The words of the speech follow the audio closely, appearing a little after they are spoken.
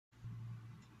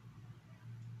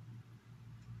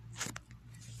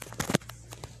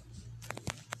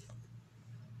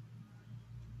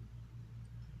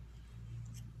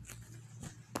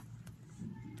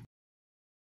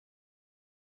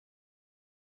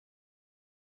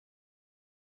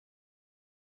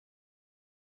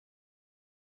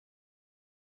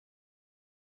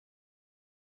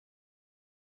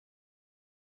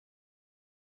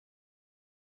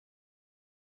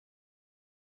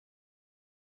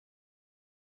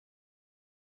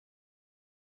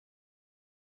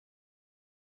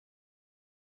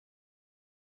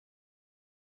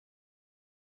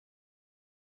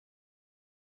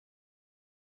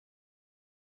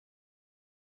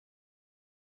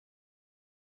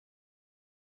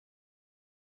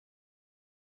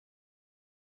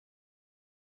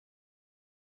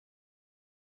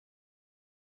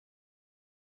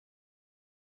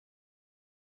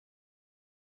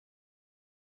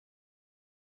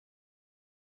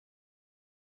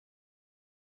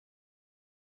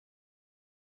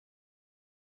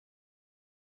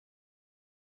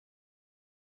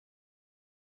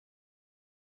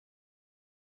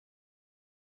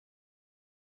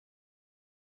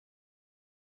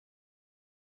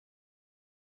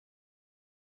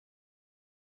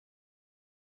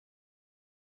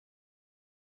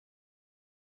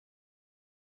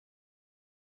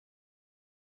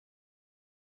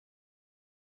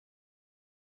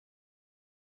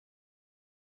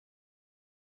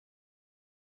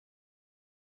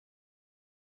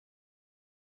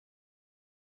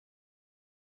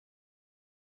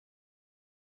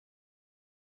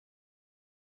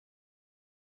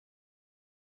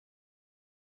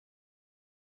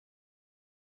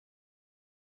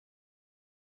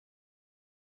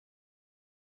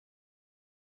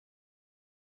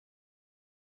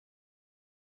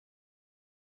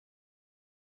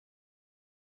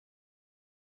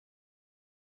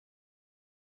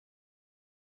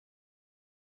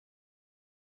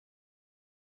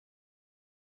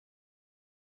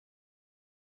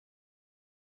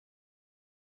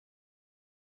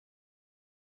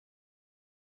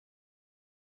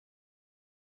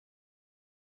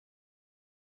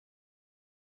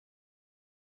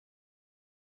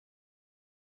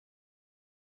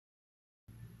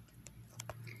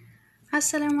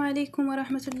السلام عليكم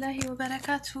ورحمة الله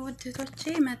وبركاته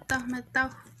ودتوچي መጣሁ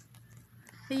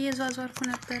እየዟዟርኩ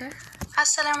ነበር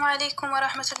السلام عليكم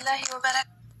ورحمة الله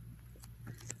وبركاته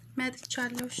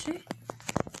መጥቻለሁ እሺ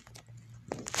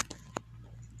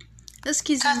እስኪ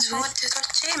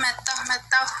ودتوچي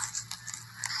መጣሁ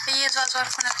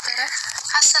እየዟዟርኩ ነበር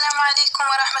السلام عليكم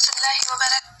ورحمة الله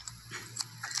وبركاته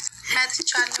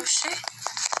መጥቻለሁ እሺ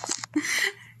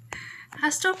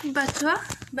አስተውኩባችሁ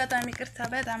በጣም ይቅርታ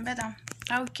በጣም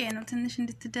አውቄ ነው ትንሽ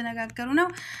እንድትደነጋገሩ ነው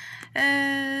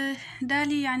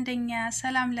ዳሊ አንደኛ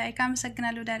ሰላም ላይ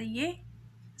ካመሰግናለሁ ዳልዬ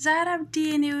ዛራብዲ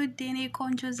እኔ ወድ እኔ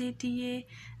ቆንጆ ዜድዬ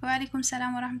ወአለይኩም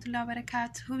ሰላም ወራህመቱላሂ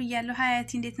ወበረካቱሁ ብያለሁ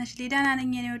ሀያቲ እንዴት ነሽ ሊዳና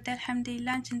ነኝ እኔ ወድ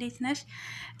አልহামዱሊላህ አንቺ እንዴት ነሽ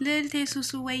ልልቴ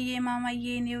ሱሱ ወዬ ማማዬ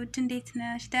እኔ ወድ እንዴት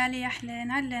ነሽ ዳሊ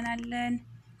አህለን አለን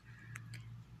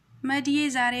መዲዬ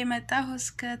ዛሬ መጣሁ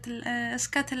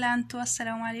እስከ ትላንቱ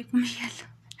አሰላሙ አለይኩም ይያለሁ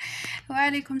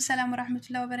ወአለይኩም ሰላም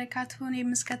ወራህመቱላሂ ወበረካቱሁ እኔ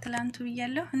እስከ ትላንቱ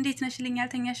ይያለሁ እንዴት ነሽልኝ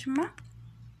አልተኛሽማ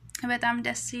በጣም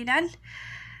ደስ ይላል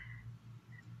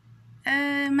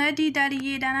መዲ ዳልዬ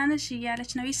ዳናነሽ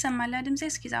ይያለች ነው ይሰማል ድምጼ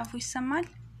እስኪ ጻፉ ይሰማል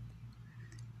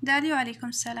ዳሊ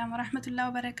ወአለይኩም ሰላም ወራህመቱላሂ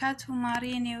ወበረካቱሁ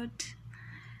ማሪኔ ወድ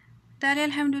ዳሊ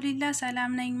አልহামዱሊላህ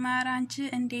ሰላም ነኝ ማራንቺ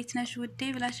እንዴት ነሽ ውዴ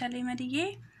ብላሻለኝ መዲዬ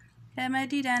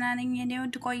መዲ ዳና ነኝ እኔ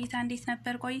ወድ ቆይታ እንዴት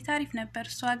ነበር ቆይታ አሪፍ ነበር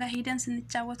እሷ ጋር ሄደን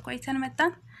ስንጫወት ቆይተን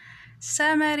መጣን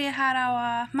ሰመር የሐራዋ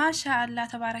ማሻአላህ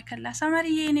ተባረከላህ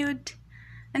ሰመርዬ እኔ ወድ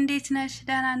እንዴት ነሽ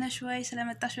ዳና ነሽ ወይ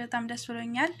ስለመጣሽ በጣም ደስ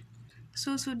ብሎኛል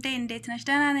ሱሱ ዴ እንዴት ነሽ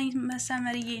ዳና ነኝ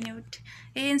ሰመርዬ እኔ ወድ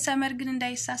ይሄን ሰመር ግን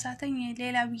እንዳይሳሳተኝ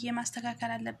ሌላ ብዬ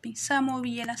ማስተካከል አለብኝ ሰሞ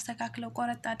ብዬ ላስተካክለው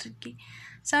ቆረጥ አድርጌ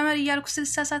ሰመር ይያልኩ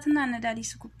ስልሳሳትና እነዳሊ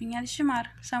ስኩብኛል እሺ ማር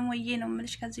ሰሞዬ ነው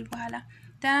ምልሽ ከዚህ በኋላ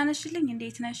ዳና ነሽልኝ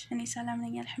እንዴት ነሽ እኔ ሰላም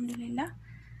ነኝ አልহামዱሊላህ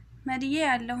መዲዬ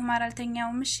ያለው ማራልተኛው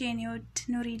ምሽ የኔ ወድ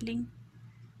ኑሪልኝ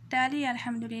ዳሊ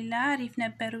አልহামዱሊላህ አሪፍ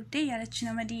ነበር ውዴ ያለች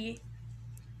ነው መዲዬ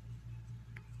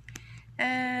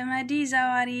መዲ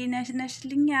ዛዋሪ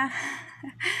ነሽልኛ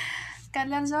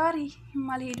ቀላል ዛዋሪ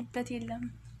ማልሄድበት የለም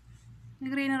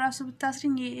እግሬን ራሱ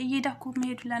ብታስሪኝ እየዳኩ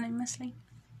መሄዱላ ነው የሚመስለኝ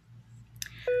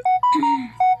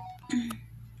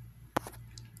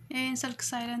ይሄን ስልክ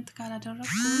ሳይለንት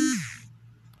ካላደረኩኝ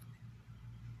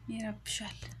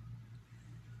ይረብሻል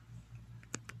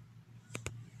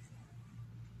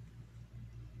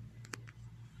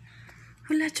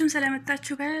ሁላችሁም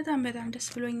ሰላምታችሁ በጣም ደስ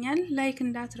ብሎኛል ላይክ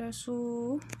እንዳትረሱ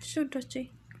ሹዶቼ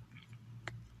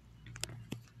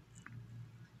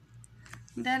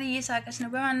ዳልዬ ሳቀች ነው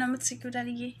በማን ነው የምትስቂው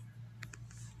ዳልዬ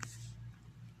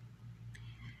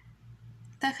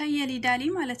ተከየሊ ዳሊ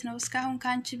ማለት ነው እስካሁን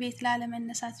ካንቺ ቤት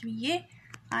ላለመነሳት ብዬ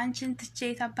አንቺን ትቼ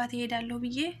ታባት ሄዳለሁ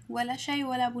ብዬ ወላ ሻይ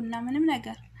ወላ ቡና ምንም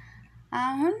ነገር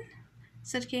አሁን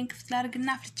ስልኬን ክፍት ላርግና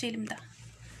አፍልቼ ልምጣ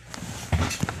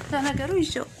ተነገሩ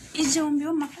ይዤውም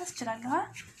ቢሆን ማፍራት ይችላልዋ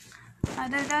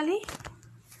አደጋሊ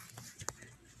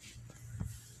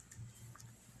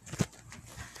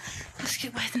እስኪ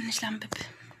ባይት እንሽ ላምብብ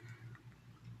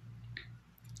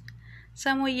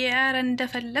ሰሞዬ አረ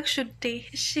እንደፈለግሽ ውዴ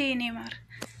እሺ እኔ ማር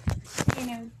እኔ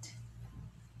ውድ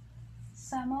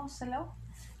ሰማው ስለው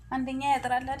አንደኛ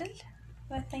ያጥራል አይደል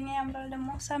ሁለተኛ ያምራል ደግሞ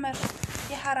ሰመር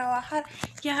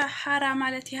የሐራ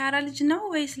ማለት የሐራ ልጅ ነው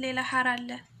ወይስ ሌላ ሐራ አለ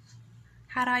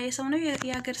ሐራ የሰው ነው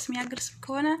ያገርስ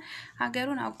ከሆነ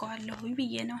ሀገሩን አውቀዋለሁ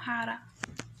ብዬ ነው ሐራ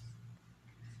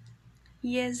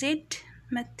የዜድ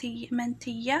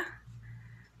መንትያ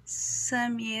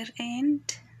ሰሚር ኤንድ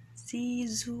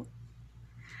ዚዙ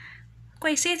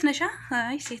ቆይ ሴት ነሻ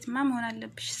አይ ሴትማ መሆን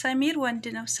አለብሽ ሰሚር ወንድ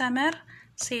ነው ሰመር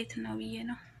ሴት ነው ብዬ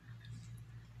ነው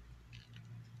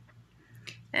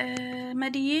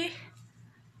መዲዬ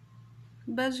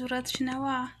በዙረትሽ ነዋ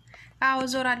አው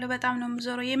ዞራለሁ በጣም ነው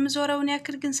የምዞረውን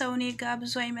ያክል ግን ሰውኔ ጋር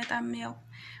ብዙ አይመጣም ያው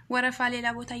ወረፋ ሌላ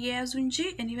ቦታ ያያዙ እንጂ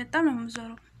እኔ በጣም ነው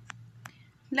የምዞረው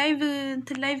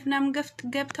ላይቭ ናም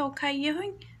ገብተው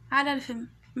ካየሁኝ አላልፍም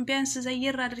ቢያንስ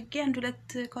ዘይር አድርጌ አንድ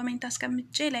ሁለት ኮሜንት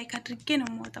አስቀምጬ ላይክ አድርጌ ነው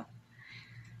የምወጣው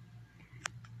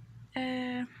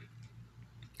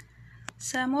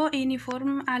ሰሞ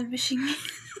ዩኒፎርም አልብሽኝ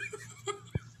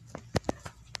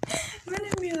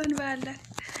ምንም ይሁን ባለ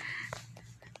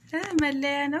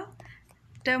መለያ ነው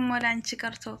ደሞ ላንቺ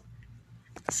ቀርቶ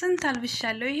ስንት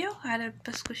አልብሻለሁ ይሄው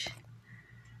አለበስኩሽ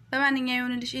በማንኛው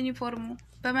ይሁንልሽ ዩኒፎርሙ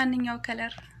በማንኛው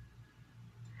ከለር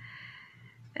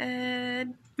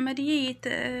መዲዬ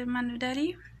ማን ዳሊ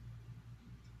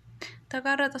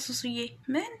ተቋረጠ ሱሱዬ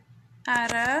ምን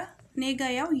አረ ኔጋ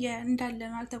ያው እንዳለ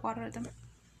ነው አልተቋረጠም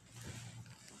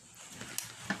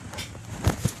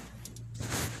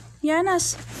ያናስ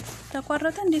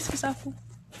ተቋረጠ እንዴት ተጻፉ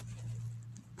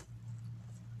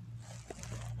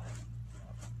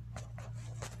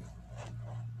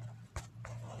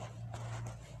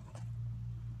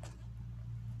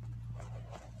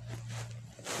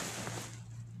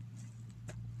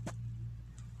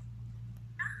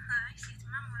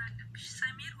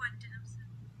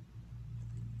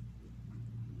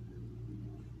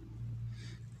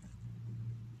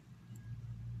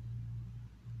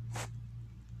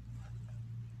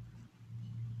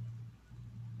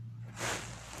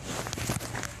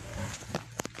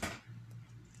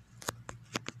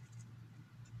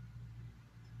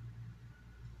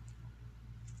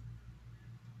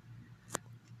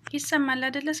ይሰማል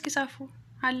አይደል? እስኪ ጻፉ።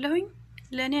 አለሁኝ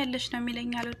ለኔ ያለሽ ነው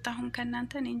የሚለኝ አልወጣሁም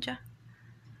ከናንተ እኔ እንጃ።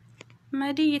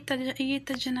 መዲ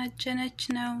እየተጀናጀነች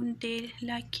ነው እንዴ?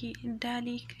 ላኪ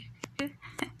ዳሊክ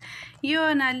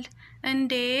ይሆናል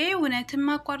እንዴ? እውነትም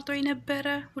አቋርጦኝ ነበረ።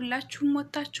 ሁላችሁም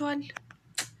ወጣችኋል።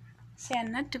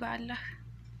 ሲያናድ በአላህ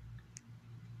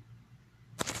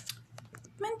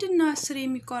ምንድነው 10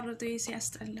 የሚቋርጠው?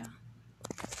 ሲያስጠላ።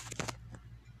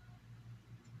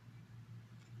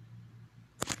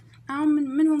 አሁን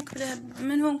ምን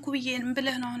ሆንኩ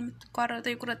ብለህ ነው አሁን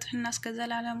የምትቋረጠው? ይቁረጥህና እስከ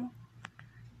ዘላለሙ።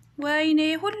 ወይኔ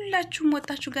ሁላችሁም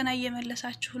ወጣችሁ ገና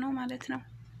እየመለሳችሁ ነው ማለት ነው።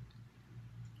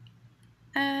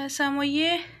 ሰሞዬ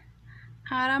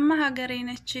ሀራማ ሀገሬ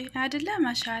ነች አይደለ?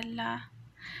 ማሻአላ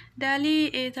ዳሊ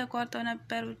ተቋርጦ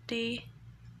ነበር ውዴ።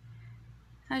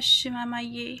 እሺ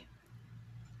ማማዬ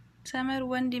ሰመር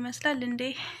ወንድ ይመስላል እንዴ?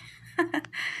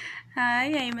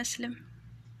 አይ አይመስልም።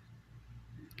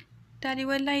 ዳሊ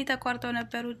ወላሂ ተቋርጦ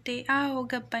ነበር ውዴ። አዎ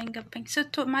ገባኝ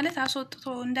ማለት አስወጥቶ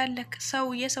እንዳለክ ሰው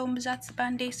የሰውን ብዛት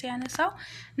ባንዴ ሲያነሳው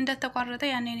እንደተቋረጠ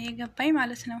ያኔ ነው የገባኝ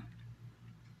ማለት ነው።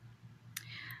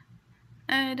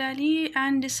 ዳሊ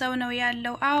አንድ ሰው ነው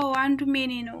ያለው። አዎ አንዱም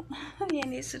የኔ ነው።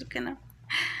 የኔ ስልክ ነው።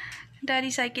 ዳሊ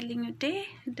ሳቂልኝ ውዴ።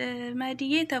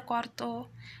 መዲዬ ተቋርጦ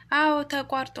አዎ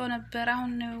ተቋርጦ ነበር።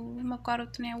 አሁን ነው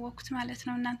መቋረጡን ያወቅኩት ማለት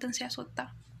ነው እናንተን ሲያስወጣ።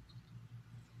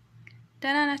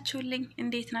 ደህና ናችሁልኝ?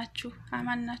 እንዴት ናችሁ?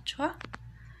 አማን ናችሁ?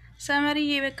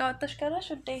 ሰመርዬ በቃ ወጣሽ ቀረሽ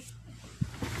ውዴ።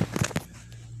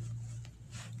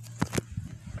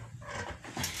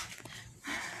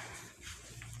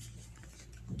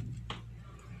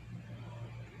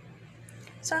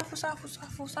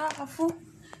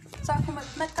 ጻፉ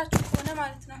መታችሁ ከሆነ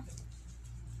ማለት ነው።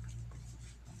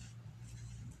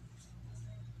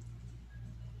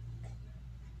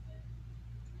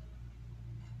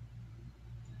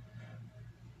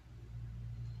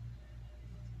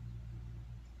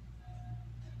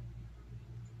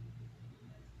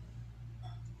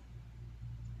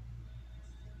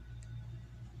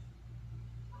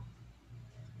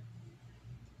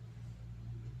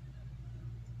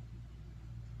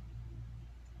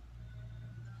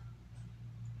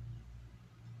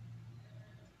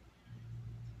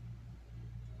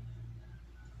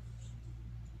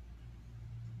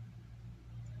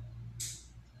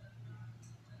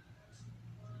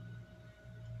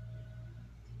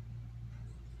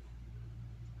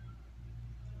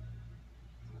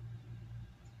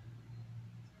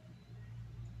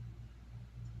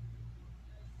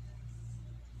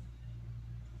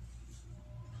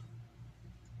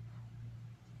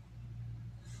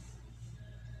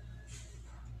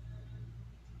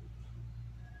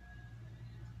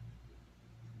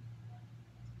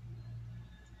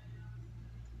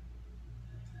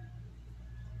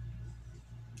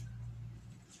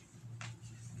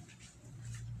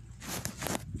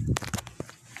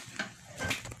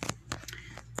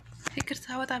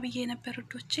 ይቅርታ ወጣ ብዬ ነበር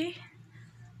ውዶቼ።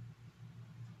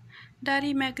 ዳሊ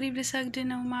መግሪብ ልሰግድ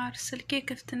ነው ማር፣ ስልኬ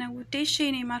ክፍት ነው ውዴ። እሺ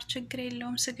እኔ ማር ችግር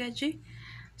የለውም ስገጂ፣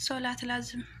 ሶላት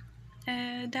ላዝም።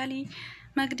 ዳሊ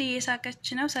መግዲ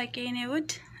የሳቀች ነው። ሳቄ እኔ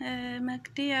ውድ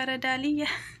መግዲ። ኧረ ዳሊ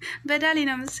በዳሊ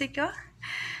ነው የምትስቂው።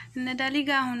 እነ ዳሊ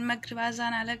ጋር አሁን መግሪብ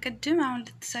አዛን አለ ቅድም፣ አሁን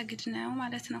ልትሰግድ ነው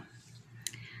ማለት ነው።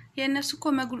 የእነሱ እኮ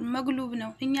መግሉብ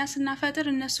ነው። እኛ ስናፈጥር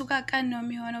እነሱ ጋር ቀን ነው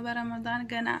የሚሆነው። በረመዳን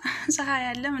ገና ፀሐይ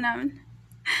ያለ ምናምን።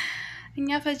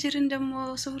 እኛ ፈጅርን ደግሞ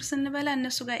ስሁር ስንበላ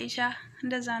እነሱ ጋር ኢሻ፣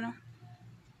 እንደዛ ነው።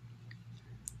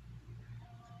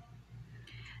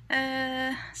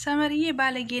 ሰመርዬ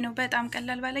ባለጌ ነው፣ በጣም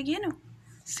ቀላል ባለጌ ነው።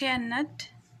 ሲያናድ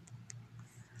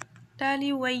ዳሊ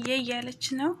ወየ እያለች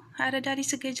ነው። አረ ዳሊ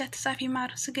ስገጃ ተጻፊ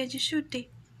ማር ስገጂ። እሺ ውዴ።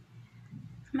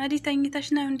 መዲ ተኝተሽ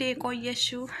ነው እንዴ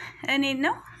የቆየሽው? እኔን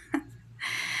ነው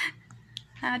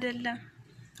አይደለም፣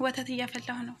 ወተት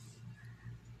እያፈላሁ ነው።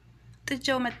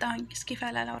 ጥጃው መጣሁኝ እስኪ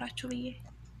ፈላ ላውራችሁ ብዬ።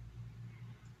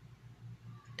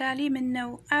 ዳሊ ምን ነው?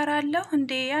 ኧረ አለሁ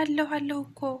እንዴ አለሁ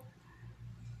እኮ።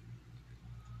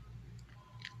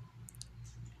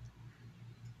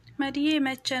 መዲዬ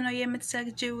መቼ ነው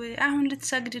የምትሰግጂው? አሁን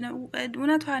ልትሰግድ ነው።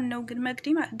 እውነቷን ነው ግን መግዲ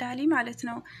ዳሊ ማለት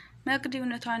ነው። መግዲ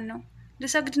እውነቷን ነው።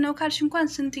 ልሰግድ ነው ካልሽ እንኳን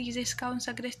ስንት ጊዜ እስካሁን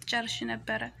ሰግደሽ ትጨርሽ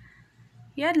ነበረ።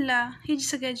 ያላ ሂጂ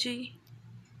ስገጂ።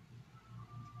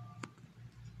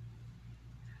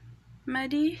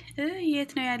 መዲ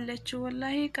የት ነው ያለችው?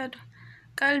 ወላሂ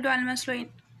ቀልዱ አልመስሎኝ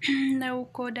ነው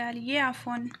እኮ ዳልዬ።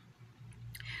 አፎን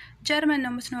ጀርመን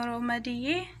ነው የምትኖረው መድዬ።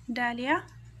 ዳሊያ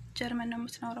ጀርመን ነው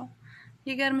የምትኖረው።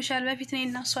 ይገርምሻል፣ በፊት እኔ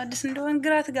እና እሱ አዲስ እንደሆን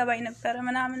ግራ ትገባኝ ነበረ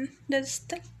ምናምን እንደዚህ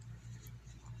ስትል፣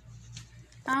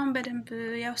 አሁን በደንብ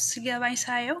ያው ሲገባኝ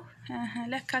ሳየው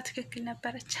ለካ ትክክል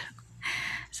ነበረች።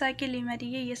 ሳቂልኝ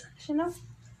መድዬ፣ እየሳቅሽ ነው።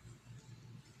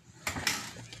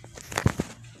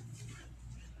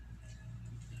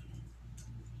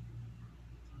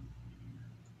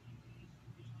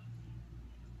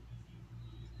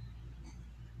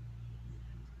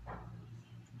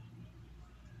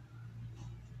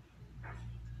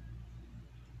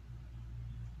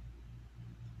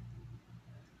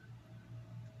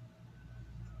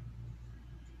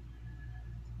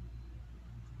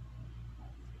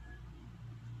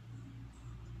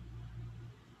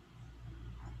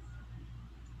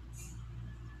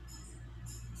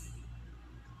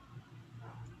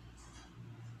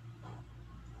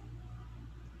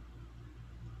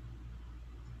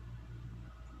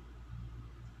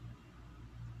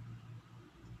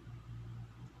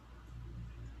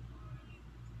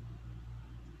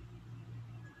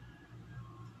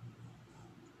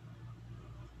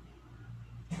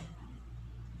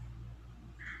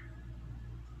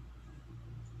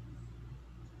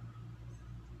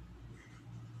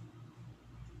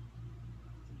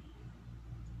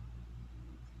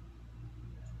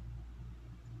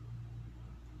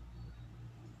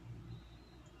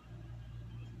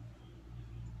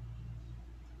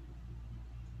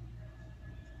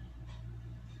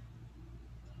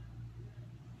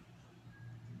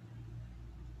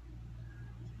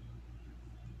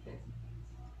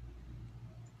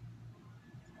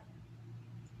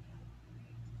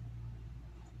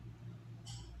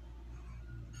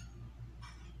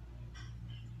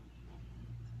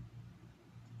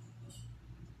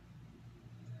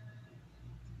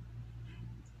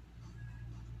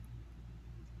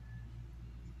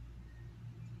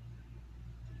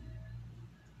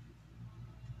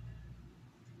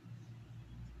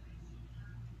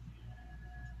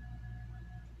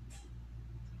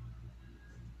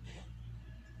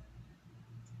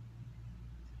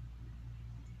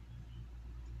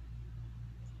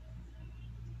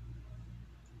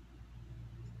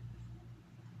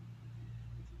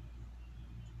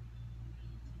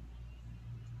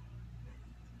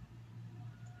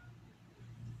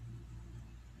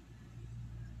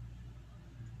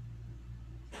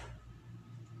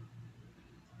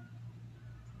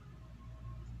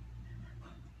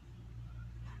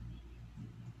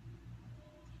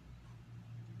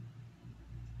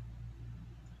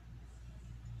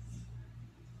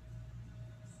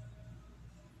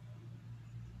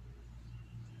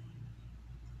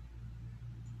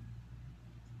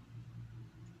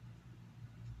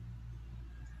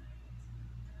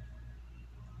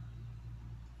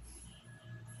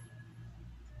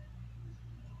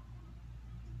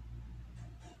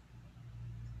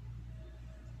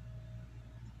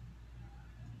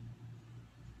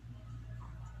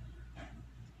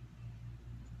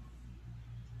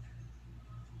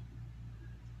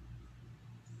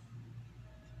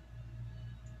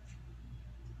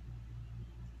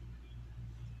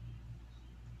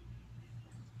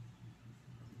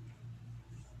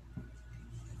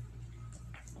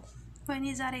 ወይኔ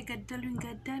ዛሬ ገደሉኝ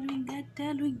ገደሉኝ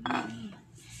ገደሉኝ ገደሉኝ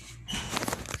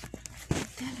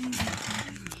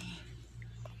ገደሉኝ።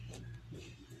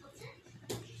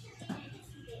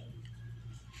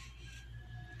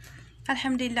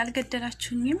 አልሐምዱሊላህ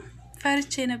አልገደላችሁኝም።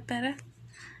 ፈርቼ ነበረ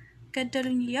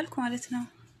ገደሉኝ እያልኩ ማለት ነው።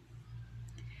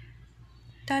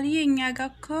 ዳልዬ እኛ ጋር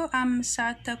እኮ 5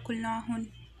 ሰዓት ተኩል ነው አሁን።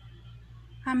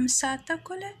 5 ሰዓት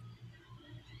ተኩል።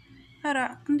 ኧረ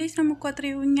እንዴት ነው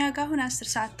የምቆጥሪው? እኛ ጋር አሁን 10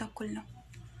 ሰዓት ተኩል ነው።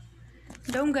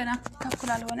 እንደውም ገና ተኩል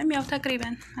አልሆነም። ያው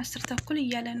ተቅሪበን 10 ተኩል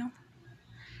እያለ ነው።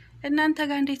 እናንተ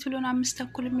ጋር እንዴት ብሎ ነው 5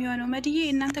 ተኩል የሚሆነው? መድዬ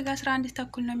እናንተ ጋር 11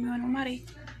 ተኩል ነው የሚሆነው። ማሬ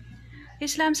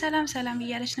ኢስላም ሰላም ሰላም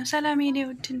እያለች ነው። ሰላም የኔ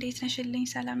ውድ እንዴት ነሽልኝ?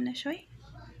 ሰላም ነሽ ወይ?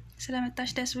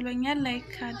 ስለመጣሽ ደስ ብሎኛል። ላይክ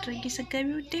አድርጊ ስገቢ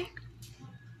ውዴ።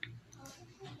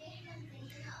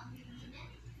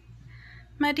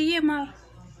 መድዬ ማር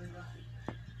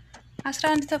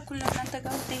 11 ተኩል ነው እናንተ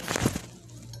ጋር ውዴ።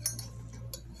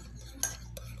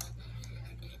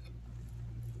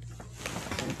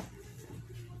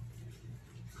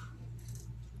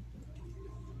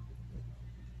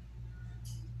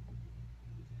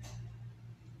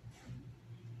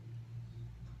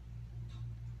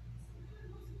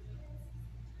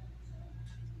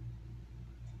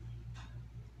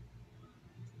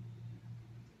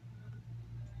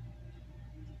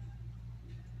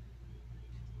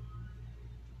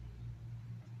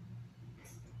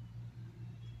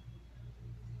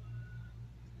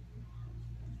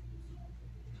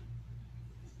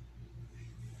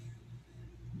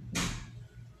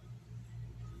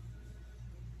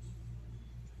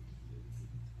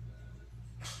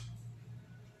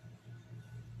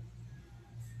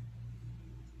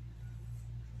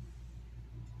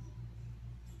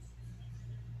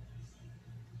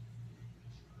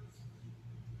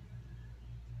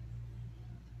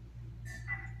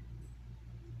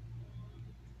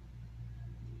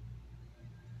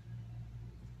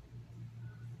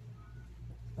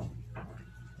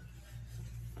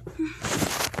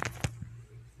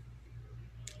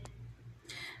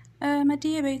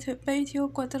 መዲዬ በኢትዮ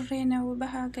ቆጥሬ ነው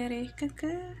በሀገሬ ክክ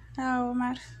አዎ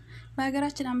ማር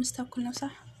በሀገራችን 5 ተኩል ነው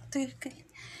ሳ ትክክል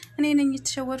እኔ ነኝ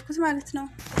የተሸወድኩት ማለት ነው።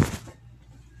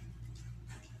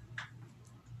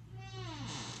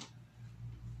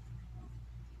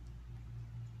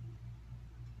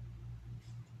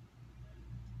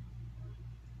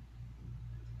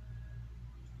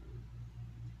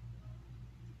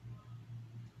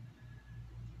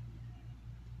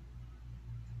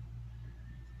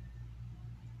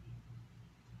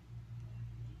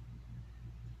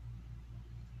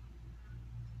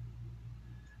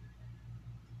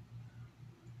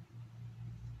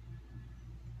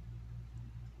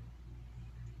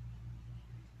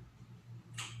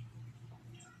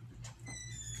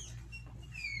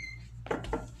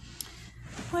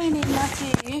 ወይኔ እናቴ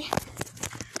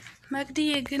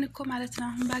መቅዲዬ ግን እኮ ማለት ነው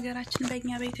አሁን በሀገራችን በእኛ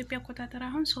በኢትዮጵያ አቆጣጠር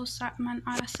አሁን 3 ሰዓት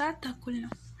 4 ሰዓት ተኩል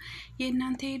ነው።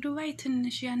 የእናንተ የዱባይ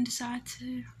ትንሽ የ1 ሰዓት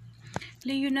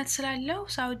ልዩነት ስላለው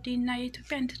ሳውዲ እና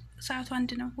የኢትዮጵያ ሰዓቱ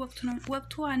አንድ ነው።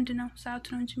 ወቅቱ አንድ ነው። ሰዓቱ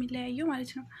ነው እንጂ የሚለያየው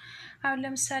ማለት ነው። አሁን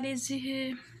ለምሳሌ እዚህ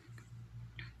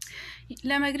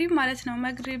ለመግሪብ ማለት ነው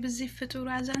መግሪብ እዚህ ፍጡር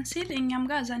አዛን ሲል እኛም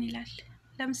ጋር አዛን ይላል።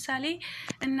 ለምሳሌ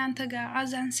እናንተ ጋር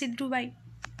አዛን ሲል ዱባይ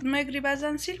መግሪብ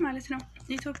አዛን ሲል ማለት ነው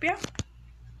ኢትዮጵያ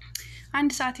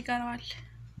 1 ሰዓት ይቀረዋል።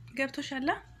 ገብቶሻል?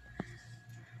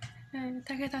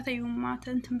 ተከታታዩማ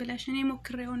እንትን ብለሽ እኔ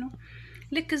ሞክሬው ነው።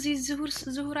 ልክ እዚህ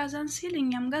ዙሁር አዛን ሲል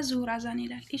እኛም ጋር ዙሁር አዛን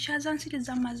ይላል። ኢሻ አዛን ሲል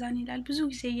እዛም አዛን ይላል። ብዙ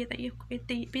ጊዜ እየጠየቅኩ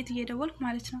ቤት እየደወልኩ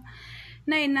ማለት ነው።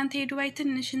 እና የእናንተ የዱባይ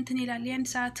ትንሽ እንትን ይላል የ1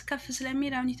 ሰዓት ከፍ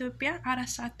ስለሚል አሁን ኢትዮጵያ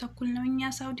 4 ሰዓት ተኩል ነው።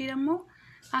 እኛ ሳውዲ ደግሞ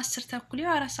 10 ተኩል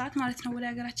ያው 4 ሰዓት ማለት ነው ወደ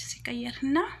ሀገራችን ሲቀየር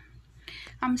እና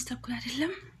 5 ተኩል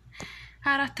አይደለም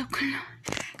 4 ተኩል ነው።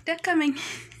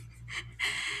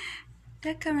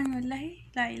 ደከመኝ ወላሂ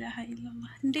ላኢላሃ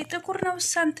ኢላላህ። እንዴ ጥቁር ነው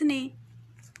ሳንትኔ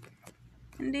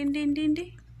እንዴ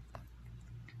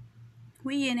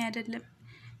ወይ የኔ አይደለም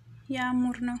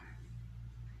ያሙር ነው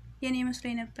የኔ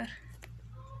መስሎኝ ነበር።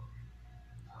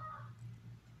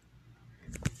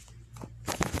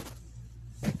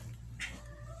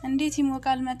 እንዴት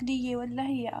ይሞቃል መቅዲዬ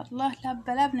ወላሂ ያ አላህ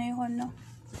ላበላብ ነው የሆነው።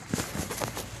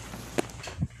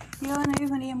 የሆነ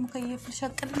ይሁን የሙከየፍ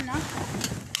ሸቅልና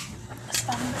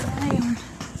አስታምና ይሁን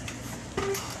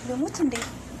በሙት እንዴ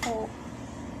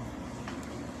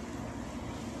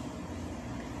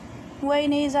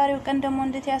ወይኔ ዛሬው ቀን ደግሞ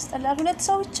እንዴት ያስጠላል። 2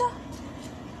 ሰው ብቻ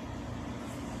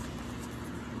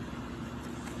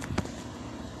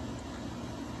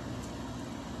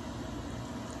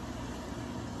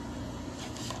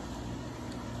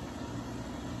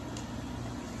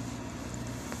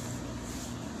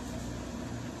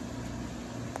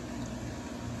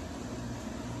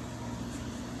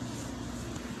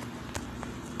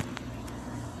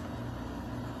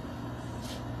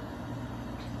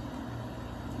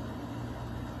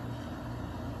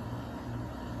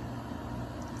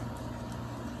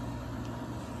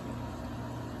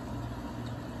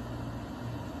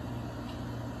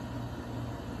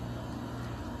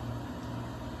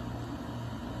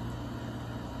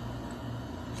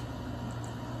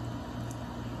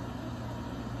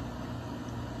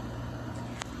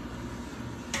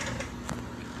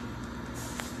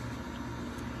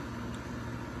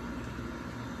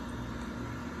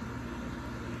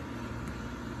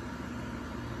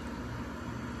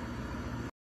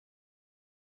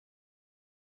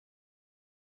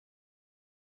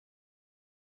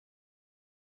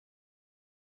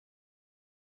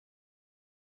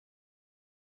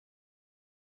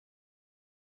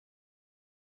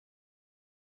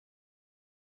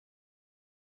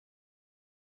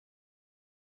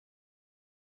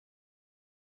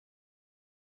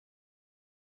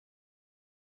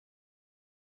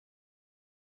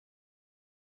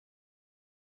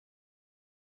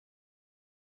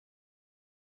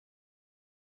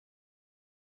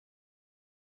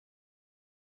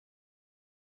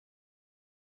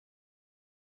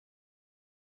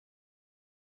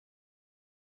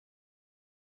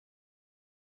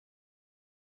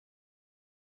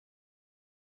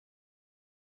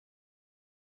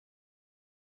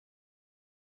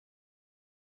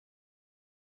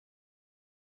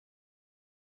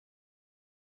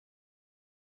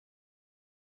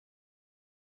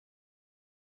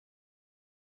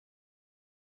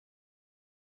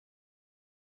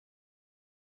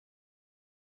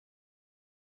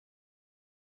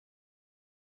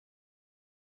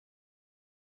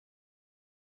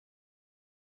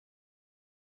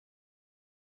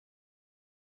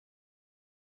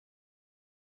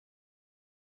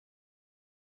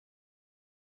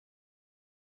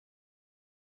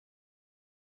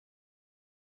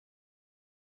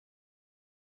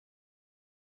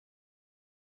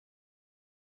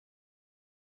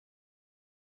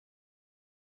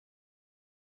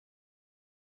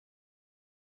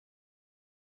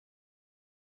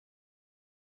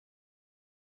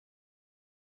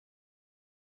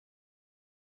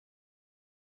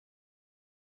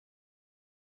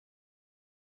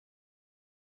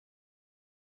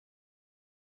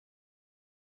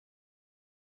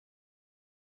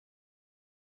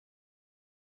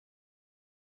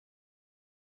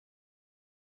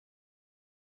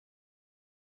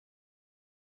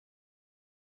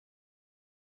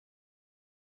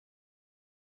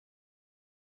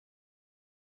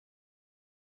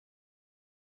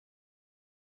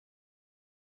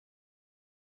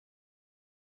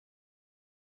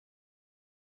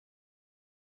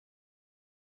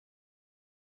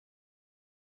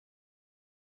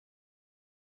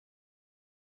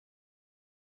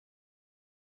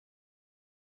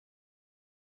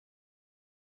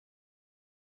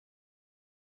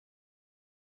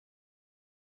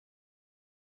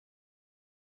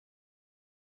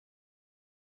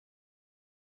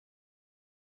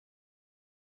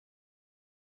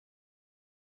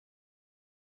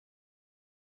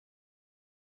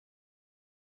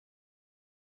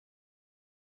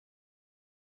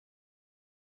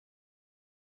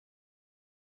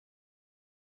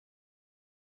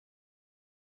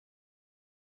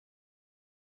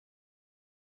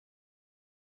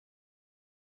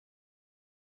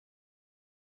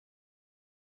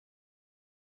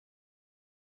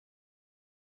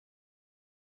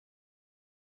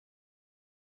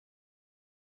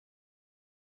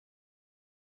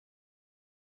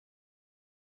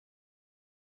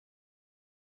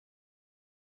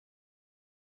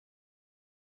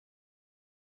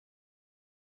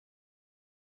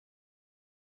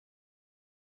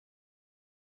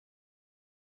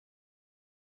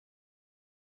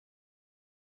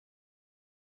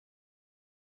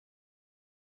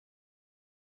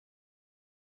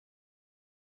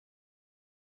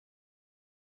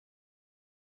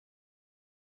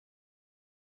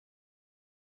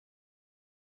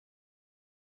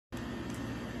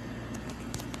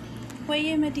ወይ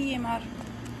መዲዬ ማር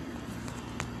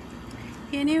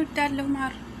የኔ ወዳለሁ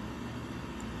ማር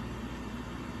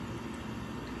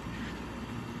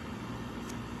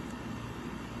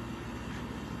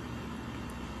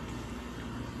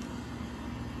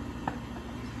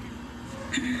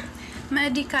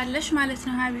መዲ ካለሽ ማለት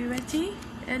ነው ሀቢበቲ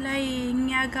ላይ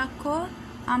እኛ ጋር እኮ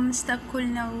 5 ተኩል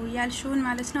ነው ያልሽውን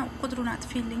ማለት ነው ቁጥሩን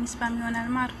አጥፊልኝ ስፓም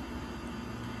ይሆናል ማር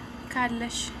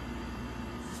ካለሽ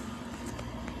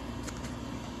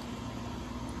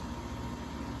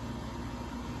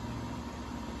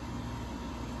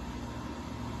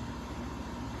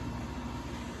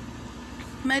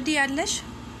መዲ ያለሽ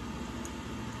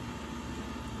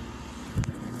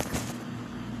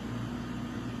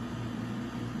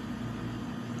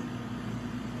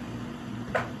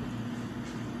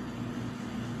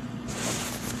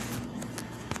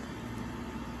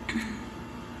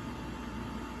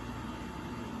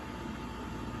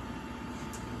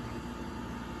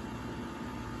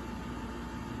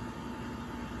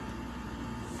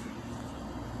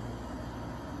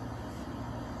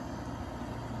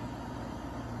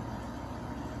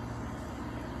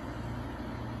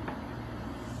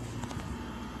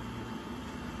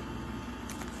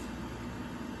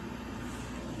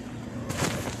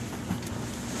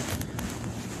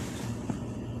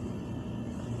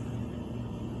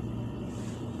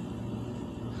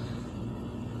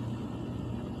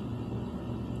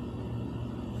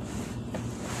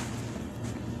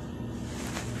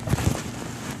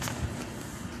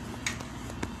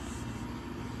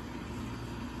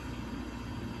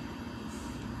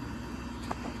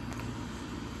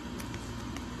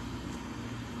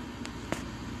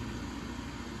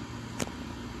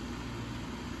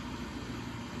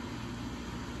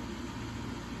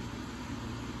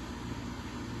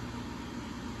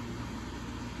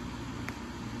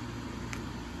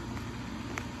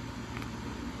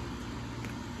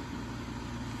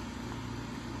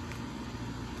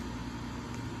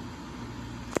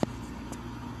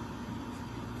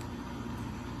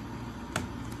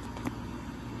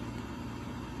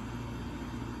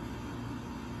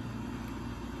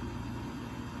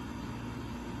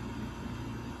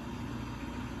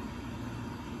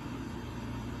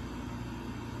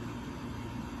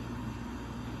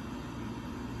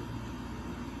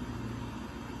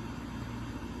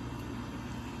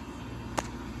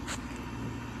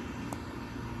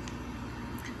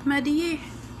መዲዬ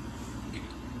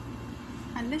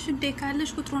አለሽ እንዴ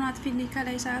ካለሽ ቁጥሩን አጥፊልኝ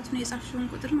ከላይ ሰዓቱን የጻፍሽውን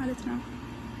ቁጥር ማለት ነው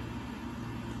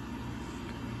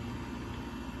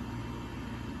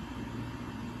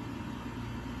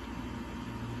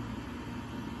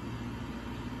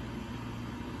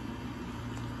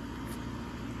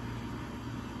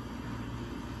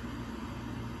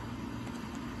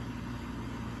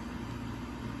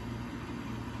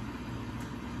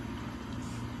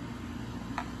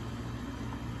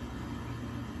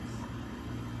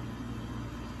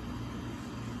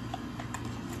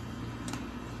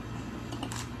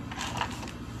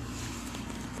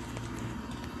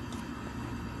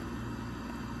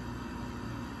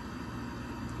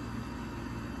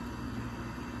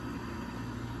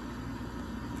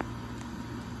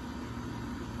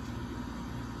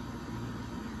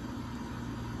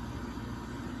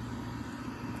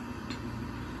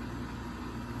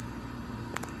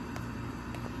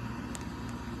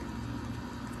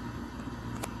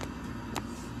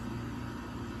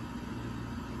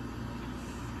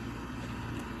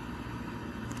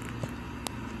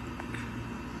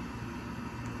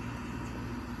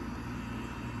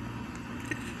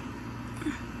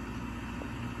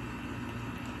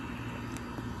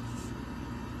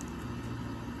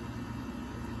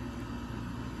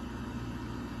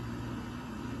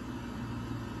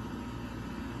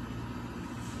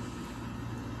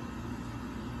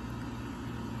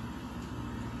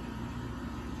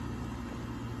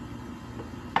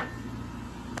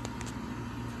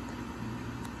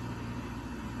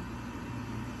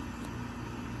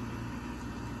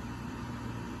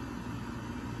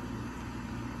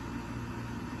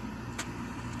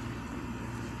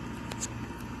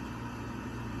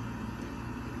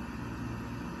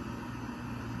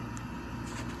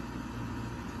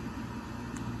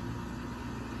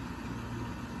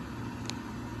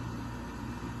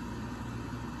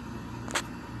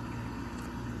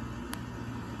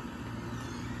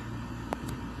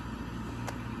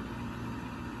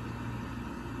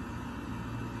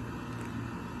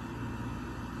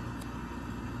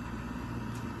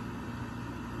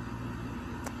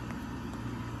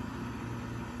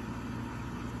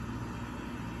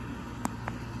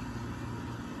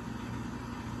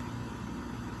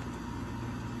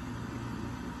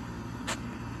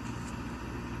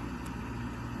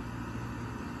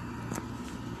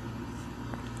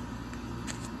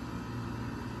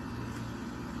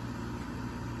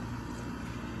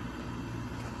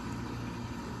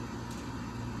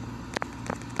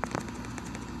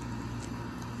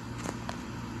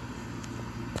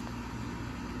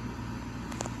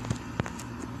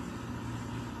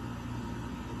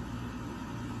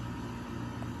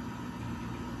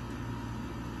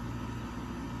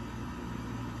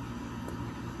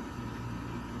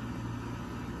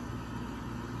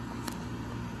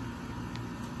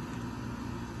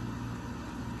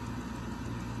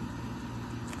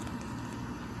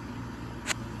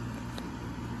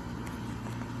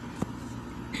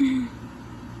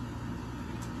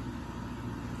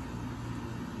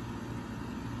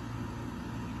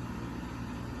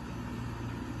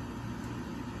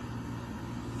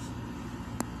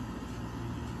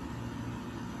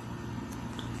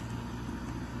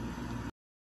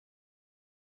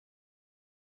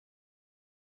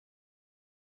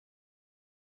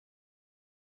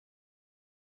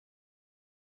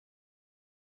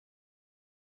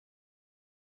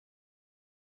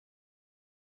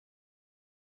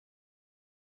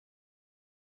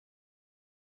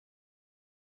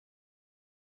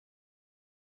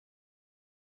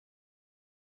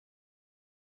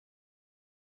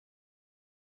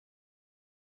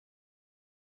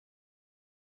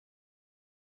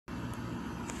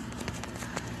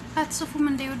አትጽፉም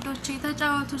እንደ ወዶቼ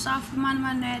ተጫወቱ ጻፉ ማን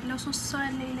ነው ያለው 3 ሰው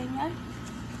ያለ ይለኛል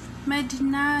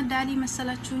መዲና ዳሊ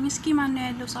መሰላችሁኝ እስኪ ማን ነው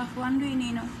ያለው ጻፉ አንዱ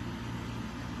እኔ ነው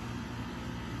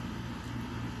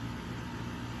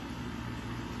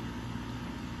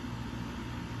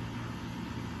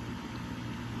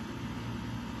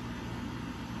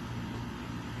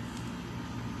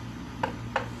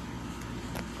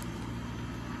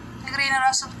እግሬን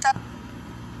ራሱ ብታ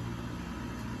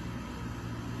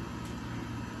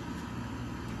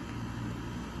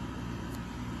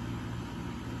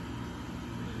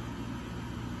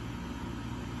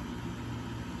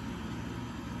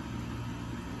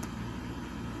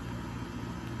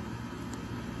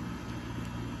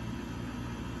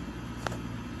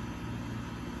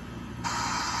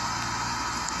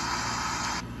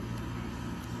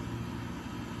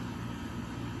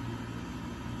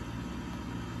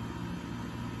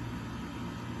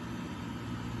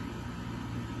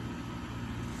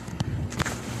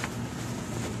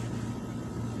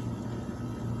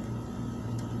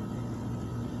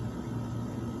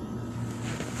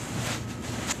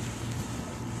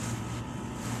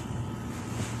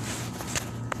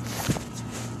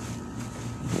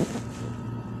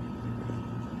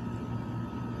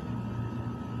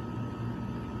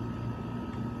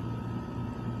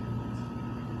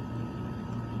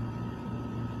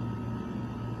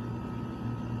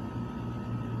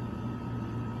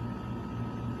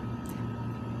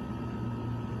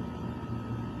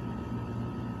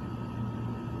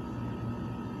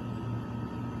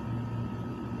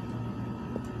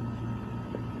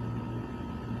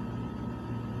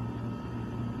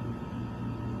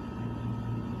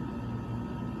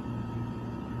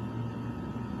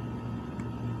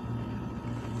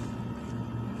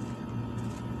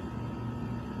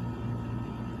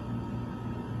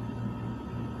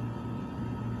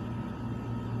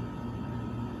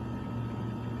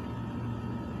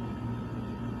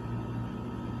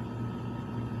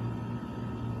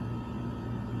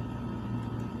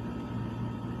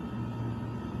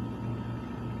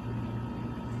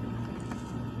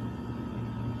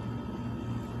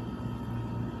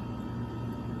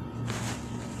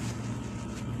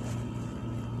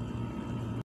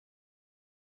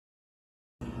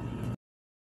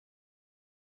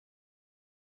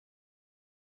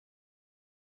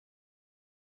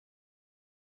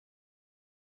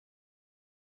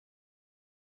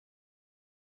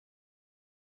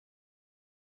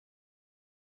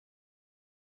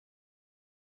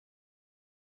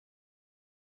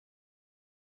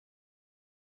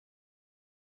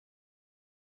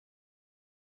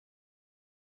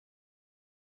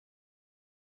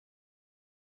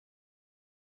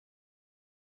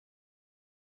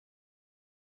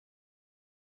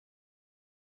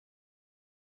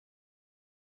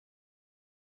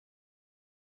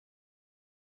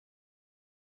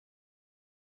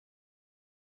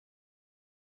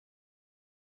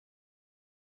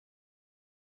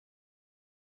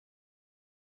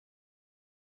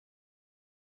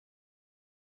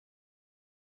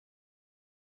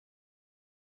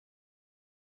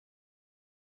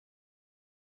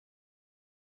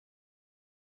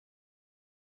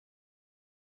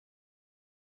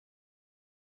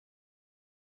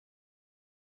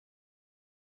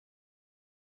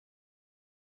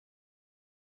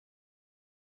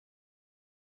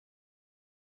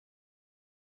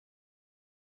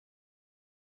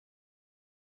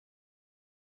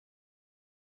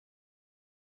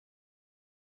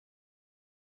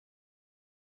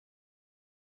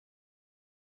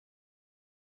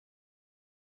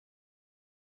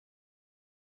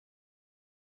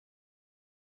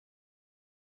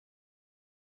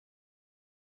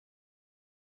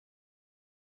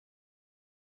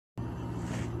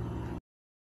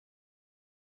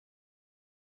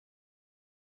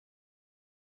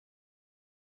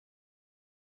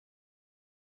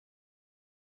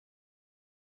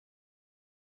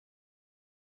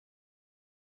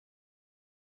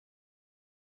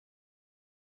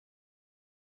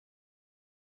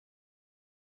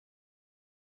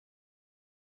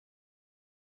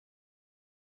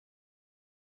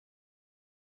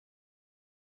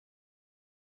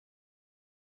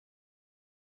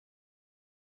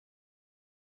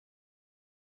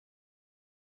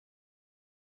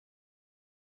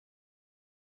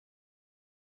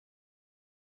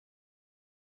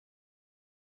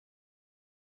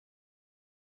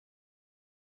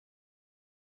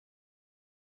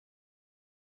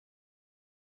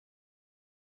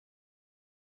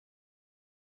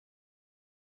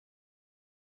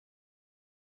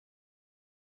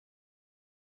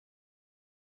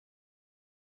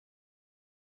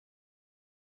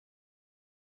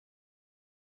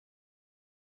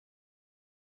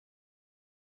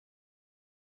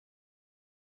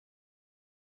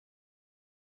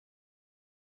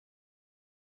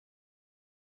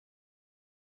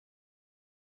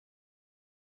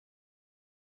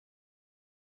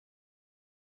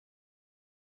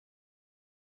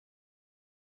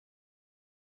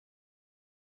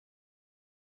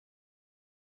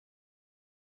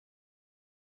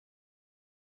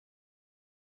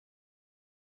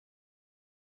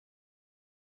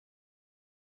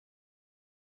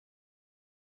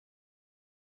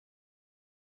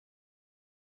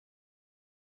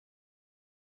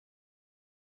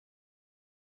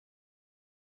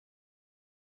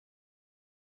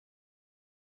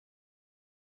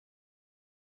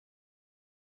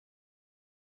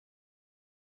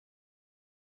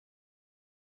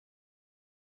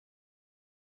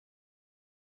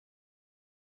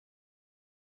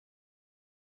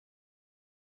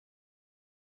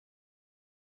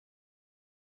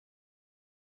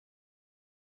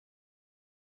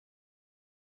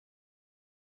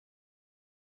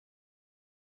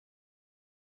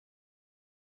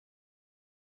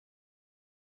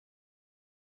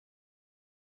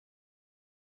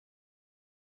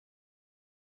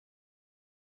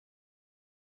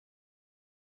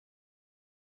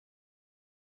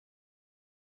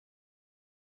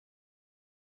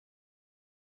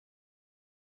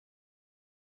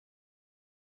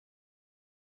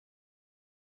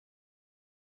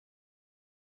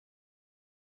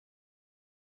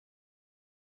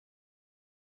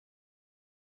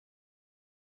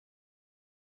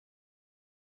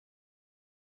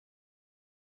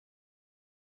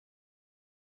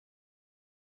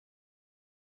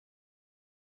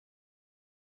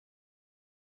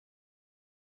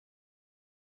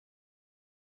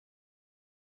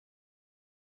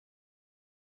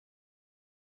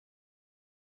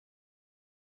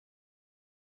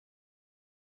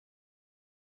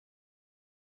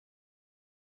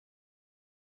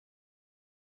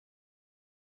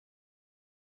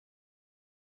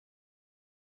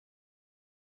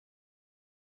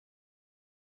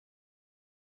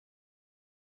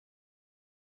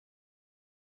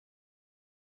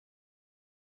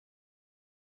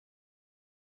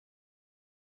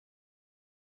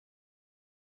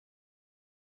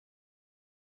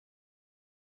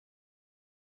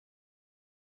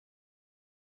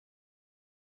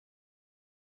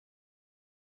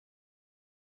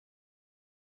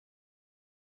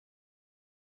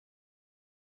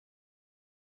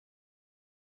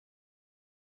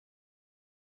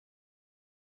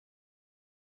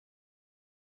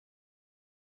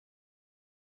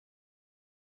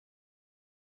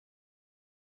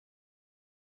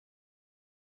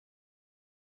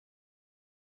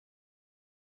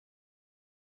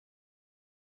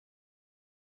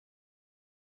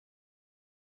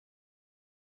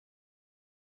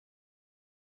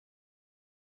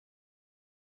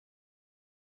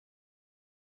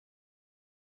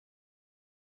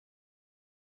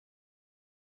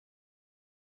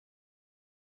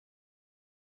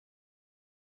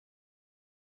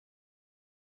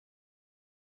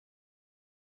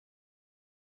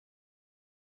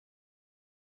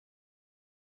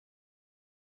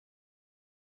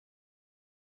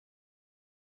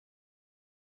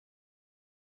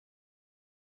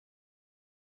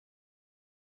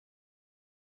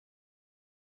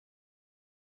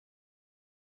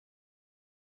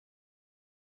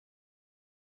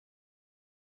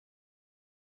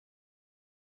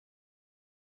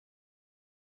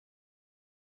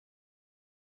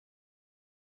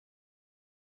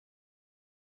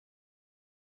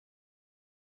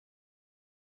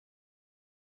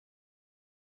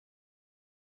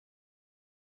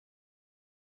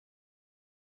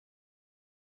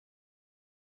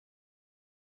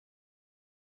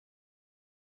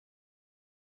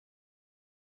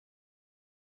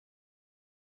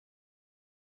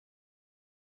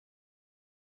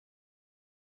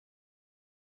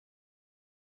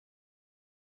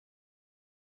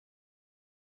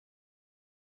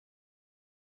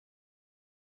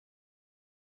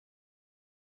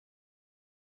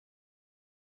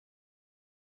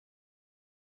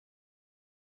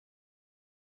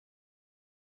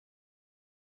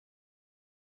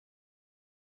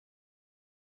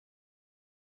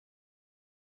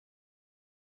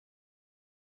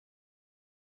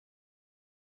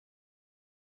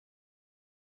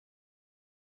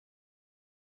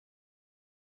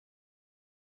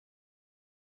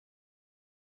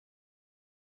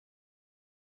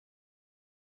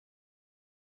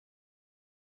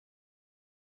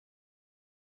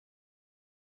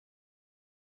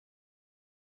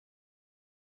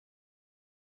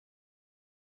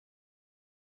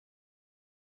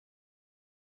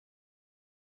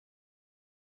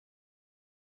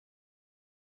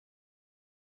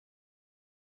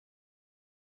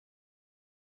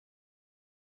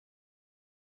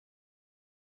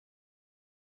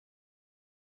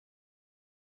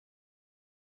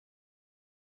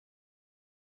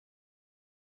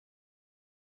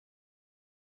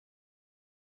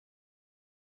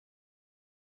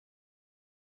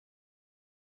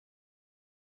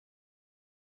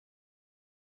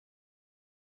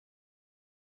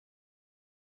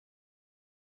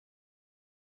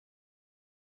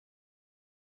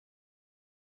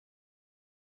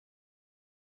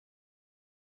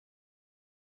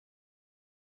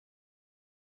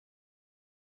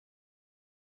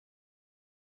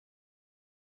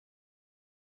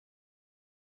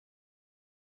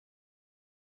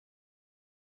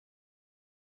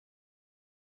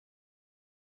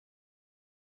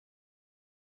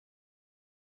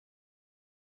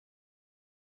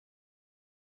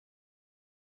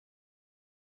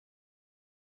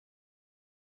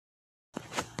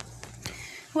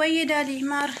ወይ ዳሊ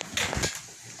ማር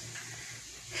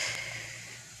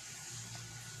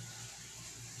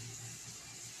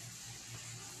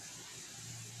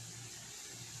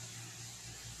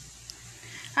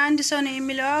አንድ ሰው ነው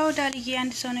የሚለው አው ዳልዬ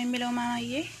አንድ ሰው ነው የሚለው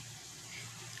ማማዬ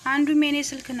አንዱ ሜኔ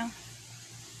ስልክ ነው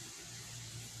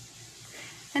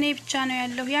እኔ ብቻ ነው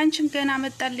ያለው ያንቺም ገና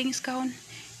መጣልኝ እስካሁን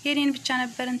የኔን ብቻ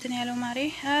ነበር እንትን ያለው ማሬ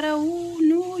አረው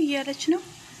ኑ እያለች ነው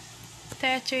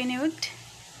ታያቸው የኔ ውድ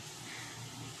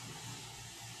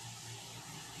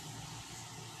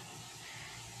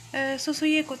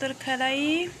ሱሱዬ ቁጥር ከላይ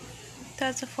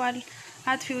ተጽፏል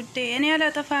አጥፊ ውዴ እኔ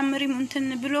አላጠፋም ሪም እንትን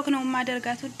ብሎክ ነው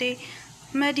ማደርጋት ውዴ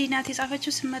መዲናት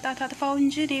የጻፈችው ስመጣ ታጥፋው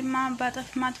እንጂ እኔማ ባጠፍ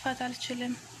ማጥፋት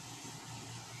አልችልም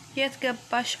የት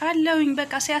ገባሽ አለውኝ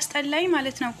በቃ ሲያስጠላኝ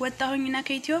ማለት ነው ወጣሁኝና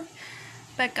ከኢትዮጵያ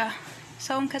በቃ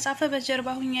ሰውን ከጻፈ በጀርባ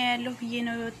ሁኛ ያለው ብዬ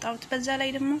ነው የወጣሁት በዛ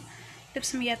ላይ ደግሞ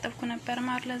ልብስም እያጠብኩ ነበር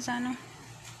ማር ለዛ ነው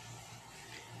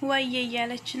ወይዬ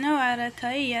እያለች ነው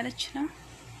አረታይ እያለች ነው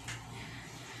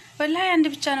ወላሂ አንድ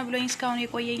ብቻ ነው ብሎኝ እስካሁን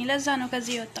የቆየኝ ለዛ ነው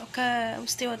ከዚህ የወጣው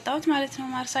ከውስጥ የወጣሁት ማለት ነው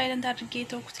ማር ሳይለንት አድርጌ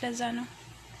ተውኩት ለዛ ነው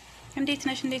እንዴት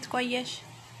ነሽ እንዴት ቆየሽ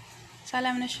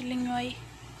ሰላም ነሽልኝ ወይ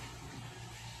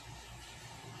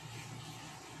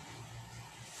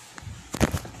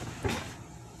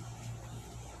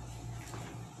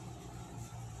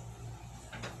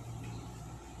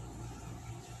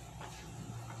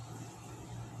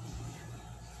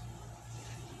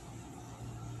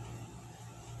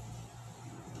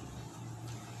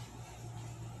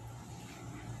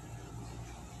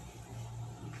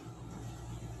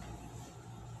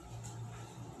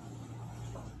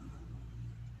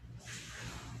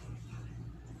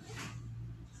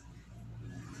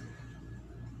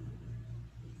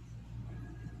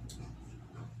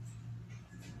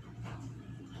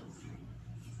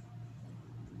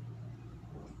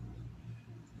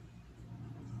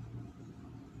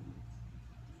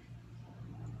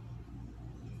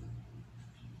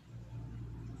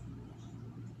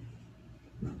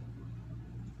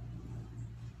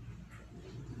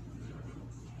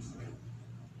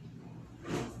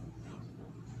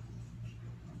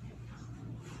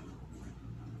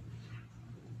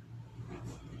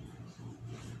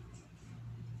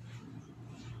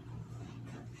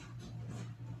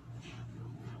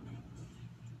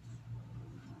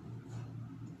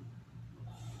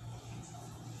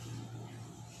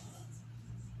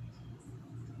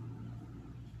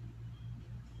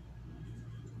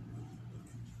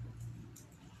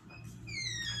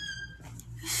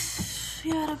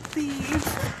يا ربي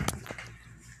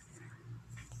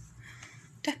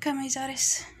دكما يزارس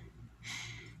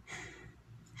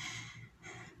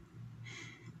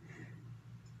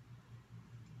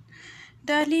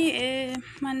دالي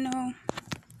ማነው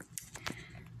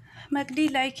መግዲ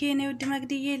ላይክ የኔ ውድ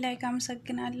መግዲዬ ላይክ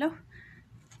አመሰግናለሁ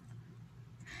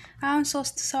አሁን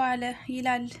 3 ሰው አለ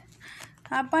ይላል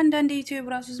አባ አንዳንዴ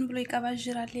ዩቲዩብ ራሱ ዝም ብሎ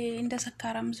ይቀባጅራል እንደ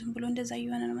ሰካራም ዝም ብሎ እንደዛ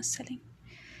ይሆነ ነው መሰለኝ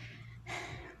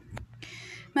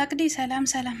መግዲ ሰላም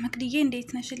ሰላም መግዲዬ እንዴት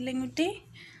ነሽልኝ ውዴ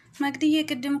መግዲዬ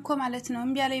ቅድም እኮ ማለት ነው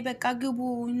እምቢ አለኝ በቃ ግቡ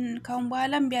ካሁን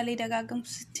በኋላ እምቢ አለኝ ደጋግም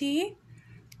ስትይ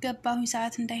ገባሁኝ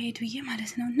ሰዓት እንዳይሄድ ብዬ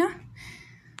ማለት ነውና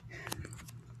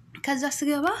ከዛ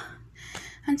ስገባ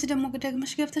አንቺ ደግሞ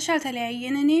ደግመሽ ገብተሻል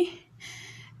ተለያየን እኔ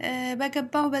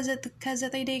በገባው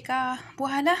ከ9 ደቂቃ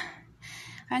በኋላ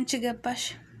አንቺ ገባሽ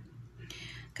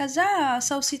ከዛ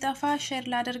ሰው ሲጣፋ ሼር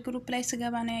ላደርግ ግሩፕ ላይ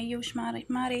ስገባ ነው ያየውሽ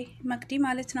ማሬ መግዲ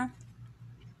ማለት ነው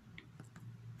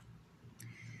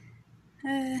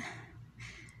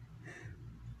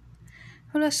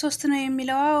ሁለት ሶስት ነው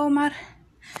የሚለው ኦማር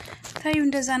ታዩ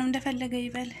እንደዛ ነው እንደፈለገ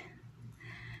ይበል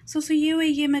ሱሱዬ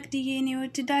ወይዬ መግዲዬ ነው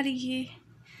ወድ ዳልዬ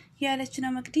ያለች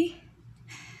ነው መግዲ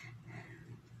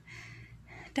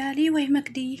ዳሊ ወይ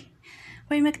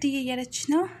መግዲዬ ያለች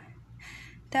ነው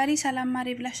ዳሊ ሰላም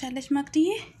ማሬ ብላሻለች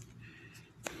መግዲዬ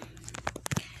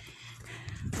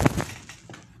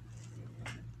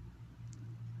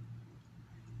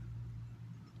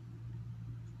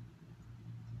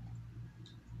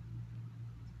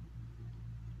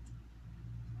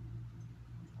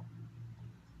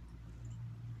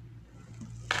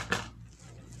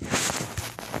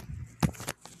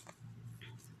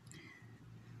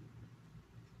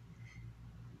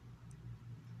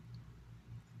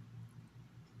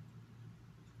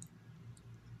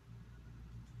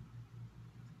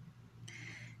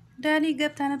ዳሊ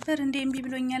ገብታ ነበር እንዴ እምቢ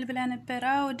ብሎኛል ብላ ነበር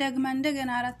አው ደግማ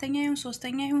እንደገና አራተኛ ይሁን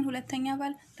ሶስተኛ ይሁን ሁለተኛ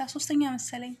ባል ሶስተኛ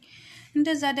መሰለኝ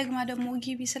እንደዛ ደግማ ደግሞ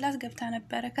ጊቢ ስላት ገብታ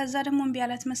ነበር ከዛ ደግሞ እምቢ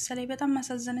አላት መሰለኝ በጣም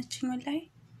ማሳዘነችኝ ወላይ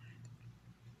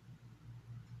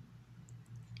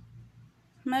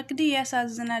መቅዲ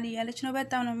ያሳዝናል እያለች ነው።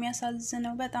 በጣም ነው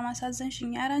የሚያሳዝነው። በጣም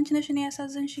አሳዘንሽኝ። ኧረ አንቺ ነሽ እኔ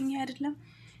ያሳዘንሽኝ አይደለም።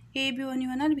 ይሄ ቢሆን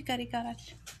ይሆናል ቢቀር ይቀራል።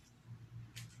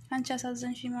 አንቺ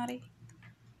አሳዘንሽኝ ማሬ።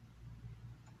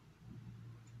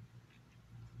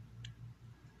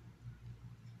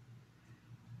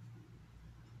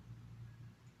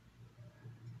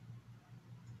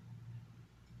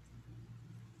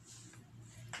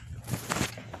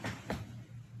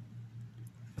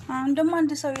 አሁን ደግሞ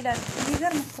አንድ ሰው ይላል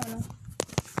ይገርም እኮ ነው።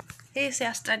 ይሄ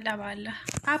ሲያስጠላ ባለ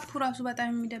አፑ ራሱ በጣም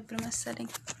የሚደብር መሰለኝ።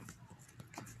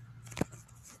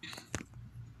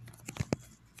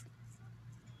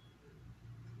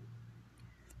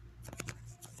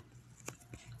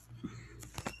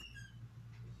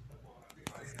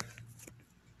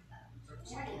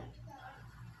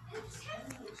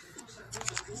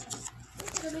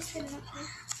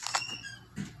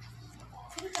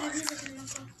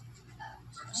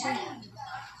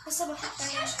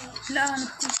 لا أنا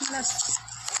لا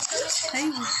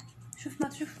أيوة شوف ما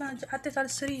تشوف حطيت على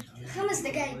السرير 5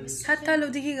 دقايق بس. حتى لو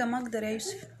دقيقة ما أقدر يا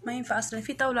يوسف ما ينفع أصلا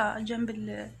في طاولة جنب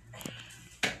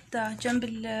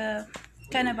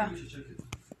الكنبة.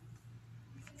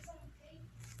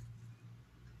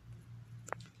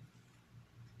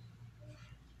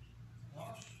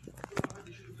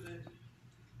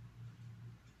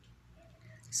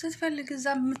 ስትፈልግ እዛ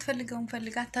የምትፈልገውን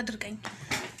ፈልግ አታድርቀኝ።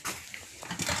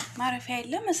 ማረፊያ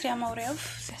የለም መስሪያ ማውሪያው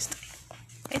ሲያስጠላ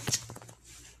እጭ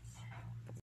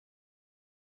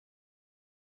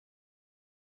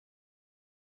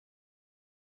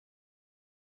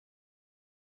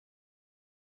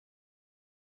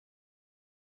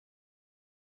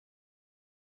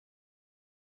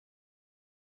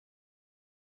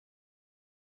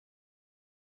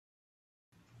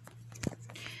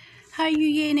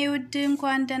ሀዩዬ እኔ ውድ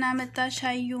እንኳን ደህና መጣሽ።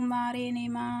 ሀዩ ማሬ እኔ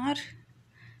ማር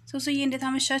ሶስዬ እንዴት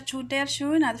አመሻችሁ? ውድ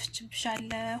ያልሽውን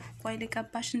አጥፍቼብሻለሁ። ቆይ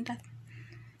ልቀባሽ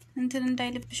እንትን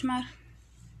እንዳይልብሽ ማር።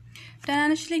 ደህና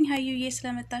ነሽ ልኝ ሀዩዬ?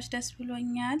 ስለመጣሽ ደስ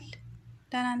ብሎኛል።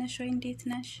 ደህና ነሽ ወይ? እንዴት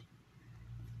ነሽ?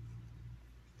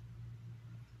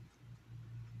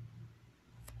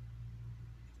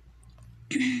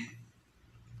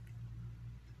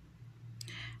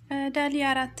 ዳሊ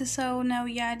 4 ሰው ነው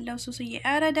ያለው ሱስዬ።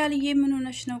 አረ ዳልዬ ምን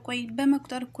ሆነሽ ነው? ቆይ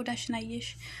በመቁጠር እኮ ዳሽናየሽ።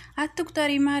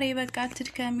 አትቁጠሪ ማሬ በቃ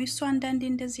አትድከሚ። እሱ አንዳንዴ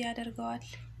እንደዚህ ያደርገዋል።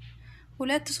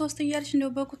 2 3 እያልሽ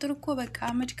እንደው በቁጥር እኮ በቃ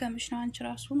መድከምሽ ነው አንቺ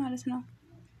ራሱ ማለት ነው።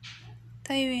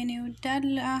 ታዩ የኔ ውዳል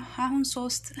አሁን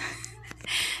 3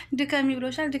 ድከሚ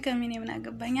ብሎሻል። ድከሚ ነው ምን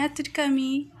አገባኝ። አትድከሚ።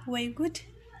 ወይ ጉድ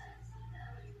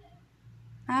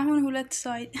አሁን 2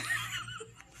 ሰው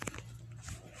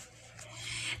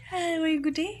ወይ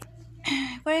ጉዴ።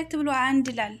 ቆየት ብሎ 1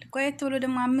 ይላል። ቆየት ብሎ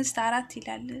ደግሞ 5 4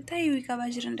 ይላል። ታዩ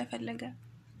ይከባጅር እንደፈለገ።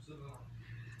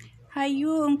 ሀዩ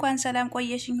እንኳን ሰላም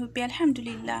ቆየሽኝ ውቤ።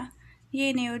 አልሐምዱሊላህ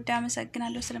የኔ ወዳ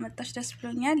አመሰግናለሁ ስለመጣሽ ደስ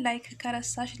ብሎኛል። ላይክ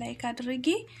ከረሳሽ ላይክ አድርጊ።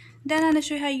 ደህና ነሽ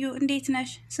ወይ ሀዩ? እንዴት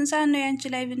ነሽ? ስንት ሰዓት ነው ያንቺ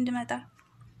ላይቭ እንድመጣ?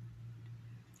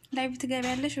 ላይቭ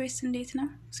ትገቢያለሽ ወይስ እንዴት ነው?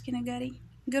 እስኪ ንገሪ።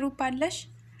 ግሩፕ አለሽ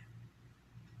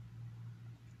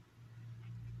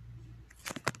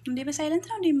እንዴ? በሳይለንት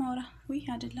ነው እንዴ ማውራ? ወይ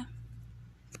አይደለም።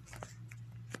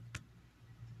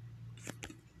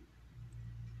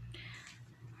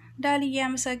 ዳሊ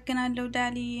ያመሰግናለሁ።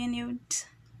 ዳሊ የኔ ውድ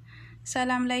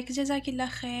ሰላም ላይክ ጀዛኪላ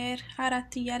ኸይር።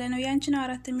 4 እያለ ነው ያንቺ ነው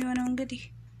 4 የሚሆነው እንግዲህ።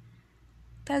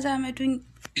 ተዛመዱኝ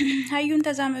ሀዩን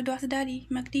ተዛመዷት። ዳሊ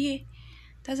መቅዲዬ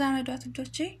ተዛመዷት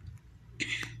ውዶቼ።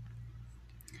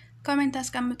 ኮሜንት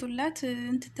አስቀምጡላት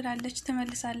እንትትላለች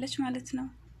ትመልሳለች ማለት ነው።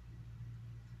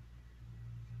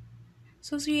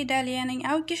 ሶስዬ ዳሊያ ነኝ።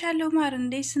 አውቄሻለሁ ማር።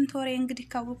 እንዴ ስንት ወሬ እንግዲህ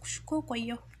ካወቅኩሽ እኮ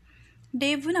ቆየሁ።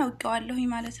 ዴቭን አውቀዋለሁኝ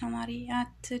ማለት ነው ማሪ።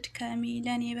 አትድከሚ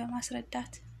ለኔ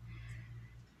በማስረዳት።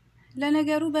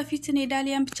 ለነገሩ በፊት እኔ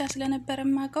ዳሊያን ብቻ ስለነበር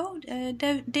ማቀው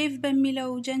ዴቭ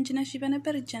በሚለው ጀንጅነሽ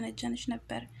በነበር እጀነጀነሽ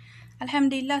ነበር።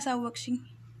 አልহামዱሊላህ ሳወቅሽኝ።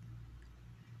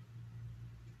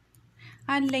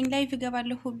 አለኝ ላይቭ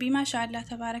ገባለሁ ቢ ማሻአላህ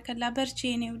ተባረከላ። በርቺ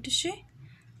የኔ ውድሽ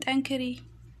ጠንክሪ።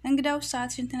 እንግዳው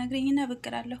ሰዓትሽን ትነግሪኝና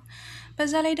ብቅላለሁ።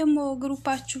 በዛ ላይ ደግሞ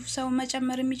ግሩፓችሁ ሰው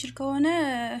መጨመር የሚችል ከሆነ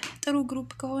ጥሩ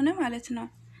ግሩፕ ከሆነ ማለት ነው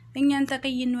እኛን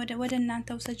ተቀይን ወደ እናንተ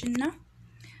ውሰጅና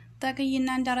ተቀይና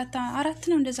እንደ 4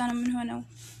 ነው እንደዛ ነው ምን ሆነው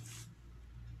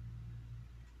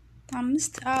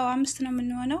 5 አዎ 5 ነው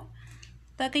ምን ሆነው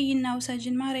ተቀይና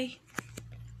ውሰጅን ማሬ።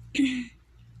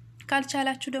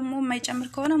 ካልቻላችሁ ደግሞ የማይጨምር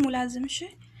ከሆነ ሙላዝም እሺ።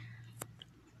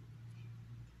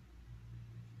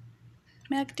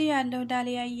 መቅዲ ያለው ዳሊ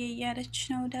ያያለች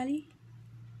ነው ዳሊ።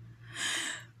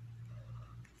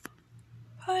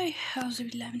 አይ አውዝ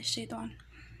ቢላህ ምን ሸይጣን።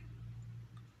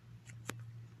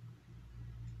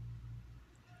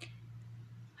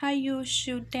 ሀዩ እሺ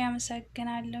ውዴ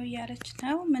አመሰግናለሁ እያለች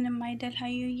ነው። ምንም አይደል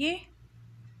ሀዩዬ።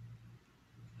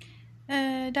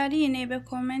 ዳሊ እኔ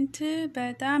በኮሜንት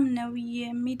በጣም ነው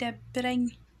የሚደብረኝ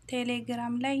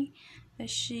ቴሌግራም ላይ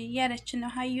እሺ እያለች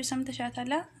ነው። ሀዩ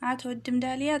ሰምተሻታል? አትወድም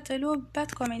ዳሊያ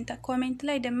ጥሎባት ኮሜንት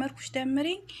ላይ ደመርኩሽ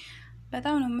ደምሪኝ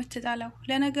በጣም ነው የምትጣላው።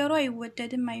 ለነገሩ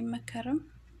አይወደድም አይመከርም፣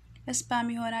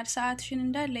 ስፓም ይሆናል፣ ሰዓትሽን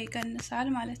እንዳለ ይቀንሳል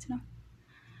ማለት ነው።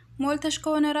 ሞልተሽ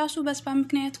ከሆነ ራሱ በስፓም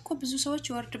ምክንያት እኮ ብዙ ሰዎች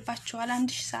ይወርድባቸዋል።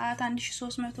 1000 ሰዓት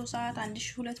 1300 ሰዓት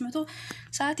 1200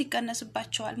 ሰዓት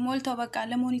ይቀነስባቸዋል ሞልተው በቃ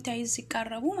ለሞኒታይዝ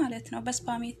ሲቀርቡ ማለት ነው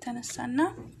በስፓም የተነሳና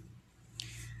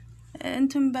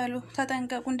እንትን በሉ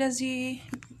ተጠንቀቁ። እንደዚህ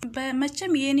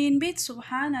በመቼም የኔን ቤት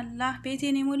ሱብሃንአላህ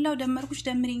ቤቴን የሞላው ደመርኩሽ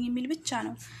ደምሪኝ የሚል ብቻ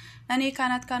ነው። እኔ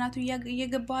ካናቱ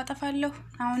እየገባው አጠፋለሁ፣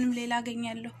 አሁንም ሌላ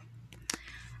አገኛለሁ።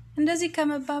 እንደዚህ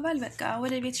ከመባባል በቃ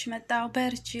ወደ ቤትሽ መጣው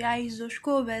በርቺ አይዞሽ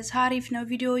ጎበዝ አሪፍ ነው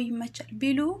ቪዲዮ ይመቻል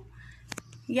ቢሉ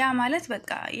ያ ማለት በቃ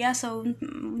ያ ሰው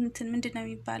እንትን ምንድነው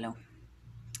የሚባለው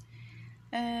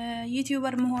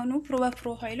ዩቲዩበር መሆኑ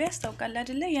ፕሮፋይሉ ያስታውቃል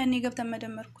አይደለ? ያኔ ገብተን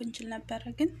መደመርኩ እንችል ነበር፣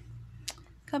 ግን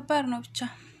ከባድ ነው ብቻ።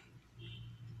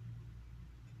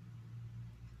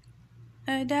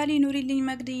 ዳሊ ኑሪልኝ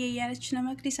መግድዬ እያለች ነው።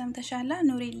 መግዲ ሰምተሻላ?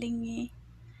 ኑሪልኝ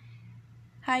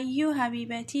ሀዩ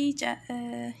ሀቢበቲ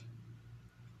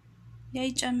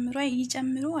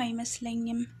ይጨምሩ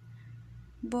አይመስለኝም።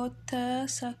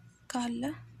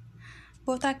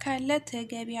 ቦታ ካለ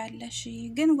ትገቢያለሽ፣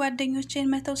 ግን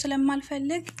ጓደኞቼን መተው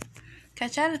ስለማልፈልግ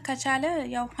ከቻለ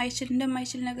ያው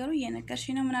እንደማይችል ነገሩ እየነገርሽ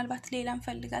ነው። ምናልባት ሌላም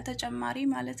ፈልጋ ተጨማሪ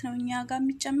ማለት ነው እኛ ጋር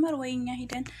የሚጨመር ወይ እኛ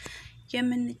ሄደን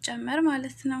የምንጨመር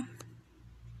ማለት ነው።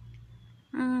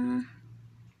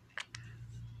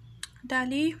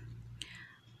 ዳሊ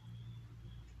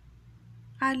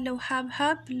አለው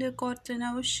ሀብሀብ ልቆርጥ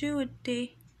ነው። እሺ ውዴ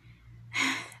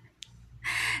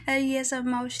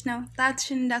እየሰማውሽ ነው።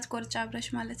 ጣትሽን እንዳትቆርጭ አብረሽ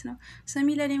ማለት ነው። ስሚ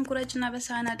ለኔም ቁረጭና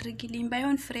በሳህን አድርጊልኝ።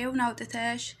 ባይሆን ፍሬውን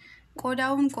አውጥተሽ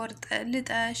ቆዳውን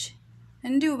ልጠሽ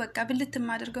እንዲሁ በቃ ብልት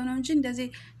ማድርገው ነው እንጂ እንደዚህ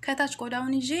ከታች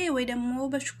ቆዳውን ይዤ ወይ ደግሞ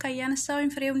በሹካ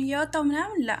ያነሳውኝ ፍሬውን እያወጣው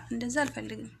ምናምን እንደዛ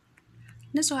አልፈልግም።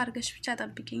 ንጹህ አድርገሽ ብቻ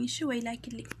ጠብቂኝ እሺ? ወይ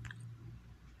ላኪልኝ።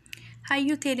 ሀዩ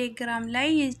ቴሌግራም ላይ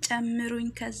ጨምሩኝ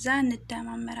ከዛ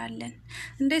እንደማመራለን።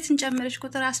 እንዴት እንጨምርሽ?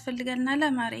 ቁጥር አስፈልገናል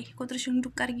ማሬ። ቁጥርሽን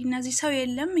ዱቅ አድርጊና እዚህ ሰው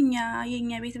የለም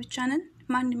የኛ ቤት ብቻ ነን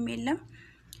ማንንም የለም።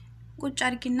 ቁጭ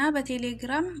አድርጊና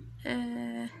በቴሌግራም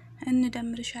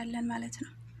እንደምርሻለን ማለት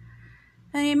ነው።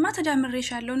 እኔማ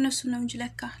ተዳምሬሻለሁ እነሱ ነው እንጂ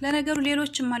ለካ። ለነገሩ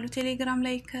ሌሎችም አሉ ቴሌግራም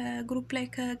ላይ ከግሩፕ ላይ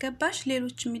ከገባሽ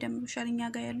ሌሎችም ይደምሩሻል እኛ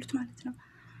ጋር ያሉት ማለት ነው።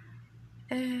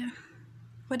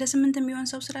 ወደ 8 የሚሆን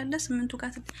ሰው ስላለ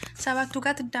 7ቱ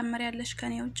ጋር ትዳመሪያለሽ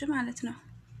ከኔ ውጭ ማለት ነው።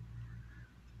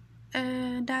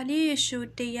 ዳሊ እሺ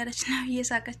ውዴ እያለች ነው፣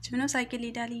 እየሳቀችም ነው። ሳቂሊ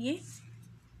ዳሊዬ፣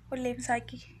 ሁሌም ሳቂ።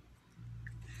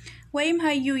 ወይም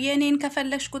ሀዩ የኔን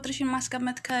ከፈለግሽ ቁጥርሽን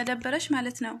ማስቀመጥ ከደበረሽ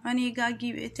ማለት ነው እኔ ጋር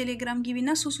ቴሌግራም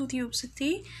ግቢና ሱሱ ቲዩብ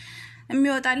ስትይ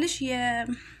የሚወጣልሽ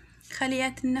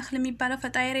የኸሊያት ነኽል የሚባለው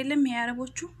ፈጣየር የለም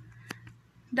የአረቦቹ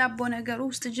ዳቦ ነገሩ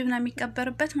ውስጥ ጅብና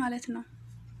የሚቀበርበት ማለት ነው።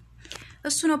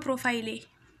 እሱ ነው ፕሮፋይሌ።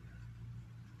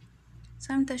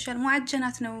 ሰምተሻል?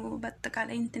 ሙአጀናት ነው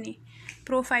በአጠቃላይ እንትኔ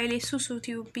ፕሮፋይሌ ሱሱ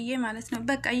ቲዩብ ብዬ ማለት ነው።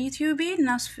 በቃ ዩቲዩቤ እና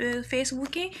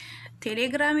ፌስቡኬ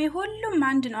ቴሌግራሜ ሁሉም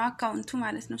አንድ ነው አካውንቱ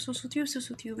ማለት ነው። ሱሱ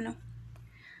ቲዩብ ነው።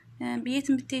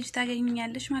 በየትም ብትሄጂ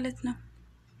ታገኙኛለሽ ማለት ነው።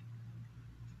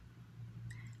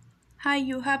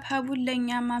 ሀዩ ሀብሀቡን ለኛ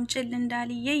ማምጭል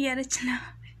እንዳልዬ እያለች ነው።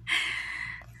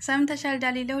 ሰምተሻል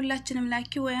ዳሊ? ለሁላችንም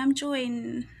ላኪ ወይ አምጪ ወይ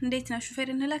እንዴት ነው ሹፌር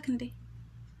እንላክ እንዴ?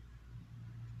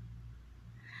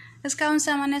 እስካሁን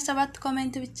 87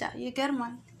 ኮሜንት ብቻ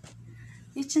ይገርማል።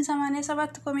 ይችን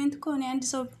 87 ኮሜንት እኮ ነው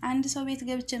አንድ ሰው ቤት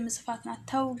ገብቼ መስፋት ናት።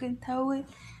 ተው ግን ተው፣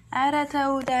 አረ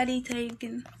ተው ዳሊ ተይ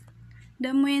ግን።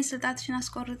 ደሞ ይሄን ስልጣትሽን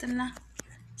አስቆርጥና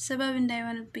ሰበብ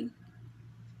እንዳይሆንብኝ።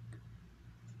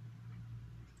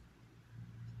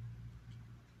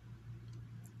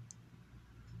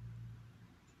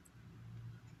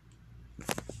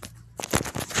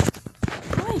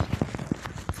 ወይ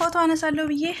ፎቶ አነሳለሁ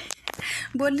ብዬ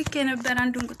ቦልክ የነበር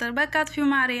አንዱን ቁጥር በቃ አጥፊው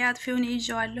ማሪ አጥፊውን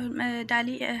ይዤዋለሁ። ዳሊ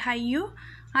ሀዩ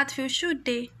አጥፊው እሺ ውዴ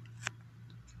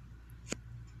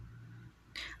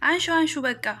አንሹ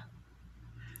በቃ።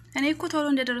 እኔ እኮ ቶሎ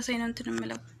እንደደረሰኝ ነው እንትን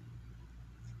የምለው።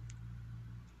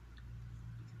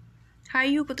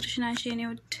 ሀዩ ቁጥርሽን አንሺ የኔ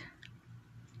ውድ።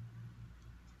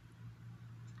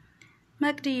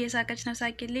 መቅዲ የሳቀች ነው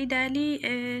ሳቂልኝ። ዳሊ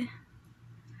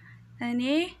እኔ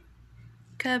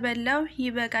ከበላው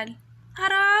ይበቃል።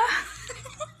 አራ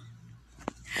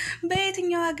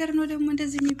በየትኛው ሀገር ነው ደግሞ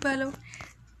እንደዚህ የሚባለው?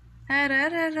 አረ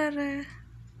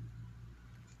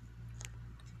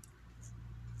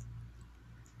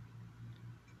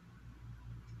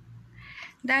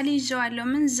ዳሊ ይዤዋለሁ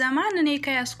ምን ዘማን እኔ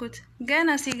ከያስኩት ገና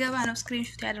ሲገባ ነው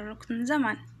ስክሪንሾት ያደረኩት ምን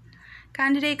ዘማን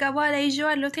ከአንድ ደቂቃ በኋላ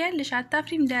ይዤዋለሁ ትያለሽ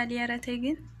አታፍሪም ዳሊ ኧረ ተይ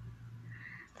ግን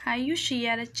ሀዩሽ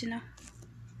እያለች ነው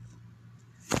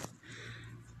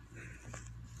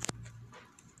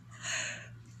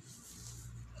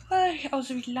አውዝ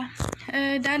ቢላ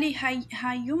ዳሊ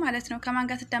ሀዩ ማለት ነው ከማን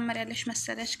ጋር ትዳመሪያለሽ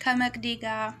መሰለሽ ከመቅዲ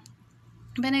ጋር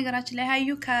በነገራችን ላይ ሀዩ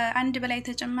ከአንድ በላይ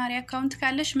ተጨማሪ አካውንት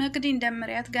ካለሽ መቅዲ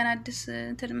እንደምሪያት ገና አዲስ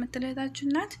እንትን የምትልህታችሁ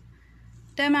ናት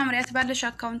ደማምሪያት ባለሽ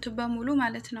አካውንት በሙሉ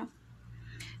ማለት ነው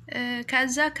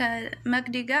ከዛ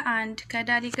ከመቅዲ ጋር 1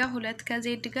 ከዳሊ ጋር 2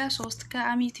 ከዜድ ጋር 3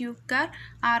 ከአሚቲዩ ጋር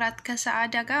 4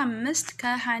 ከሰዓዳ ጋር 5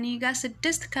 ከሃኒ ጋር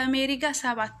 6 ከሜሪ ጋር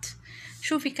 7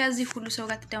 ሹፊ ከዚህ ሁሉ ሰው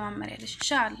ጋር ትደማመሪያለሽ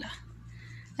ኢንሻአላህ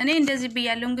እኔ እንደዚህ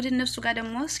ብያለሁ እንግዲህ እነሱ ጋር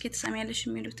ደግሞ እስኪ ተሰሚያለሽ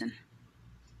የሚሉትን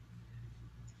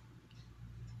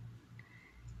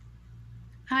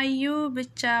ሀዩ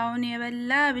ብቻውን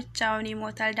የበላ ብቻውን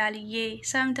ይሞታል ዳልዬ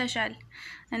ሰምተሻል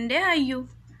እንዴ ሀዩ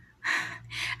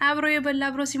አብሮ የበላ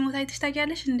አብሮ ሲሞት አይተሽ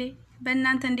ታውቂያለሽ እንዴ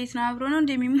በእናንተ እንዴት ነው አብሮ ነው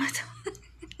እንደሚሞተው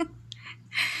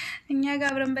እኛ ጋር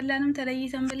አብረን በላንም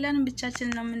ተለይተን በላንም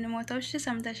ብቻችን ነው የምንሞተው እሺ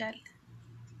ሰምተሻል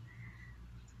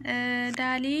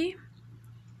ዳሊ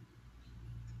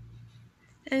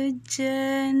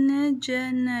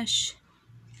ጀነሽ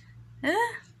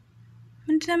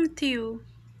ምንድነው የምትዩ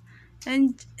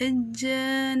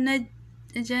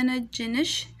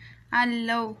ጀነጅንሽ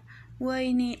አለው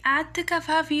ወይኔ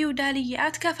አትከፋፊው ዳልዬ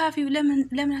አትከፋፊው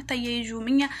ለምን አታያይዡም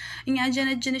እኛ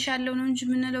ጀነጅንሽ አለው ነው እንጂ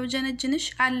ምንለው ጀነጅንሽ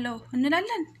አለው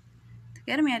እንላለን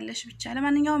ትገርሚያለሽ ብቻ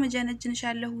ለማንኛውም ጀነጅንሽ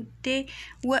አለው ውዴ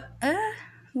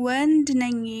ወንድ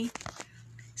ነኝ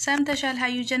ሰምተሻል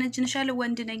ሀዩ ጀነጅንሽ አለው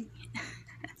ወንድ ነኝ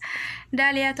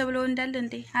ዳሊያ ተብሎ እንዳለ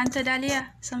እንዴ አንተ ዳሊያ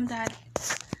ሰምተሃል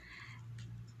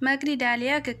መቅዲ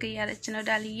ዳሊያ ከክ ያለች ነው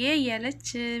ዳሊዬ ያለች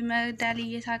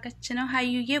ዳሊዬ ታከች ነው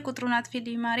ሀዩዬ ቁጥሩን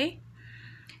አጥፊልኝ ማሬ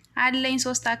አለኝ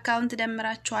 3 አካውንት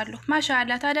ደምራችኋለሁ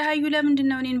ማሻአላ ታዲያ ሀዩ ለምንድን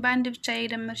ነው እኔን በአንድ ብቻ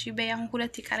የደመርሽ በያሁን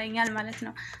 2 ይቀረኛል ማለት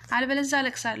ነው አልበለዛ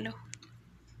አለቅሳለሁ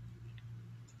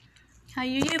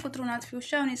ሀዩዬ ቁጥሩን አጥፊው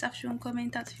ሻውን የጻፍሽውን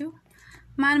ኮሜንት አጥፊው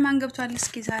ማን ገብቷል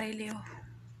እስኪ ዛሬ ሊዮ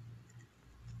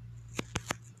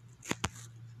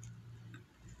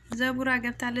ዘቡራ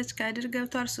ገብታለች ካድር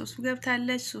ገብቷል ሱሱ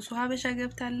ገብታለች ሱሱ ሀበሻ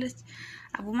ገብታለች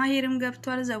አቡ ማሂርም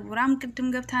ገብቷል ዘቡራም ቅድም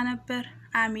ገብታ ነበር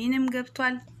አሚንም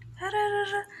ገብቷል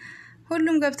አረረረ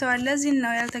ሁሉም ገብተዋል ለዚህ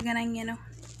ነው ያልተገናኘ ነው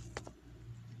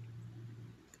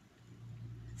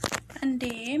እንዴ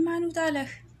ማኑ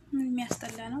ታለህ ምን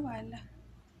የሚያስጠላ ነው ባለ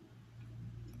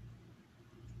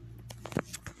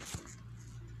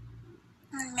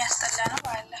ምን የሚያስጠላ ነው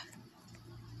ባለ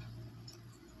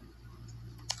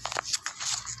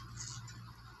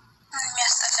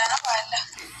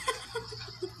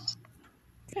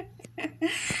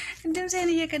ድምጼን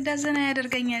እየቀዳዘና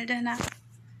ያደርገኛል ደህና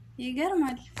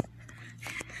ይገርማል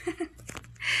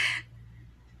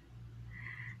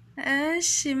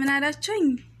እሺ ምን አላችሁኝ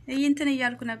እንትን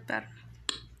እያልኩ ነበር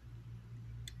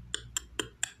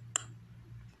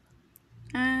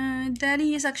ዳሊ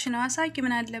የሳክሽ ነው አሳቂ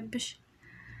ምን አለብሽ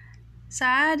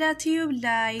ሳዳ ቲዩብ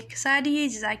ላይክ ሳዲዬ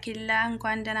ጀዛኪላ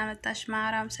እንኳን ደህና መጣሽ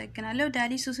ማራም ሰግናለሁ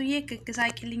ዳሊ ሱሱዬ ክክ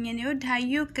ሳቂልኝ እኔ ወድ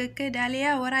ሀዩ ክክ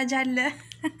ዳሊያ ወራጅ አለ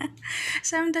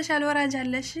ሰምተሻል ወራጅ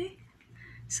አለ እሺ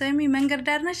ሰሚ መንገድ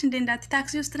ዳር ነሽ እንዴ እንዳት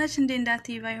ታክሲ ውስጥ ነሽ እንዴ እንዳት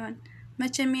ይባይሆን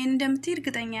መቼም ይሄን እንደምትይ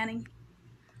እርግጠኛ ነኝ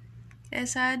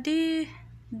ሳዲ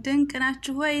ድንቅ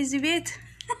ናችሁ ወይ እዚህ ቤት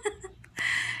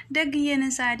ደግዬ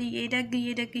ነን ሳዲዬ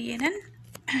ደግዬ ነን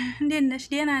እንዴ ነሽ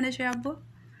ደህና ነሽ ያቦ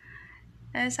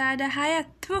ሳዳ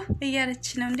ሀያቱ እያለች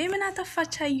ነው እንዴ ምን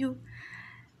አጠፋች ሀዩ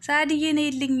ሳዲዬ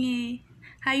ነይልኝ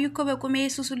ሀዩ እኮ በቁሜ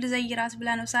ኢየሱስን ልዘይራት ብላ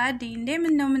ነው ሳዲ እንዴ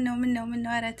ምን ነው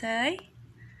ኧረ ተይ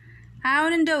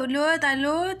አሁን እንደው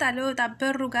ልወጣ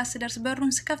በሩ ጋር ስደርስ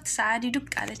በሩን ስከፍት ሳዲ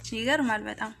ዱቅ አለች ይገርማል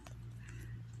በጣም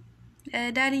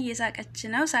ዳሊ እየሳቀች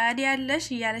ነው ሳዲ ያለሽ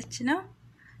እያለች ነው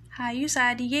ሀዩ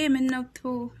ሳዲዬ ምን ነው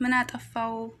ምን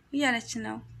አጠፋው እያለች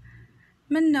ነው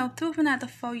ምን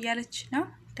አጠፋው እያለች ነው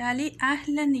ዳሊ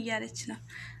አህለን እያለች ነው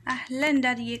አህለን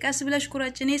ዳሊዬ ቀስ ብለሽ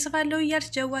ቁረጭ እኔ ጽፋለሁ እያልሽ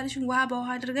ጀዋልሽን ውሃ በውሃ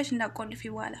አድርገሽ እንዳቆልፊ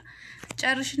በኋላ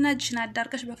ጨርሽና እጅሽን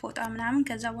አዳርቀሽ በፎጣ ምናምን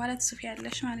ከዛ በኋላ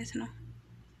ትጽፊያለሽ ማለት ነው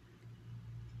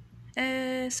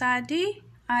ሳዲ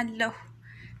አለሁ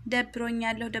ደብሮኝ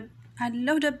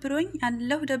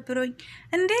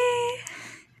እንዴ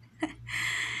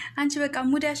አንቺ በቃ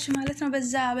ሙዳሽ ማለት ነው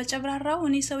በዛ በጨብራራው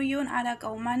እኔ ሰውየውን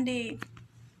አላቀውም አንዴ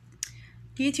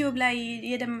ዩቲዩብ ላይ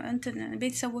እንትን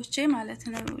ቤተሰቦቼ ማለት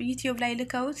ነው ዩቲዩብ ላይ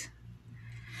ልከውት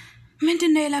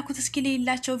ምንድነው የላኩት እስኪ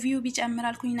ለይላቸው ቪው ቢጨምር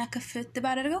አልኩኝና ከፍት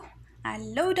ባደርገው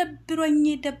አለው ደብሮኝ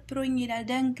ይላል።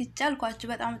 ደንግጬ አልኳችሁ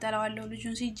በጣም ጠላዋለሁ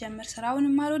ልጁን ሲጀመር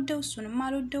ስራውንም አልወደው እሱንም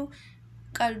አልወደው።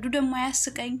 ቀልዱ ደግሞ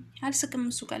ያስቀኝ አልስቅም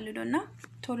እሱ ቀልዶና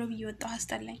ቶሎ ብዬ ወጣሁ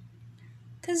አስጠላኝ።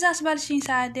 ትዛስ ባልሽኝ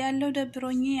ሰዓት ያለው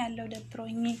ደብሮኝ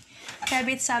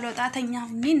ከቤት ሳልወጣ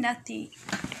ተኛሁኝ እንዳትይ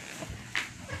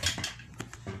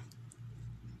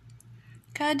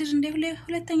ካድር እንደ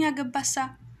ሁለተኛ ገባሳ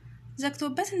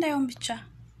ዘግቶበት እንዳይሆን ብቻ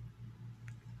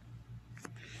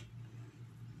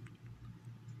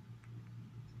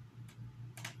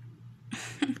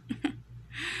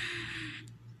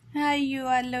አዩ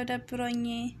አለው ደብሮኝ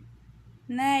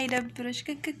ናይ ደብሮሽ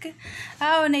ክክክ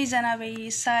አው ነይ ዘና በይ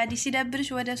ሳዲ ሲደብርሽ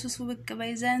ወደ ሱሱ ብቅ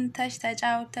በይ ዘንተሽ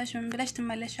ተጫውተሽ ምን ብለሽ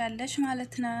ትመለሻለሽ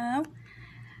ማለት ነው።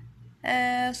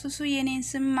 ሱሱ የኔን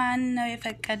ስም ማን ነው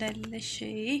የፈቀደልሽ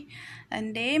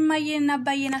እንዴ? ማየና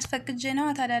አባዬን አስፈቅጄ ነው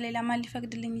ታዲያ ሌላ ማን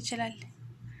ሊፈቅድልኝ ይችላል?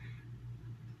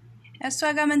 እሷ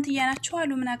ጋር መንትያ ናችሁ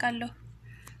አሉ ምን አቃለሁ።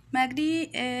 መግዲ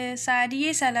ሳዲዬ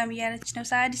ሰላም ያለች ነው።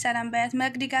 ሳዲ ሰላም ባያት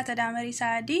መግዲ ጋር ተዳመሪ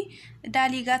ሳዲ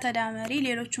ዳሊ ጋር ተዳመሪ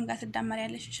ሌሎቹም ጋር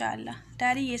ተዳመሪያለሽ ኢንሻአላህ።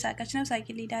 ዳሊ የሳቀች ነው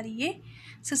ሳቂልኝ ዳሊዬ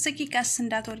ስስቂ ቀስ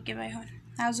እንዳትወርቂ ባይሆን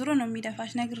አዙሮ ነው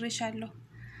የሚደፋሽ ነግሬሻለሁ።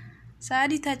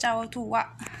 ሳዲ ተጫወቱ ዋ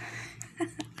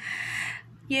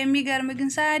የሚገርም ግን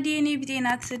ሳዲ እኔ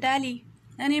ቢጤናት ዳሊ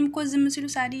እኔም እኮ ዝም ሲሉ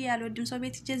ሳዲ ያልወድም ሰው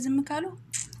ቤት ዝም ካሉ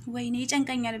ወይኔ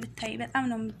ይጨንቀኛል ብታይ በጣም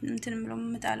ነው እንትን ምለው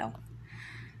ምጣላው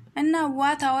እና ዋ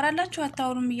ታወራላችሁ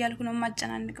አታወሩም እያልኩ ነው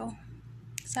ማጨናንቀው።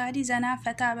 ሳዲ ዘና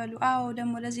ፈታ በሉ። አዎ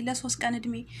ደግሞ ለዚህ ለ3 ቀን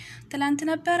እድሜ ትላንት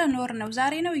ነበረ ኖር ነው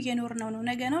ዛሬ ነው እየኖር ነው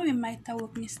ነገ ነው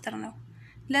የማይታወቅ ሚስጥር ነው።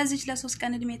 ለዚህ ለ3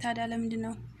 ቀን እድሜ ታዲያ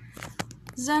ለምንድነው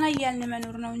ዘና እያልን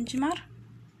መኖር ነው እንጂ ማር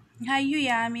ሃዩ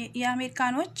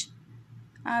የአሜሪካኖች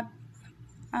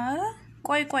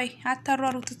ቆይ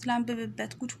አታሯሩት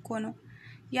ላንብብበት ጉድ እኮ ነው።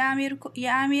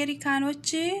 የአሜሪካኖች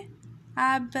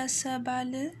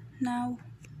አበሰባል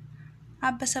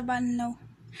ነው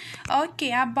ኦኬ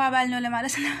አባባል ነው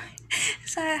ለማለት ነው።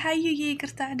 ሃዩዬ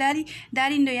ይቅርታ ዳሊ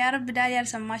እንደው ያረብ ዳሊ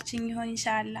ያልሰማችኝ ይሆን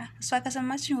ኢንሻአላህ። እሷ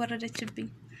ከሰማችኝ ወረደችብኝ።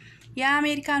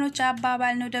 የአሜሪካኖች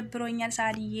አባባል ነው ደብሮኛል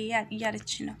ሳዲዬ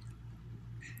እያለች ነው።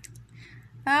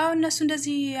 አው እነሱ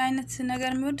እንደዚህ አይነት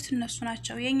ነገር የሚወዱት እነሱ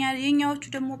ናቸው። የኛዎቹ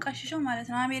ደግሞ ቀሽሸው ማለት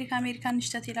ነው አሜሪካን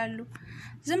ንሽተት ይላሉ።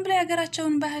 ዝም ብለ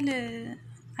ያገራቸውን ባህል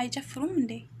አይጨፍሩም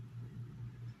እንዴ?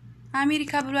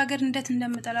 አሜሪካ ብሎ ሀገር እንዴት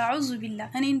እንደምጠላው አውዙ ቢላ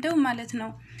እኔ እንደው ማለት ነው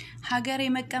ሀገሬ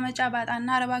መቀመጫ ባጣና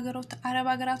አረብ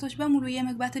ሀገራቶች በሙሉ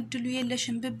የመግባት እድሉ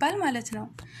የለሽም ብባል ማለት ነው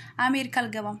አሜሪካ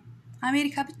አልገባም።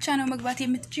 አሜሪካ ብቻ ነው መግባት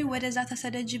የምትችይ ወደዛ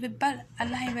ተሰደጂ ብባል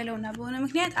አላህ ይበለውና በሆነ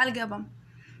ምክንያት አልገባም።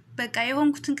 በቃ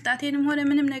የሆንኩትን ቅጣቴንም ሆነ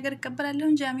ምንም ነገር እቀበላለሁ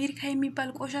እንጂ አሜሪካ የሚባል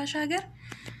ቆሻሻ ሀገር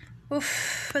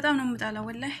በጣም ነው የምጣላው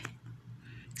ወላሂ።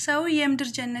 ሰው የምድር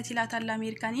ጀነት ይላታል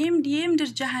አሜሪካን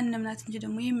የምድር ጀሃነም ናት እንጂ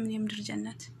ደግሞ የምድር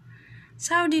ጀነት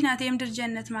ሳውዲ ናት። የምድር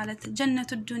ጀነት ማለት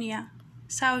ጀነቱ ዱንያ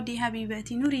ሳውዲ ሀቢበቲ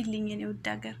ኑሪልኝ የኔ ውድ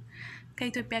ሀገር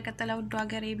ከኢትዮጵያ ቀጥላ ውድ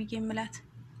ሀገር የብየምላት።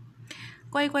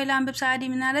 ቆይ ላንብብ። ሳዲ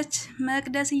ምን አለች?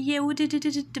 መቅደስዬ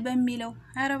ውድድድድ በሚለው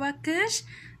ኧረ እባክሽ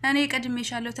እኔ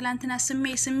ቀድሜሻለሁ ትላንትና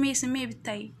ስሜ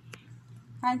ብታይ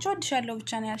አንቺ ወድሻለሁ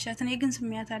ብቻ ነው ያልሻት እኔ ግን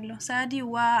ስሜያታለሁ። ሳዲ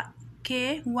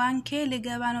ዋንኬ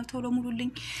ልገባ ነው ቶሎ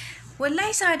ሙሉልኝ።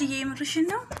 ወላሂ ሳዲዬ የምርሽን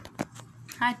ነው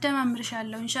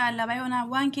አደማምርሻለሁ ኢንሻአላህ። ባይሆን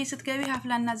ዋንኬ ስትገቢ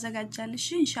ሀፍላ እናዘጋጃለሽ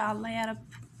ኢንሻአላህ ያ ረብ።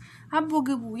 አቦ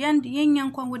ግቡ የኛ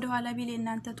እንኳን ወደ ኋላ ቢል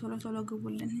እናንተ ቶሎ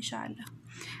ግቡልን ኢንሻአላህ።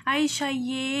 አይሻዬ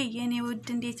የኔ ውድ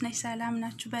እንዴት ነሽ? ሰላም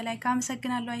ናችሁ? በላይ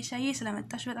ካመሰግናለሁ አይሻዬ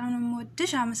ስለመጣሽ በጣም ነው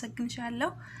የምወድሽ አመሰግንሻለሁ።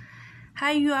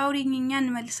 ሃዩ አውሪኝኛ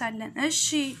እንመልሳለን እሺ።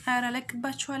 አረ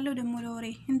ለክባችኋለሁ ደግሞ ለወሬ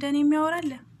እንደኔ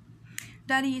የሚያወራለ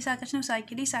ዳሊ እየሳቀች ነው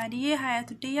ሳቂሊ ሳዲዬ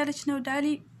ሀያቱ ደያለች ነው ዳሊ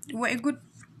ወይ ጉድ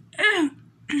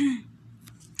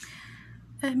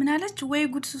ምን አለች? ወይ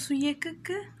ጉድ ሱሱዬ ክክ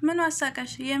ምን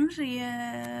ዋሳቀሽ? የምር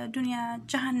የዱንያ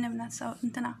ጀሃነም ናት ሰው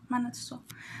እንትና ማናት እሷ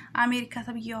አሜሪካ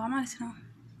ተብየዋ ማለት ነው።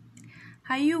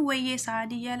 ሃዩ ወዬ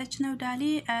ሳዲ ያለች ነው ዳሊ።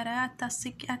 አረ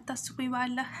አታስቁኝ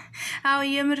በአላህ። አው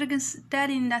የምር ግን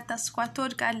ዳሊ እንዳታስቋት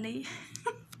ትወድቃለች።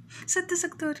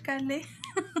 ስትስቅ ትወድቃለች።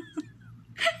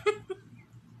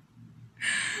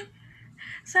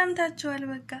 ሰምታችኋል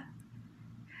በቃ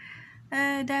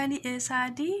ዳሊ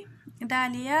ሳዲ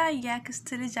ዳሊያ ያክስት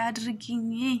ልጅ አድርጊኝ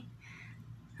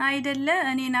አይደለ?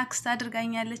 እኔን አክስት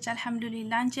አድርጋኛለች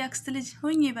አልহামዱሊላህ። አንቺ ያክስት ልጅ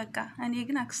ሆኜ በቃ እኔ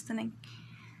ግን አክስት ነኝ።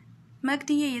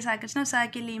 መቅዲዬ እየሳቀች ነው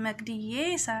ሳቂልኝ መቅዲዬ።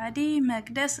 ሳዲ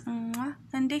መቅደስ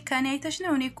እንዴ ከኔ አይተሽ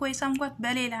ነው? እኔ እኮ የሳምኳት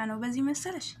በሌላ ነው በዚህ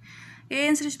መሰለሽ።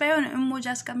 ይሄን ስልሽ ባይሆን እሞጃ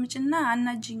አስቀምጭና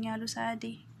አናጅኝ ያሉ ሳዲ።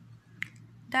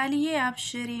 ዳሊዬ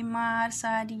አብሽሪ ማር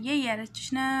ሳዲዬ ያለችሽ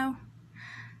ነው።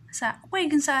 ወይ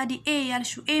ግን ሳዲ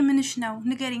ያልሽው ምንሽ ነው?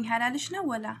 ንገሪኝ ሐላልሽ ነው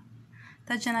ወላ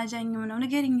ተጀናጃኝው ነው?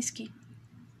 ንገሪኝ እስኪ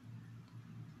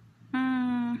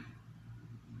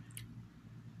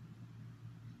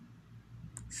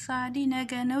ሳዲ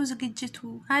ነገ ነው ዝግጅቱ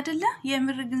አይደለ?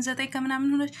 የምር ግን 9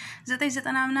 ከምናምን ሆነሽ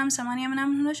 9:90 ምናምን 80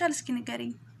 ምናምን ሆነሻል። እስኪ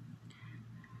ንገሪኝ።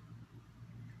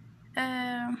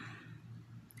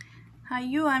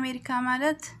 አዩ አሜሪካ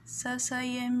ማለት ሰሰ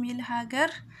የሚል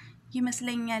ሀገር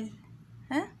ይመስለኛል።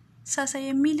 ሰሰ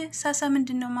የሚል ሰሰ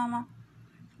ምንድነው ማማ?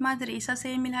 ማድሬ ሰሰ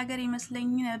የሚል ሀገር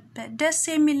ይመስለኝ ነበር። ደስ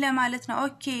የሚል ለማለት ነው።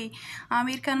 ኦኬ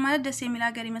አሜሪካን ማለት ደስ የሚል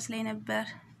ሀገር ይመስለኝ ነበር።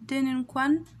 ድን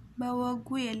እንኳን በወጉ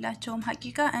የላቸውም።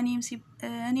 ሐቂቃ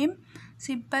እኔም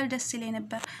ሲባል ደስ ይለኝ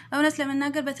ነበር። እውነት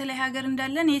ለመናገር በተለይ ሀገር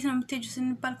እንዳለን የት ነው የምትሄጂው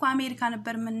ስንባል እኮ አሜሪካ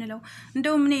ነበር የምንለው።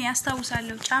 እንደውም እኔ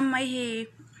ያስታውሳለሁ ጫማ ይሄ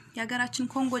የሀገራችን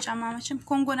ኮንጎ ጫማ መቼም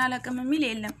ኮንጎን አላውቅም የሚል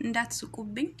የለም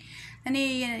እንዳትስቁብኝ። እኔ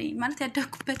ማለት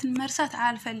ያደኩበትን መርሳት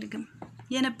አልፈልግም።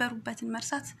 የነበሩበትን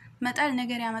መርሳት መጣል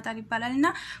ነገር ያመጣል ይባላልና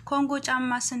ኮንጎ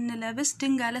ጫማ ስንለብስ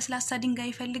ድንጋይ ለስላሳ ድንጋይ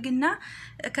ይፈልግና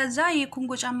ከዛ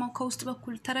የኮንጎ ጫማው ከውስጥ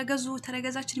በኩል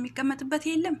ተረገዛችን የሚቀመጥበት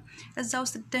የለም። እዛ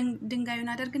ውስጥ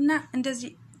ድንጋዩን አደርግና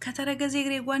እንደዚህ ከተረገዘ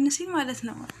እግሬ ጓን ሲል ማለት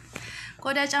ነው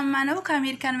ቆዳ ጫማ ነው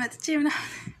ከአሜሪካን መጥቼ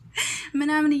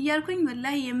ምናምን እያልኩኝ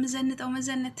ወላሂ የምዘንጠው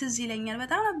መዘነት ትዝ ይለኛል።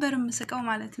 በጣም ነበር የምስቀው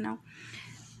ማለት ነው።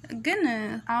 ግን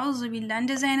አውዝ ቢላ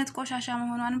እንደዚህ አይነት ቆሻሻ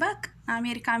መሆኗን ባክ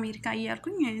አሜሪካ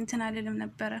እያልኩኝ እንትን አልልም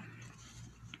ነበር።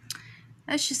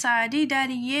 እሺ ሳዲ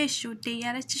ዳልዬ እሺ ውዴ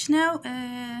ያለችሽ ነው።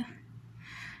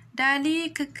 ዳሊ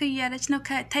ክክ ያለች ነው።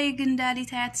 ታይ ግን ዳሊ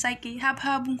ታያት ሳቂ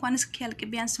ሀብሀቡ እንኳን እስኪ ያልቅ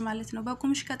ቢያንስ ማለት ነው።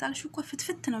 በቁምሽ ከጣልሽ እኮ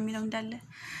ፍትፍት ነው የሚለው እንዳለ።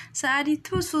 ሳዲ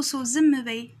ቱሱሱ ዝም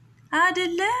በይ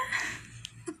አይደለ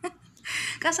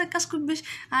ቀሰቀስኩብሽ።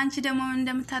 አንቺ ደግሞ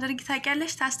እንደምታደርጊ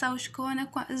ታውቂያለሽ። ታስታውሽ ከሆነ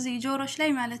እኮ እዚህ ጆሮሽ ላይ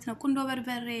ማለት ነው ቁንዶ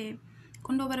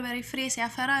በርበሬ ፍሬ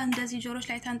ሲያፈራ እንደዚህ ጆሮሽ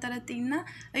ላይ ታንጠለጥይና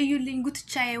እዩልኝ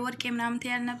ጉትቻዬ ወርቄ ምናምን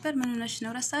ትያል ነበር። ምን ሆነሽ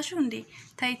ነው ረሳሽው እንዴ?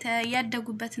 ታይተ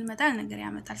ያደጉበትን መጣል ነገር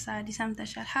ያመጣል። ሳዲ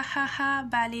ሰምተሻል? ሃሃሃ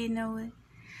ባሌ ነው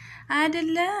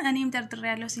አይደለ? እኔም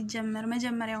ጠርጥሬያለሁ ሲጀመር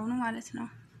መጀመሪያውኑ ማለት ነው።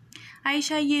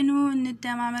 አይሻዬኑ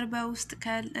እንደማመር በውስጥ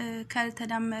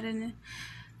ካልተዳመርን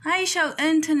አይሻው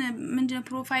እንትን ምንድነው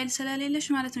ፕሮፋይል ስለሌለሽ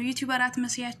ማለት ነው። ዩቲዩበር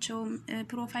አትመስያቸው።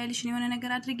 ፕሮፋይልሽን የሆነ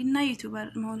ነገር አድርጊና ዩቲዩበር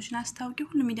መሆንሽን አስታውቂ።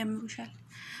 ሁሉም ይደምሩሻል።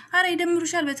 አረ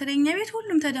ይደምሩሻል። በተለይኛ ቤት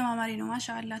ሁሉም ተደማማሪ ነው።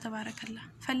 ማሻአላ ተባረከላ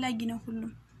ፈላጊ ነው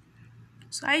ሁሉም።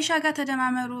 አይሻ ጋር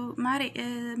ተደማመሩ ማሬ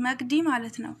መቅዲ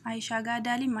ማለት ነው። አይሻ ጋር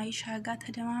ዳሊም አይሻ ጋር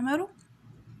ተደማመሩ።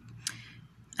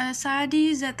 ሳዲ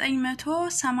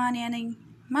 980 ነኝ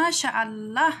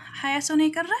ማሻአላ 20 ሰው ነው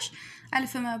የቀረሽ።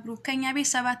 አልፍ መብሩክ። ከኛ ቤት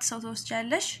 7 ሰው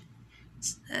ተወስጃለሽ።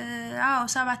 አዎ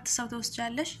 7 ሰው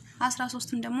ተወስጃለሽ።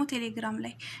 13ም ደግሞ ቴሌግራም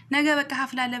ላይ ነገ በቃ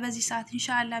ሐፍላ አለ በዚህ ሰዓት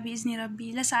ኢንሻአላህ ቢዝኒ ረቢ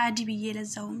ለሳዲ ብዬ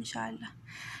ለዛው ኢንሻአላህ።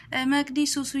 መቅዲ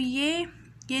ሱሱዬ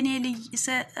የኔ ልጅ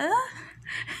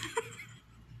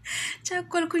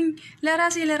ቸኮልኩኝ።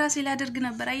 ለራሴ ላደርግ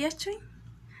ነበር አያችሁኝ።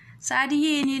 ሳዲዬ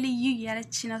የኔ ልጅ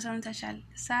ያለች ነው ሰምተሻል።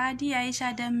 ሳዲ አይሻ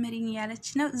ደምሪኝ ያለች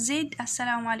ነው። ዜድ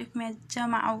አሰላሙ አለይኩም ያ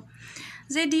ጀማዓው።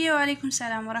 ዜድዬ ወአለይኩም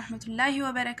ሰላም ወራህመቱላሂ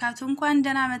ወበረካቱ። እንኳን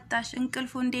ደህና መጣሽ።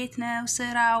 እንቅልፉ እንዴት ነው?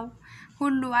 ስራው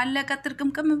ሁሉ አለቀ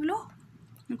ጥርቅምቅም ብሎ?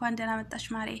 እንኳን ደህና መጣሽ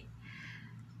ማሬ።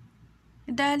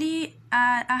 ዳሊ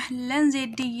አህለን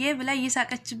ዜድዬ ብላ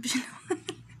እየሳቀችብሽ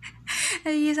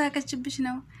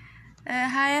ነው።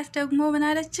 ሀያት ደግሞ ምን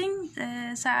አለችኝ?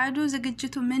 ሰዓዱ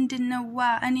ዝግጅቱ ምንድነው?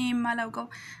 እኔ የማላውቀው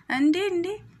እንዴ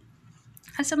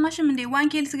አልሰማሽም እንዴ?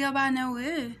 ዋንኬት ልትገባ ነው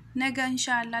ነገ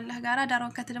ኢንሻአላህ አላህ ጋራ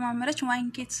ዳሯን ከተደማመረች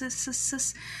ዋንኬት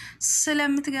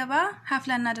ስለምትገባ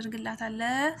ሐፍላ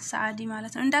እናደርግላታለን ሳዲ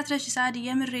ማለት ነው። እንዳትረሺ ሳዲ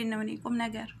የምሬን ነው። እኔ ቁም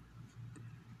ነገር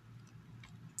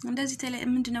እንደዚህ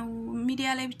ምንድነው ሚዲያ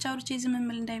ላይ ብቻ ወርቼ ዝም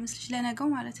ምል እንዳይመስልሽ ለነገው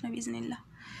ማለት ነው ቢዝኒላህ።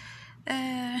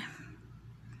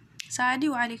 ሳዲ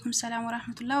ወአለይኩም ሰላም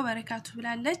ወራህመቱላሂ ወበረካቱ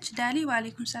ብላለች። ዳሊ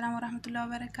ወአለይኩም ሰላም ወራህመቱላሂ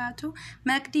ወበረካቱ።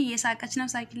 መቅዲ የሳቀች ነው።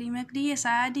 ሳቂሊ መቅዲ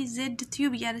የሳዲ ዜድ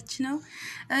ቲዩብ ያለች ነው።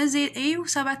 እዩ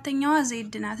 7ኛዋ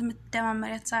ዜድ ናት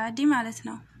የምትደማመሪያት ሳዲ ማለት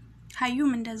ነው።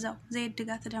 ሀዩም እንደዛው ዜድ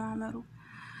ጋር ተደማመሩ።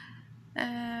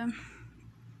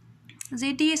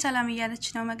 ዜድዬ ሰላም እያለች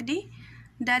ነው መቅዲ።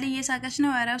 ዳሊ የሳቀች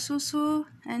ነው። አረሱሱ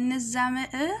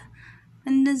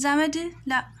እንዛመድ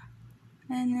ላ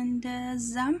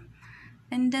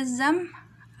እንደዛም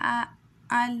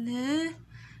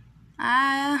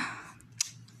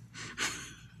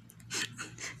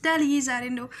ዳልዬ ዛሬ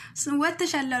ነው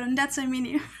ወጥተሻል አሉ እንዳትሰሚኝ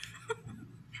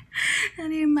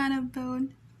እኔ ማነበውን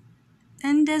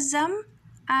እንደዛም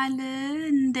አለ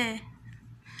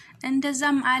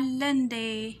እንደ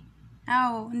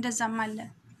አዎ እንደዛም አለ።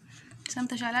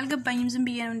 ሰምተሻል? አልገባኝም ዝም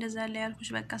ብዬ ነው እንደዛ አለ ያልኩሽ።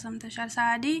 በቃ ሰምተሻል?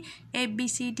 ሳዲ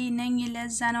ኤቢሲዲ ነኝ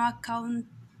ለዛ ነው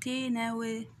አካውንቴ ነው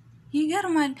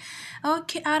ይገርማል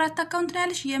ኦኬ አራት አካውንት ነው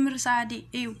ያለሽ የምር ሳዲ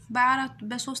እዩ በአራት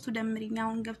በሶስቱ ደምሪኝ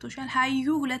አሁን ገብቶሻል ሀዩ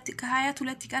 2 ከሀያት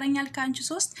 2 ይቀረኛል ካንቺ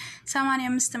 3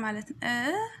 85 ማለት ነው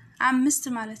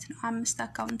 5 ማለት ነው 5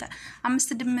 አካውንት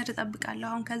 5 ድምር ተጠብቃለሁ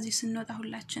አሁን ከዚህ ስንወጣ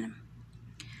ሁላችንም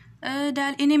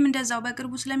ዳሊ እኔም እንደዛው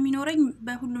በቅርቡ ስለሚኖረኝ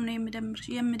በሁሉም ነው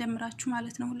የምደምራችሁ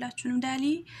ማለት ነው ሁላችሁንም ዳሊ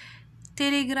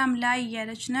ቴሌግራም ላይ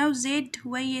ያለች ነው ዜድ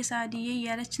ወይ ሳዲዬ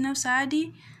ያለች ነው ሳዲ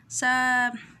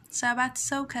ሰባት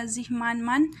ሰው ከዚህ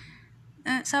ማን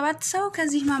ሰባት ሰው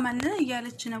ከዚህ ማን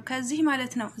ያለች ነው ከዚህ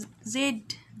ማለት ነው ዜድ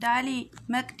ዳሊ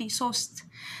መቅዲ 3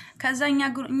 ከዛኛ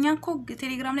እኛኮ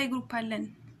ቴሌግራም ላይ ግሩፕ አለን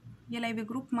የላይቭ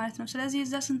ግሩፕ ማለት ነው ስለዚህ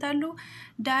እዛ ስንታሉ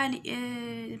ዳሊ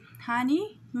ሃኒ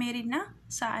ሜሪና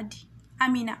ሳዲ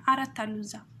አሚና አራት አሉ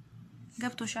እዛ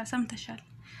ገብቶሻል ሰምተሻል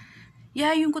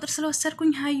የሀዩን ቁጥር ስለወሰድኩኝ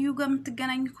ሀዩ ጋር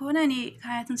የምትገናኙ ከሆነ እኔ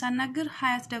ሀያትን ሳናግር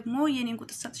ሀያት ደግሞ የኔን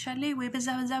ቁጥር ሰጥሻለሁ ወይ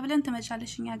በዛ ብለን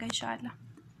ተመቻለሽ እኛ ጋር ኢንሻአላህ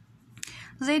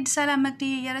ዜድ ሰላም መቅዲ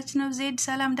ያለች ነው ዜድ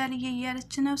ሰላም ዳልዬ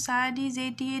ያለች ነው ሳዲ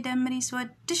ዜድዬ ደምሪስ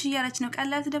ወድሽ ያለች ነው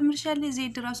ቀላል ትደምርሻለሽ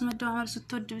ዜድ ራሱ መደማመር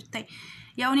ስትወድ ብታይ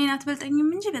ያው እኔን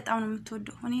አትበልጠኝም እንጂ በጣም ነው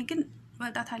የምትወደው እኔ ግን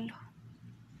ወጣታለሁ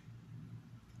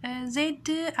ዜድ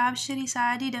አብሽሪ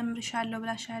ሳዲ ደምርሻለሁ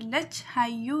ብላሻለች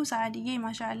ሀዩ ሳዲዬ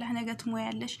ማሻአላህ ነገ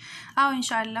ትሞያለሽ አው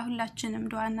ኢንሻአላህ ሁላችንም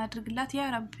ዱአ እናድርግላት ያ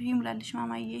ረብ ይሙላልሽ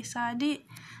ማማዬ ሳዲ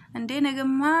እንዴ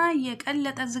ነገማ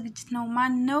የቀለጠ ዝግጅት ነው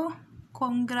ማን ነው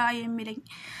ኮንግራ የሚለኝ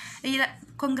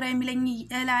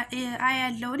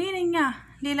አያለው እኔኛ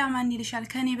ሌላ ማን ይልሻል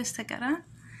ከኔ በስተቀር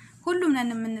ሁሉም ነን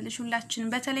የምንልሽ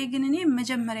ሁላችንም በተለይ ግን እኔ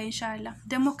መጀመሪያ ኢንሻአላህ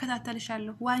ደሞ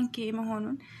ከታተልሻለሁ ዋንኬ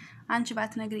መሆኑን አንቺ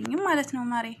ባትነግሪኝም ማለት ነው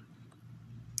ማሬ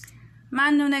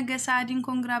ማን ነው ነገ ሳዲን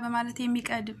ኮንግራ በማለት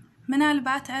የሚቀድም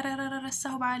ምናልባት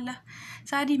ረረረረሳው ባላ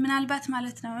ሳዲ ምናልባት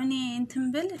ማለት ነው እኔ እንትን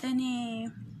ብል እኔ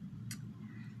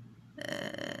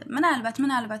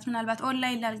ምናልባት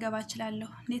ኦንላይን ላልገባ እችላለሁ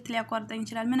ኔት ሊያቋርጠኝ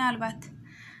ይችላል ምናልባት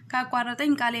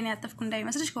ካቋረጠኝ ቃሌን ያጠፍኩ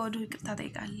እንዳይመስልሽ ከወዲሁ ይቅርታ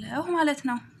ጠይቃለሁ ማለት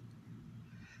ነው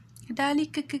ዳሊ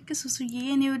ክክክ ሱሱዬ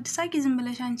እኔ ወድ ሳቂ ዝም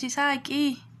ብለሽ አንቺ ሳቂ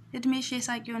እድሜሽ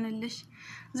የሳቂ ሆነልሽ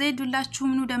ዘይዱላችሁ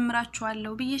ምኑ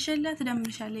ደምራችኋለሁ ብዬሽለት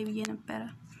ደምርሻለሁ ብዬ ነበር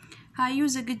ሀዩ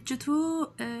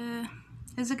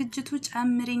ዝግጅቱ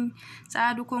ጨምሪኝ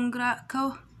ጻዱ ኮንግራ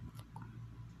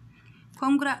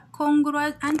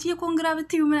አንቺ የኮንግራ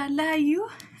ብትዩ ምን አለ ሀዩ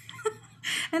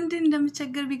እንዴ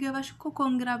እንደምቸገር ቢገባሽ እኮ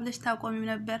ኮንግራ ብለሽ ታቆሚው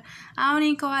ነበር አሁን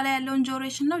ከኋላ ያለውን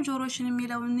ጆሮሽን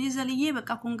የሚለውን ይዘልዬ በቃ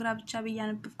ኮንግራ ብቻ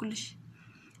በያነብኩልሽ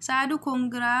ሳዱ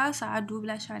ኮንግራ ሳዱ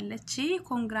ብላሻለች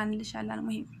ኮንግራን ልሻላል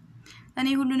ሙሂም እኔ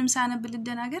ሁሉንም ሳነብል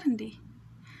እንደናገር እንዴ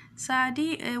ሳዲ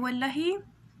ወላሂ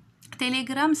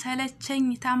ቴሌግራም ሰለቸኝ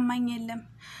ታማኝ የለም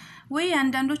ወይ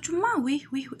አንዳንዶቹማ ወይ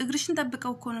እግርሽን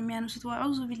ተጠብቀው እኮ ነው የሚያነሱት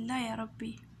ወአውዙ ቢላህ ያ ረቢ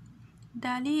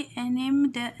ዳሊ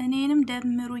እኔንም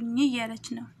ደምሩኝ ያለች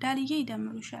ነው ዳሊዬ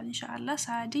ይደምሩሻል ኢንሻአላህ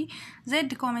ሳዲ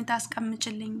ዜድ ኮሜንት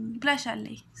አስቀምጭልኝ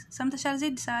ብላሻለይ ሰምተሻል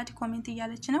ዜድ ሳዲ ኮሜንት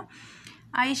ያለች ነው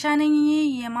አይሻ ነኝ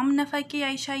የማምነፋቂ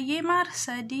አይሻዬ ማር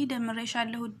ሳዲ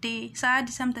ደምረሻለሁ ዴ ሳዲ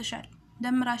ሰምተሻል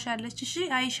ደምራሻለች እሺ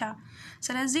አይሻ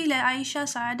ስለዚህ ለአይሻ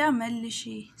ሳዳ መልሺ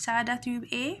ሳዳ ቲዩብ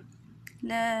ኤ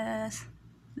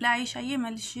ለአይሻዬ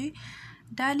መልሺ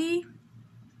ዳሊ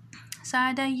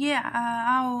ሳዳዬ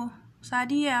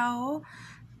አዎ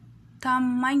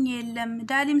ታማኝ የለም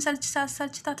ዳሊም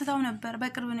ሰልችታ ትታው ነበር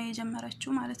በቅርብ ነው የጀመረችው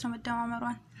ማለት ነው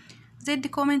መደማመሯን ዜድ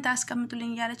ኮሜንት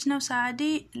አስቀምጡልኝ ያለች ነው ሳዲ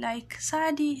ላይክ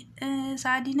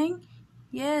ሳዲ ነኝ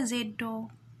የዜዶ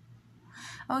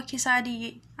ኦኬ ሳዲ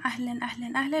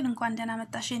አህለን እንኳን ደህና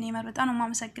መጣሽ እኔ በጣም ነው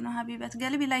ማመሰግነው ሀቢበት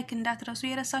ገልቢ ላይክ እንዳትረሱ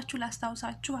የረሳችሁ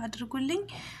ላስታውሳችሁ አድርጉልኝ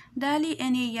ዳሊ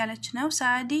እኔ ያለች ነው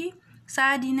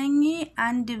ሳዲ ነኝ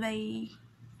አንድ በይ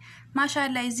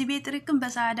ማሻአላ እዚህ ቤት ርክም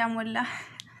በሳዳ ሞላ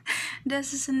ደስ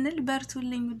ስንል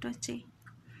በርቱልኝ ውዶቼ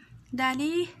ዳሊ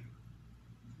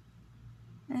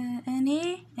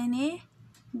እኔ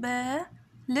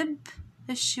በልብ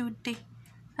እሺ ውዴ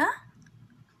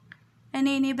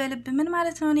እኔ በልብ ምን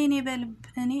ማለት ነው እኔ በልብ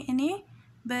እኔ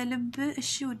በልብ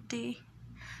እሺ ውዴ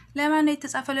ለማን ነው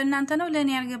የተጻፈው ለእናንተ ነው ለኔ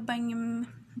ያልገባኝም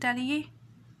ዳልዬ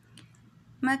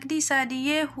መቅዲ ሳዲዬ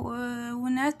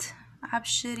እውነት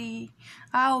አብሽሪ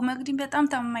አው መቅዲ በጣም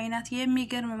ታማኝ ናት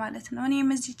የሚገርም ማለት ነው እኔ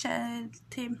እዚህ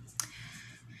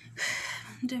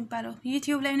እንደምባለው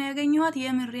ዩቲዩብ ላይ ነው ያገኘኋት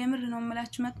የምር ነው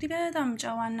የምላችሁ መቅዲ በጣም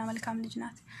ጨዋና መልካም ልጅ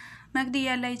ናት መቅዲ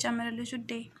ያለ ይጨምርልሽ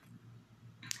ውዴ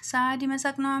ሳዲ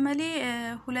መሳቅ ነው አመሌ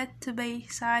ሁለት በይ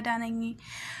ሳዳ ነኝ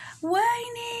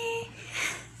ወይኔ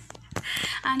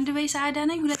አንድ በይ ሳዳ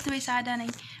ነኝ ሁለት በይ ሳዳ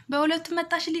ነኝ በሁለቱ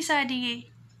መጣሽልኝ ሳዲዬ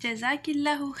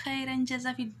ጀዛኪላሁ ኸይረን ጀዛ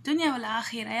في الدنيا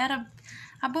والاخره يا رب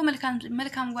አቦ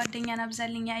መልካም ጓደኛ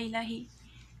ናብዛልኝ ያ ኢላሂ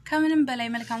ከምንም በላይ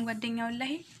መልካም ጓደኛ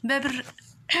ወላሂ በብር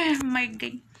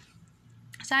ማይገኝ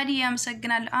ሳዲ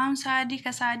ያመሰግናል አሁን ሳዲ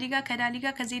ከሳዲ ጋር ከዳሊ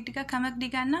ጋር ከዜድ ጋር ከመቅዲ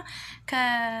ጋርና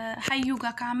ከሐዩ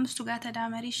ጋር ከአምስቱ ጋር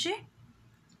ተዳመሪ እሺ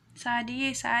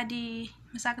ሳዲ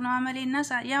መሳቅ ነው አመሌና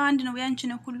ያው አንድ ነው ያንቺ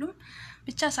ነው ሁሉም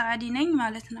ብቻ ሳዲ ነኝ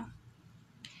ማለት ነው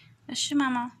እሺ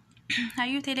ማማ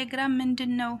ሐዩ ቴሌግራም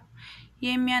ምንድነው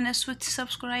የሚያነሱት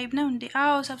ሰብስክራይብ ነው እንዴ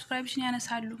አዎ ሰብስክራይብሽን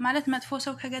ያነሳሉ ማለት መጥፎ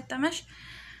ሰው ከገጠመሽ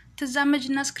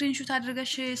ተዛመጅና ስክሪንሾት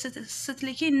አድርገሽ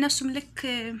ስትልኪ እነሱም ልክ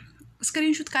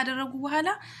ስክሪንሾት ካደረጉ በኋላ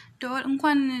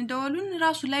እንኳን ደወሉን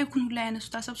ራሱ ላይኩን ሁላ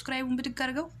ያነሱታ ሰብስክራይቡን ብድግ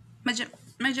አድርገው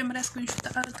መጀመሪያ ስክሪንሾት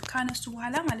ካነሱ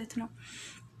በኋላ ማለት ነው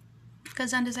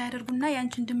ከዛ እንደዛ ያደርጉና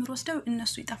ያንቺን ድምር ወስደው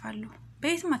እነሱ ይጠፋሉ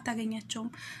በየትም አታገኛቸውም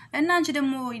እና አንቺ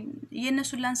ደግሞ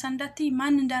የነሱ ላንሳ እንዳትይ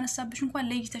ማን እንዳነሳብሽ እንኳን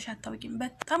ለይተሽ አታውቂም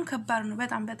በጣም ከባድ ነው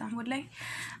በጣም ወላይ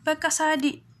በቃ ሳዲ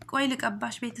ቆይ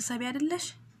ልቀባሽ ቤተሰብ አይደለሽ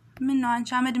ምን ነው አንቺ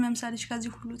አመድ መምሳልሽ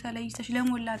ከዚህ ሁሉ ተለይተሽ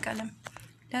ለሞላ ቀለም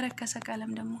ለረከሰ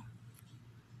ቀለም ደግሞ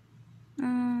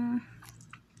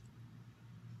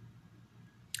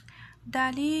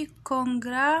ዳሊ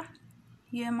ኮንግራ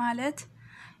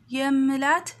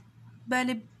የምላት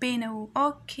በልቤ ነው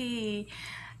ኦኬ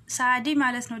ሳዲ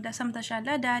ማለት ነው ዳሰምተሻላ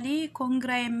ዳሊ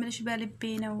ኮንግራ የምልሽ በልቤ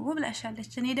ነው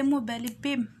ብላሻለች እኔ ደግሞ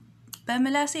በልቤም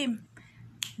በመላሴም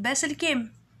በስልኬም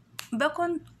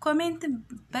በኮሜንት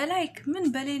በላይክ ምን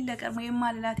በሌለ ቀርሞ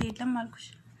የማልላት የለም አልኩሽ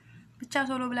ብቻ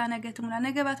ቶሎ ብላ ነገትሙላ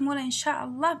ነገባት ሞላ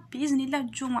ኢንሻአላህ باذنillah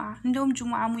ጁሙአ እንደውም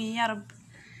ጁሙአ ሙይ ያ ረብ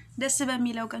ደስ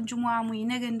በሚለው ቀን ጁሙአ ሙይ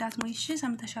ነገ እንዳትሞይ እሺ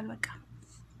ሰምተሻል በቃ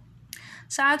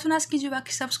ሰዓቱን አስኪጂ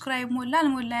ባክሽ ሰብስክራይብ ሞላ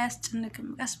ያስጨንቅም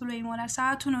ቀስ ብሎ ይሞላል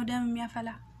ሰዓቱ ነው ደም የሚያፈላ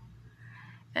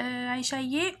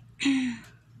አይሻዬ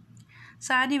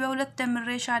ሳዲ በሁለት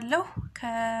ደምሬሻለሁ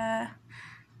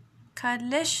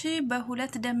ካለሽ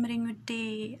በሁለት ደምሪኝ ውዴ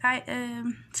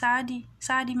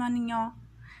ሳዲ ማንኛው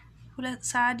ሁለት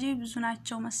ሳዲ ብዙ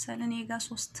ናቸው መሰል እኔ ጋር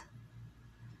 3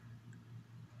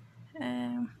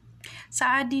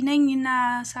 ሳዲ ነኝና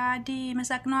ሳዲ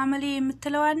መሳቅ ነው አመሌ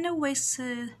የምትለው ነው ወይስ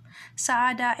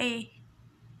ሳዳ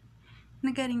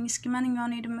ንገሪኝ እስኪ ማንኛው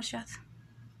ነው የደመርሻት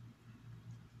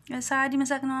ሳዲ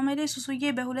መሳቅ ነው አመሌ ሱሱዬ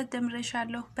በሁለት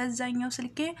ደምሬሻለሁ በዛኛው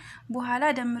ስልኬ በኋላ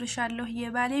ደምርሻለሁ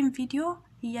የባሌን ቪዲዮ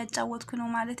እያጫወትኩ ነው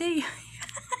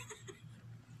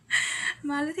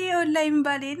ማለቴ ኦንላይን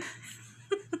ባሌን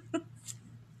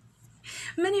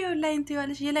ምን ኦንላይን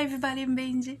ትይዋለሽ የላይቭ ባሌን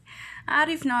በእንጂ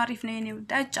አሪፍ ነው የኔ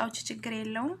ዳጫውች ችግር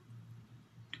የለውም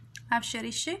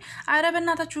አብሽሪሽ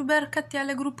አረበናታችሁ በርከት ያለ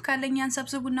ግሩፕ ካለኛን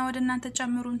ሰብስቡና ወደናንተ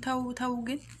ጨምሩን ተው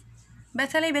ግን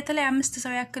በተለይ 5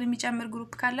 ሰው ያክል የሚጨምር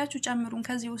ግሩፕ ካላችሁ ጨምሩን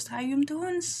ከዚህ ውስጥ ሐዩም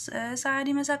ትሁን ሳዲ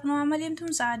መሳቅ ነው አመሌም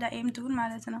ትሁን ሳዳ ትሁን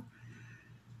ማለት ነው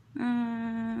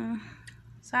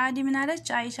ሳዲ ምን አለች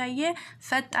አይሻዬ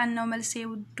ፈጣን ነው መልሴ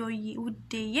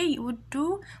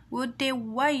ውዴ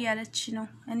ዋይ ያለች ነው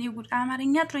እኔ ጉድ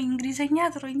አማርኛ ጥሩኝ እንግሊዘኛ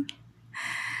ጥሩኝ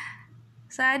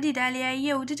ሳዲ ዳሊያዬ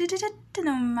ውድድድድ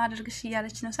ነው ማድርግሽ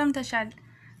ያለች ነው ሰምተሻል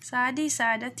ሳዲ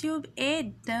ሳዳ ቲዩብ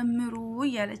ደምሩ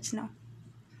ያለች ነው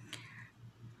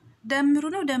ደምሩ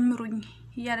ነው ደምሩኝ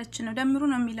ያለች ነው ደምሩ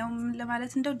ነው የሚለው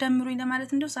ለማለት እንደው ደምሩኝ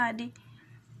ለማለት እንደው ሳዲ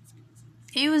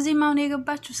ይውዚ ማውን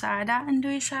የገባችሁ ሳዳ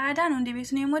እንደው ሳዳ ነው እንደ ቤት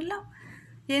ነው የሞላው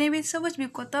የኔ ቤተሰቦች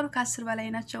ቢቆጠሩ ከ10 በላይ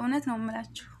ናቸው እውነት ነው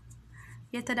የምላችሁ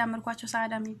የተዳመርኳቸው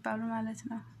ሳዳ የሚባሉ ማለት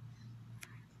ነው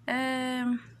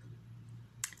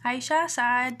አይሻ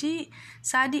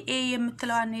ሳዲ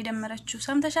የምትለው ነው የደመረችው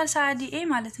ሰምተሻል ሳዲ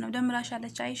ማለት ነው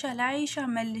ደምራሻለች አይሻ ለአይሻ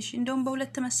መልሽ እንደውም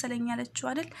በሁለት መሰለኝ ያለችው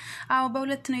አይደል አዎ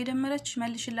በሁለት ነው የደመረች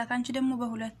መልሽላት አንቺ ደግሞ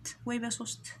በሁለት ወይ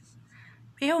በ3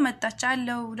 ይሄው መጣች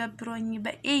አለው ደብሮኝ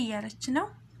ያለች ነው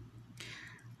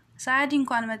ሳዲ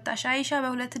እንኳን መጣሽ አይሻ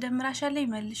በሁለት ደምራሻለች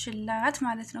መልሽላት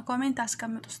ማለት ነው ኮሜንት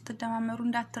አስቀምጡ ስትደማመሩ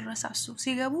እንዳትረሳሱ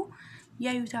ሲገቡ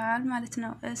ያዩታል ማለት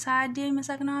ነው ሳዲ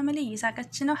መሳቅ ነው አመሌ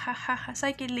ይሳቀች ነው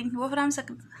ሳቂልኝ ወፍራም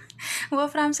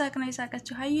ሳቅ ነው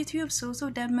ይሳቀችው ሃይ ዩቲዩብ ሶሶ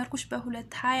ደመርኩሽ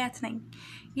በሁለት ሀያት ነኝ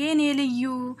የኔ ልዩ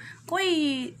ቆይ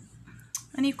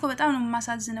እኔ እኮ በጣም ነው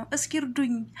ማሳዝነው እስኪ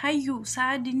ርዱኝ ሃዩ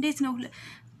ሳዲ እንዴት ነው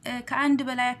ከአንድ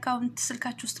በላይ አካውንት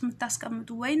ስልካችሁ ውስጥ የምታስቀምጡ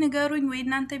ወይ ንገሩኝ ወይ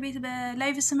እናንተ ቤት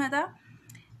በላይቭ ስመጣ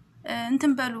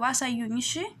እንትን በሉ አሳዩኝ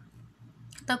እሺ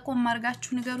ተቆም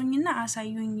ማርጋችሁ ንገሩኝና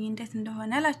አሳዩኝ እንዴት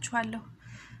እንደሆነ አላችኋለሁ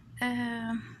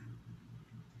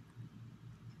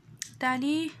ዳሊ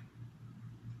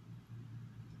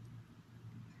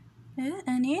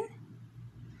እኔን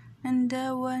እንደ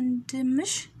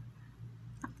ወንድምሽ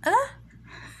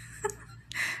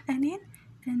እኔን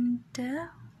እንደ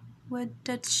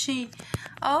ወደድሽ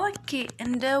ኦኬ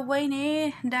እንደ ወይኔ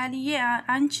ዳሊዬ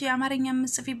አንቺ አማርኛ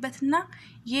ምጽፊበትና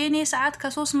የኔ ሰዓት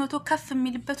ከ300 ከፍ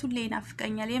የሚልበት ሁሌ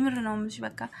ይናፍቀኛል የምር ነው ምሽ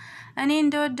በቃ እኔ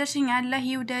እንደወደድሽኝ አላህ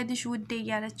ይውደድሽ ውዴ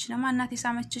ያለች ነው ማናት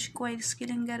የሳመችሽ ቆይ እስኪ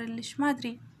ልንገርልሽ ማድሪ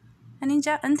እንጃ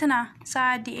እንትና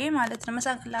ሳዲኤ ማለት ነው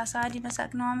መሳቅላ ሳዲ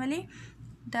መሳቅ ነው አመሌ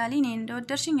ዳሊ እኔ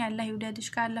እንደወደርሽኝ አላህ ይውደድሽ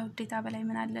ካላህ ውዴታ በላይ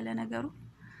ምን አለ ለነገሩ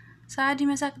ሳዲ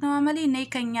መሳቅ ነው አመሌ ነይ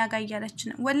ከኛ ጋር እያለች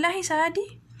ነው ወላሂ ሳዲ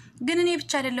ግን እኔ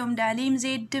ብቻ አይደለም ዳሊም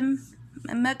ዜድም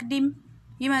መቅዲም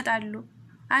ይመጣሉ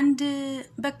አንድ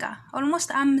በቃ ኦልሞስት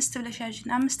 5 ብለሻጅን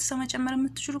 5 ሰው መጨመር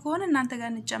የምትችሉ ከሆነ እናንተ ጋር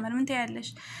እንጨመር ምን ታያለሽ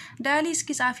ዳሊ እስኪ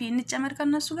ጻፊ እንጨመር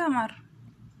ከነሱ ጋር ማር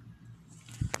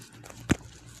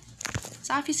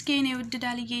ጻፊ እስኪ እኔ ውድ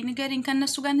ዳልዬ ንገሪኝ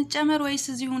ከነሱ ጋር እንጨመር ወይስ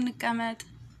እዚሁ እንቀመጥ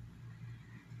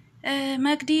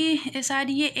መቅዲ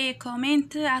ሳዲዬ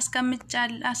ኮሜንት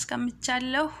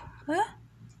አስቀምጫለሁ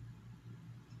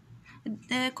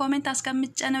ኮሜንት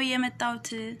አስቀምጬ ነው የመጣሁት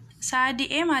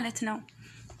ሳዲኤ ማለት ነው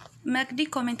መቅዲ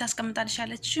ኮሜንት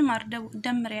አስቀምጣልሻለች እሺ ማር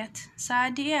ደምሪያት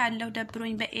ሳዲኤ አለው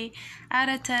ደብሮኝ በኤ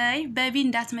አረታይ በቢ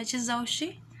እንዳትመጪ እዛው እሺ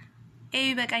ኤ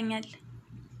ይበቃኛል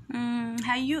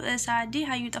ሃዩ ሳዲ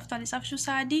ሃዩ ጠፍቷል ጻፍሹ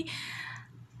ሳዲ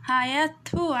ሃያቱ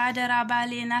አደራ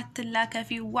ባሌን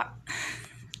አትላከፊዋ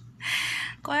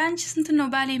ቆይ አንቺ ስንት ነው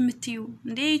ባሌ የምትዩ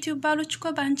እንዴ ዩቲዩብ ባሎች እኮ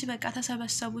ባንቺ በቃ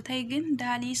ተሰበሰቡ ታይ ግን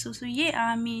ዳሊ ሱሱዬ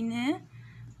አሚን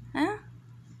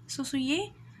ሱሱዬ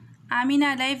አሚና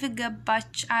ላይቭ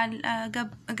ገባች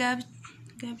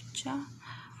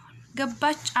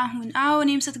አሁን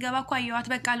እኔም ስትገባ እኮ አየዋት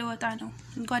በቃ ልወጣ ነው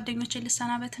ጓደኞቼ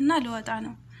ልሰናበትና ልወጣ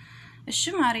ነው እሺ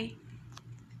ማሬ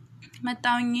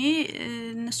መጣውኝ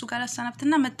እነሱ ጋር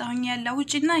አሰናብትና መጣውኝ ያለው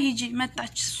ውጪና ሂጂ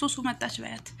መጣች ሱሱ መጣች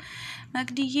በያት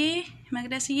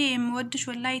መቅደስዬ የምወድሽ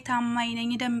ወላይ ታማኝ ነኝ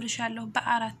ደምርሻለሁ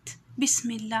በአራት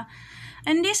ቢስሚላ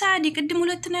እንዴ ሳዲ ቅድም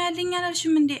ሁለት ነው ያለኝ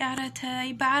አላልሽም እንዴ አራታይ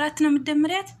በአራት ነው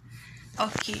ምደምሪያት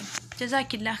ኦኬ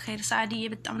ጀዛኪላህ ኸይር ሳዲዬ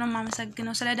በጣም ነው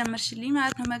ማመሰግነው ስለደመርሽልኝ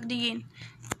ማለት ነው መቅዲዬን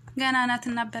ገና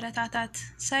ናትና በረታታት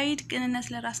ሰይድ ቅንነት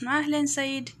ለራስ ነው አህለን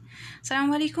ሰይድ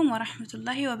ሰላም አለይኩም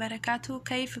ወራህመቱላሂ ወበረካቱ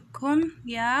كيفكم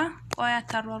يا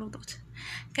قوات الرروضات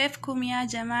كيفكم يا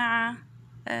جماعة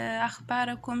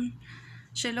أخباركم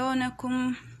شلونكم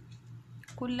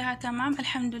كلها تمام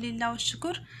الحمد لله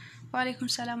والشكر وعليكم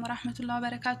السلام ورحمة الله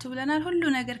وبركاته لنا كل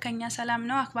ነገር ከኛ ሰላም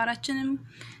ነው አክባራችንም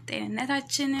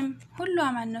ጤንነታችንም ሁሉ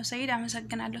አማን ነው ሰይድ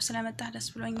አመሰግናለሁ ስለመጣህ ደስ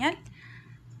ብሎኛል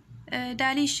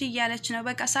ዳሊሽ እያለች ነው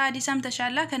በቃ ሳዲ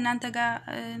ሰምተሻላ ከናንተ ጋር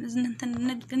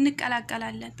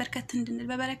እንቀላቀላለን በርከት እንድንል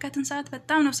በበረከትን ሰዓት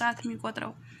በጣም ነው ሰዓት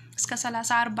የሚቆጥረው እስከ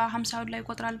 30 40 50 ላይ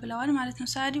ይቆጥራል ብለዋል ማለት ነው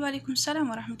ሳዲ ወአለይኩም ሰላም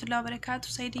ወራህመቱላሂ ወበረካቱ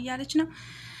ሰይድ እያለች ነው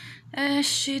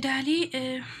እሺ ዳሊ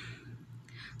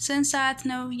ስንት ሰዓት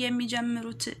ነው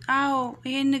የሚጀምሩት አዎ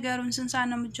ይሄን ንገሩን ስንት ሰዓት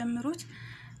ነው የሚጀምሩት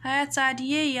ሀያት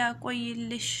ሳዲዬ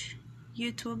ያቆይልሽ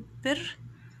ዩቲዩብ ብር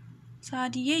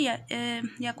ሳዲዬ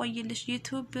ያቆይልሽ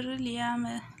ዩቲዩብ ብር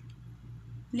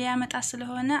ሊያመጣ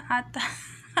ስለሆነ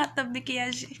አጠብቂ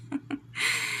ያጂ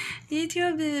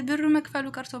ዩቲዩብ ብሩ መክፈሉ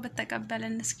ቀርቶ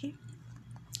በተቀበለን እስኪ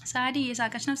ሳዲ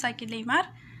የሳቀች ነው ሳቂልኝ ማር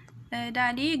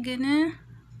ዳሊ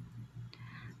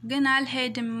ግን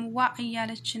አልሄድም ዋ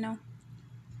እያለች ነው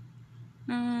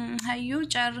ሃዩ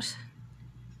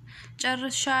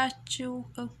ጨርሻችሁ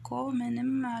እኮ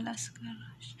ምንም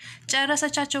አላስቀረች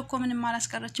ጨረሰቻቸው እኮ ምንም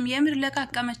አላስቀረችም የምር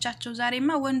ለካቀመቻቸው ዛሬማ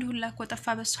ወንድ ሁላ እኮ ጠፋ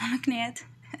በሷ ምክንያት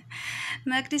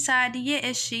መቅዲ ሳዲዬ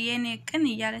እሺ የኔ ቅን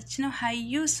እያለች ነው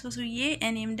ሃዩ ሱሱዬ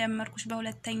እኔም ደመርኩሽ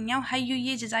በሁለተኛው ሃዩዬ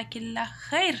ጀዛኪላህ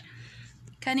ኸይር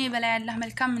ከኔ በላይ አላህ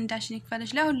መልካም እንዳሽን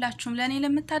ይክፈልሽ ለሁላችሁም ለኔ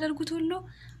ለምታደርጉት ሁሉ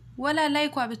ወላ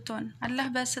ላይኳ ብትሆን አላህ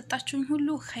በሰጣችሁኝ ሁሉ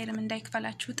ኸይርም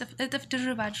እንዳይክፈላችሁ እጥፍ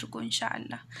ድርብ አድርጎ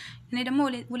ኢንሻአላህ እኔ ደግሞ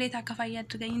ውለታ ከፋይ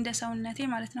አድርገኝ እንደ ሰውነቴ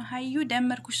ማለት ነው ሃዩ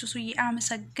ደመርኩሽ ሱሱዬ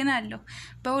አመሰግናለሁ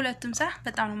በሁለቱም ሰዓት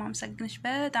በጣም ነው ማመሰግንሽ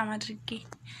በጣም አድርጌ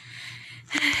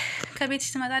ከቤት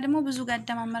ስትመጣ ደግሞ ብዙ ጋር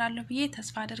ደማመራለሁ ብዬ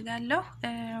ተስፋ አደርጋለሁ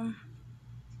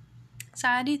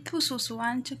ሳዲ ቱሱሱ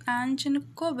አንቺን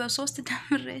እኮ በሶስት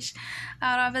ደምረሽ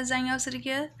አራ በዛኛው ስርጌ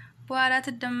በኋላ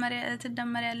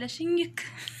ትደመሪያለሽ እንክ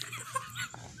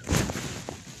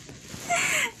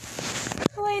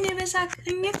ወይኔ በሳክ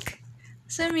እንክ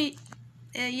ስሚ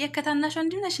የከታናሽ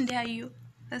ወንድነሽ እንደ ያዩ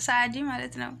ሳዲ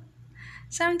ማለት ነው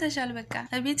ሰምተሻል በቃ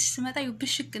እቤትሽ ስመጣ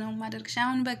ይብሽክ ነው ማደርግሽ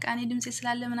አሁን በቃ እኔ ድምጼ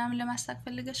ስላለ ምናምን ለማስተካከል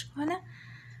ፈልገሽ ከሆነ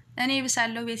እኔ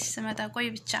ብሳለሁ ቤትሽ ስመጣ ቆይ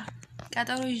ብቻ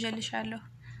ቀጠሮ ይዤልሻለሁ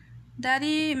ዳሊ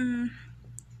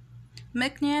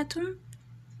ምክንያቱም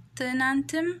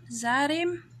ትናንትም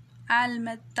ዛሬም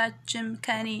አልመጣችም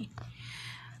ከኔ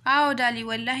አው ዳሊ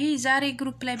ወላሂ ዛሬ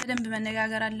ግሩፕ ላይ በደንብ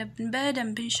መነጋገር አለብን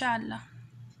በደንብ ኢንሻአላህ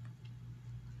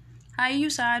ሃዩ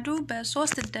ሳዱ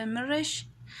በሶስት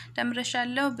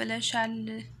ደምረሻለሁ ብለሻል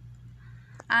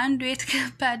አንዱ የት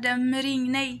ገባ ደምሪኝ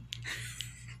ነይ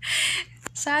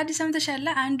ሳዲ ሰምተሻላ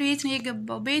አንዱ የት ነው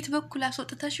የገባው በየት በኩል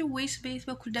አስወጥተሽው ወይስ በየት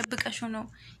በኩል ደብቀሽው ነው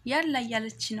ያላ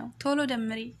ያለች ነው ቶሎ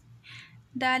ደምሪ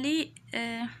ዳሊ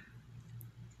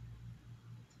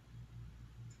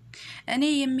እኔ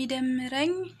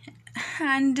የሚደምረኝ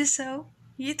አንድ ሰው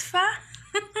ይጥፋ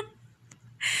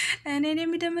እኔን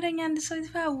የሚደምረኝ አንድ ሰው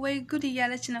ይጥፋ ወይ ጉድ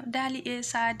እያለች ነው ዳሊ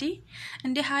ሳዲ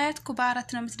እንዴ ሀያት እኮ በአራት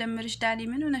ነው የምትደምርሽ ዳሊ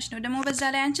ምን ሆነሽ ነው ደግሞ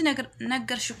በዛ ላይ አንቺ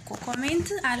ነገርሽ እኮ ኮሜንት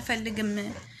አልፈልግም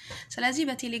ስለዚህ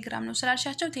በቴሌግራም ነው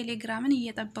ስላልሻቸው ቴሌግራምን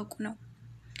እየጠበቁ ነው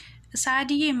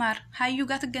ሳዲዬ ማር ሀዩ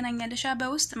ጋር ትገናኛለሽ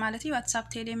በውስጥ ማለት ዋትስአፕ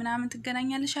ቴሌ ምናምን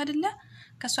ትገናኛለሽ አይደለ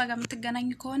ከሷ ጋር የምትገናኝ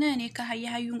ከሆነ እኔ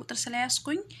ከሀዩን ቁጥር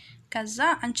ስለያስኩኝ ከዛ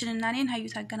አንቺንና እኔን ሀዩ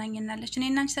ታገናኘናለች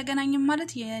እኔና አንቺ ተገናኘን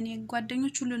ማለት የኔ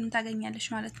ጓደኞች ሁሉንም ታገኛለሽ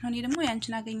ማለት ነው እኔ ደግሞ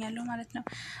ያንቺን አገኛለሁ ማለት ነው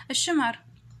እሺ ማር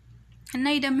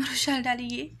እና ይደምሩሻል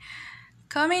ዳልዬ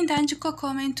ኮሜንት አንቺ እኮ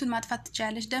ኮሜንቱን ማጥፋት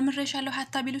ትችያለሽ ደምሬሻለሁ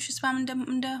ሀታ ቢሉሽ ስፓም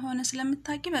እንደሆነ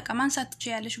ስለምታቂ በቃ ማንሳት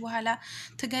ትችያለሽ በኋላ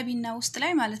ትገቢና ውስጥ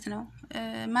ላይ ማለት ነው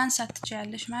ማንሳት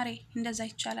ትችያለሽ ማሬ እንደዛ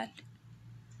ይቻላል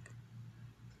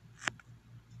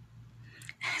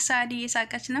ሳዲ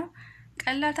የሳቀች ነው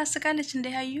ቀላል ታስቃለች እንደ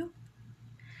ሀዩ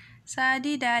ሳዲ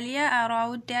ዳሊያ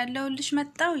አራውድ ያለውልሽ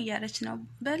መጣው እያለች ነው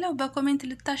በለው በኮሜንት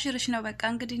ልታሽርሽ ነው በቃ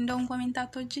እንግዲህ እንደውን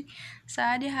ኮሜንታቶጂ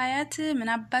ሳዲ ሀያት ምን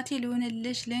አባቴ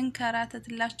ሊሆንልሽ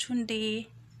ልንከራተትላችሁ እንዴ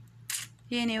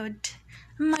የኔ ወድ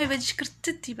የማይበጅሽ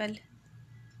ክርትት ይበል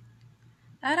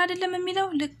አራ አይደለም የሚለው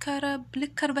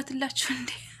ልከርበትላችሁ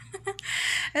እንዴ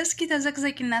እስኪ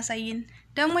ተዘቅዘቂና ሳይን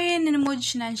ደግሞ ይሄንን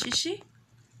ሞጅሽን አንሺ እሺ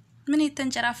ምን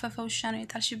የተንጨራፈፈው ውሻ ነው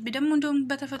የጣልሽብ ደግሞ እንደውም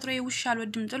በተፈጥሮ የውሻ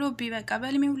አልወድም ጥሎብ በቃ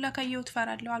በልሜ ሁላ ካየው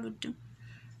ትፈራለሁ አልወድም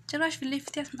ጭራሽ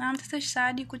ፍለፍት አምጥተሽ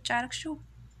ሳዲ ቁጭ አርክሽው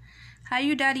ሀዩ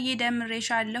ዳልዬ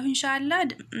ደምሬሻለሁ ኢንሻአላህ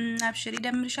አብሽሪ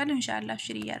ደምሬሻለሁ ኢንሻአላህ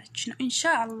አብሽሪ ያለች ነው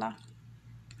ኢንሻአላህ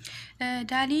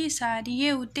ዳሊ ሳዲዬ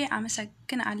ውዴ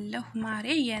አመሰግናለሁ ማሬ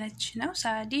ያለች ነው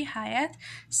ሳዲ ሀያት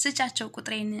ስጫቸው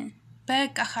ቁጥሬን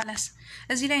በቃ خلاص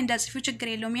እዚህ ላይ እንዳጽፉ ችግር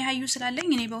የለውም የሀዩ ስላለኝ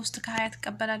እኔ በውስጥ ከሀያት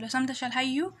ተቀበላለሁ ሰምተሻል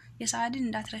ሀዩ የሳዲን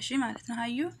እንዳትረሺ ማለት ነው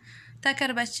ሀዩ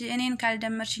ተከርበች እኔን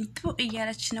ካልደመርሽኝ ቱ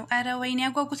እያለች ነው አረ ወይኔ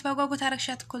ያጓጉት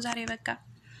አረክሻት እኮ ዛሬ በቃ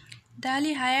ዳሊ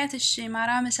ሀያት እሺ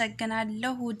ማራ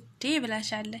አመሰግናለሁ ውዴ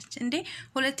ብላሻለች እንዴ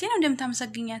ሁለቴ ነው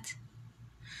እንደምታመሰግኛት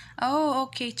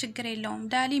ኦኬ ችግር የለውም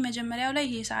ዳሊ መጀመሪያው ላይ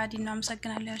የሳዲን ነው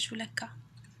አመሰግናለሁ ያልሽው ለካ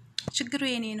ችግሩ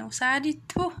የኔ ነው ሳዲ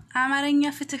ቱ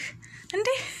አማርኛ ፍትህ እንዴ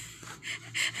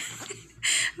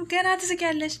ገና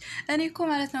ትስቂያለሽ እኔ እኮ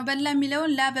ማለት ነው በላ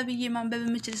የሚለውን ላበብዬ ማንበብ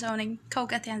የምችል ሰው ነኝ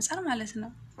ከውቀት ያንፃር ማለት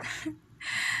ነው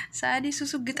ሳዲ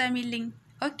ሱሱ ግጠሚልኝ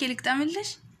ኦኬ ልግጠምልሽ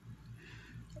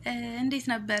እንዴት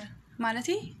ነበር ማለቴ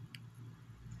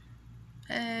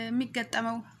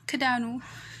የሚገጠመው ክዳኑ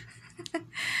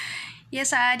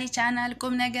የሳዲ ቻናል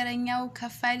ቁም ነገረኛው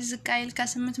ከፋይል ዝቃይል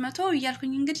ከ800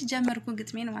 እያልኩኝ እንግዲህ ጀመርኩ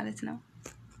ግጥሜን ማለት ነው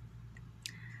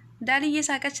ዳልዬ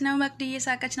ሳቀች ነው መቅድዬ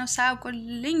ሳቀች ነው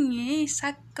ሳቁልኝ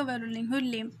ሳቅበሉልኝ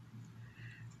ሁሌም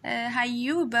ሀዩ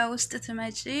በውስጥ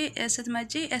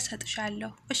ስትመጪ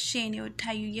እሰጥሻለሁ እሺ እኔ ወድ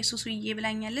ሀዩ ኢየሱስዬ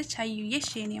ብላኛለች ሀዩ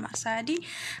እሺ እኔ ማሳዲ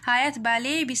ሀያት ባሌ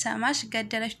ቢሰማሽ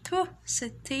ገደለሽ ቱ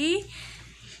ስትይ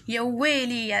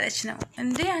የዌሊ ያለች ነው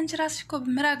እንዴ አንቺ ራስሽ እኮ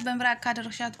በምራቅ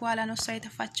ካደረሻት በኋላ ነው እሷ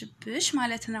የተፋችብሽ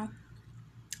ማለት ነው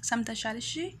ሰምተሻል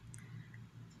እሺ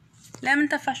ለምን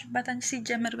ተፋሽባት አንቺ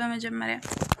ሲጀምር በመጀመሪያ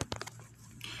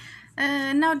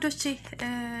እና ወዶቼ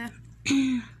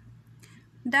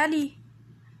ዳሊ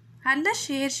አለሽ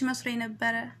የሄድሽ መስሎኝ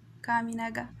ነበር ካሚና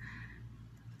ጋር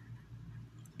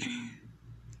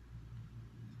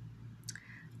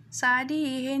ሳዲ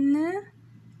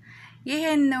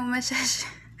ይሄን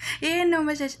ነው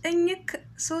መሸሽ እኝክ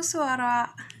ሶሶራ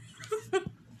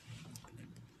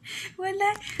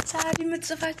ወላሂ ሳዲ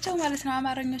የምትጽፋቸው ማለት ነው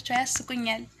አማርኞቹ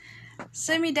ያስቁኛል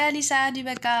ስሚ ዳሊ ሳዲ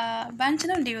በቃ ባንቺ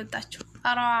ነው እንደወጣችሁ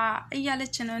አራ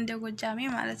እያለች ነው እንደ ጎጃሜ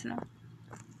ማለት ነው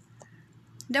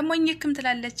ደሞ እኝክም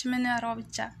ትላለች ምን አራው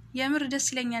ብቻ የምር ደስ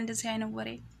ይለኛል እንደዚህ አይነት ወሬ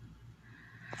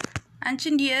አንቺ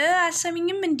እንዴ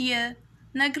አሰሚኝም እንዴ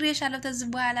ነግሬሻለሁ ተዝ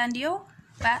በኋላ እንዴው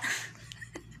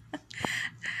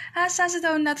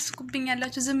አሳስተውና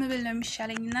ተስኩብኛላችሁ ዝም ብል ነው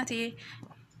የሚሻለኝ እናቴ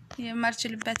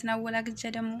የማርችልበት ነው ወላግጀ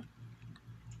ደሞ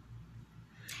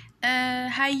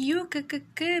ሀዩ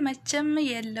ክክክ መቸም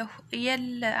የለ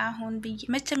አሁን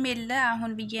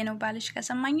ብዬ ነው ባልሽ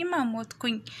ከሰማኝማ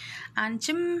ሞትኩኝ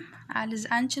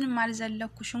አንቺንም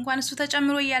አልዘለኩሽ እንኳን እሱ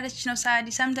ተጨምሮ ያለች ነው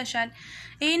ሳዲ ሰምተሻል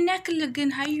ይሄን ያክል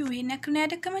ግን ሀዩ ይሄን ያክል ነው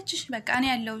ያደከመችሽ በቃ እኔ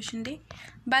ያለውሽ እንዴ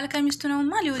ባልከሚስቱ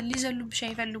ነውማ ሊዘሉብሽ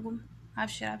አይፈልጉም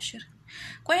አብሽር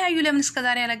ቆይ ሀዩ ለምን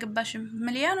እስከዛሬ ያላገባሽም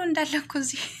ሚሊዮን እንዳለኩ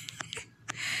እዚህ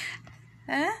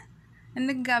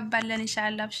እንጋባለን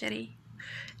ኢንሻአላህ አብሽሪ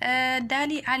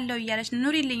ዳሊ አለው ያለች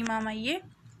ኑሪልኝ ማማዬ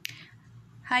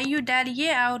ሀዩ ዳሊዬ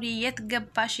አውሪ የት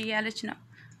ገባሽ ያለች ነው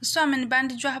እሷ ምን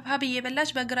ባንድ ጆ ሀብሀብ እየበላች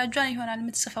በግራጇን ይሆናል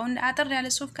የምትጽፈው አጥር ያለ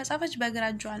ጽሁፍ ከጻፈች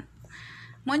በግራጇን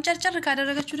ሞንጨርጨር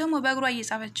ካደረገችው ደግሞ በእግሯ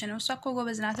እየጻፈች ነው እሷ እኮ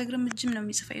ጎበዝ ናት እግርም እጅም ነው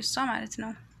የሚጽፈው እሷ ማለት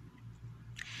ነው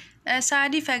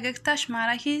ሳዲ ፈገግታሽ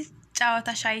ማራኪ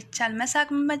ጫወታሽ አይቻል መሳቅ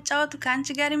መጫወቱ ካንቺ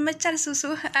ጋር ይመቻል ሱሱ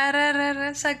አረረረ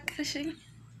ሰቀልሽኝ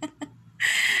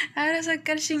አረ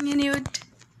ሰቀልሽኝ እኔ ወድ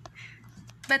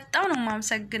በጣም ነው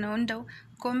ማመሰግነው እንደው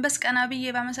ኮምበስ ቀናብዬ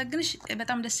ባመሰግንሽ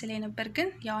በጣም ደስ ይለኝ ነበር ግን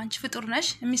ያው አንቺ ፍጡር ነሽ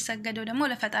የሚሰገደው ደግሞ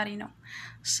ለፈጣሪ ነው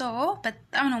ሶ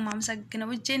በጣም ነው ማመሰግነው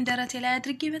እጄን ደረቴ ላይ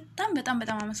አድርጌ በጣም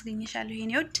አመሰግኝሻለሁ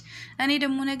የኔ ወድ እኔ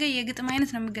ደግሞ ነገ የግጥም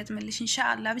አይነት ነው የምገጥምልሽ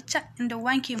ኢንሻአላህ ብቻ እንደው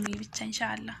ዋንኬ ሙይ ብቻ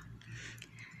ኢንሻአላህ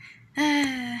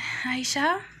አይሻ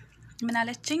ምን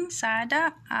አለችኝ ሳዳ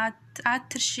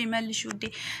አትርሺ መልሽ ውዴ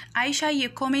አይሻዬ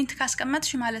ኮሜንት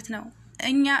ካስቀመጥሽ ማለት ነው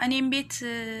እኔም ቤት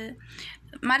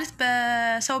ማለት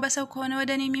በሰው ከሆነ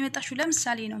ወደኔ የሚመጣሽው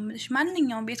ለምሳሌ ነው ምልሽ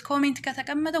ማንኛውም ቤት ኮሜንት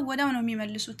ከተቀመጠ ወዳው ነው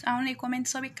የሚመልሱት አሁን የኮሜንት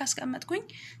ሰው ቤት ካስቀመጥኩኝ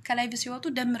ከላይቭ ሲወጡ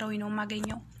ደምረው ነው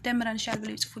ማገኘው ደምረንሻል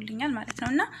ብለው ይጽፉልኛል ማለት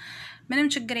ነውና ምንም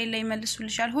ችግር የለም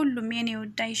ይመልሱልሻል ሁሉም የኔ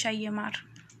ወድ አይሻዬ ማር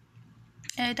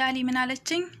ዳሊ ምን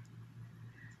አለችኝ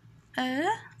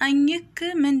አንይክ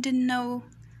ምንድነው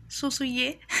ሱሱዬ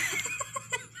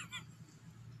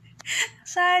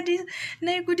ሳዲ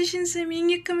ነይ ጉዲሽን ስሚ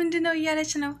አንይክ ምንድነው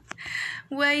እያለች ነው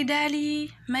ወይ ዳሊ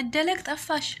መደለቅ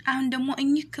ጠፋሽ አሁን ደግሞ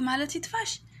አንይክ ማለት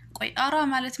ይጥፋሽ ቆይ አራ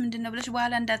ማለት ምንድነው ብለሽ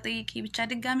በኋላ እንዳጠይቂ ብቻ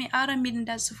ድጋሚ አራ ሚል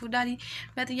እንዳጽፉ ዳሊ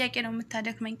በጥያቄ ነው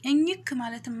የምታደክመኝ አንይክ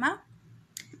ማለትማ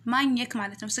ማኝክ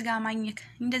ማለት ነው ስጋ ማኝክ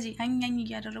እንደዚህ አኛኝ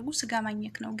እያደረጉ ስጋ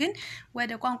ማኝክ ነው ግን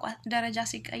ወደ ቋንቋ ደረጃ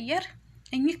ሲቀየር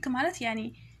አንይክ ማለት ያኒ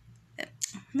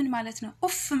ምን ማለት ነው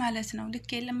ኡፍ ማለት ነው ልክ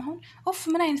የለም አሁን ኡፍ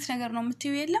ምን አይነት ነገር ነው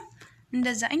የምትዩ የለም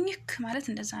እንደዛ አንይክ ማለት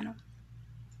እንደዛ ነው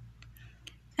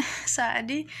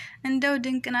ሳዲ እንደው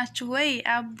ድንቅ ናችሁ ወይ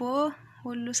አቦ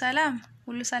ሁሉ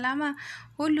ሰላማ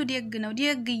ሁሉ ደግ ነው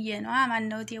ደግዬ ነው ማን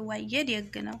ነው ተዋየ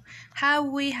ደግ ነው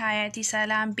ሀዊ ሀያቲ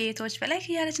ሰላም ቤቶች በላይ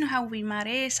ያለች ነው ሀዊ ማሬ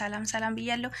ሰላም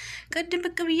ብያለሁ ቅድም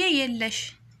ብቅ ብዬ የለሽ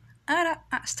አራ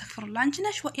አስተግፍሩላህ አንቺ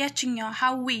ነሽ ያቺኛው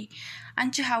ሀዊ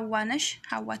አንቺ ሀዋ ነሽ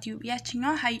ሀዋ ቲዩብ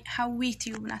ያቺኛው ሀዊ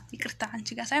ቲዩብ ናት ይቅርታ አንቺ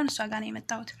ጋር ሳይሆን እሷ ጋር ነው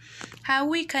የመጣሁት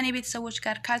ሀዊ ከኔ ቤተሰቦች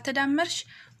ጋር ካልተዳመርሽ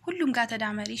ሁሉም ጋር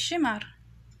ተዳመሪ እሺ ማር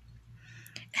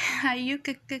አዩ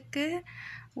ክክክ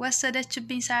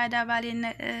ወሰደችብኝ ሳዳ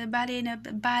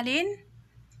ባሌን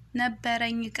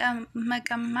ነበረኝ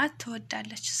መቀማት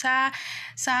ትወዳለች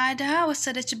ሳዳ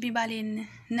ወሰደችብኝ ባሌን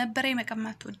ነበረኝ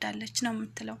መቀማት ትወዳለች ነው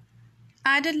የምትለው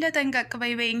አይደለ ጠንቀቅ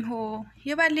በይበኝ ሆ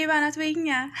የባሌ ባናት በይኛ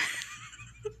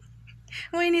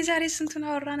ወይኔ ዛሬ ስንቱን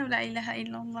አወራን ላ ኢላሃ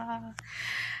ኢላላህ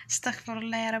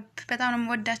አስተግፍሩላህ ያ ረብ በጣም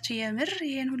ነው ወዳችሁ የምር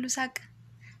ይሄን ሁሉ ሳቅ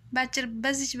ባጭር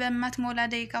በዚህ በማትሞላ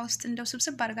ደቂቃ ውስጥ እንደው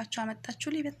ስብስብ አድርጋችሁ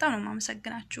አመጣችሁልኝ በጣም ነው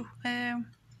ማመሰግናችሁ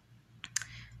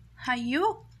ሃዩ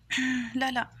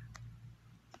ላላ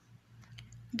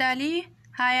ዳሊ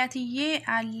ሀያትዬ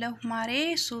አለሁ ማሬ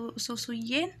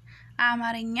ሱሱዬን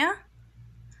አማርኛ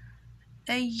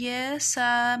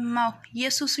እየሰማው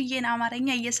የሱሱዬን አማርኛ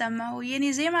እየሰማው የኔ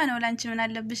ዜማ ነው ላንቺ ምን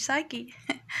አለብሽ ሳቂ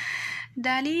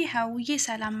ዳሊ ሀውዬ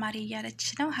ሰላም ማሬ ያለች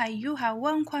ነው ሃዩ ሀዋ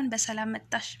እንኳን በሰላም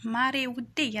መጣሽ ማሬ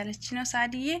ውዴ ያለች ነው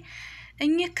ሳዲዬ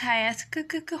እኝክ ሀያት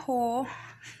ክክክሆ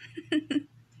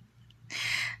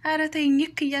አረተኝ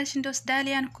እኝክ እያልሽ እንደውስ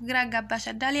ዳሊያን እኮ ግራ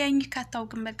ጋባሻ ዳሊያ እኝክ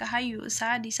አታውቅም በቃ ሃዩ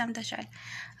ሳዲ ሰምተሻል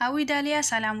ሃዊ ዳሊያ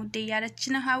ሰላም ውዴ ያለች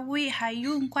ነው ሃዊ ሃዩ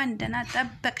እንኳን ደና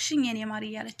ጠበቅሽኝ የኔ ማር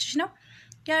ያለችሽ ነው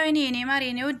ያው እኔ ማር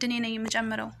የኔ ውድ እኔ ነኝ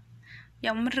የምጨምረው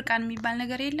ያው ምርቃን የሚባል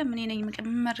ነገር የለም እኔ ነኝ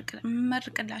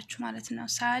መርቅላችሁ ማለት ነው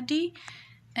ሳዲ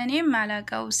እኔም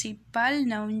ማላቀው ሲባል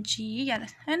ነው እንጂ ያለ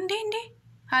እንዴ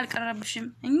አልቀረብሽም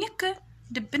እኝክ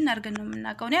ድብን አርገን ነው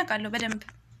የምናቀው ነው ያቃለው በደንብ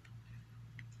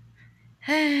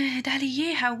ዳልዬ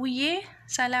ሃውዬ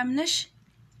ሰላም ነሽ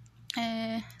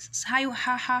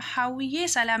ሃውዬ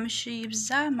ሰላምሽ ይብዛ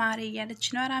ማሬ ያለች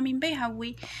ነው አራሚን በይ ሃዊ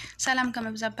ሰላም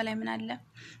ከመብዛት በላይ ምን አለ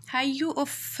ሃዩ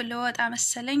ኦፍ ለወጣ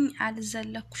መሰለኝ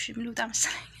አልዘለኩሽም ልውጣ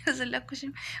መሰለኝ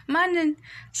አልዘለኩሽም ማንን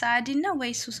ሳዲና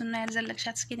ወይስ ሱስና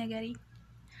ያልዘለክሻት እስኪ ነገሪ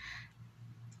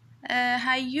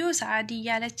ሃዩ ሳዲ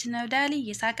ያለች ነው ዳሊ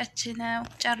የሳቀች ነው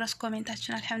ጨረስ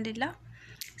ኮሜንታችን አልሐምዱሊላህ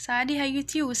ሳዲ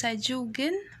ሃዩቲ ወሰጂው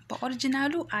ግን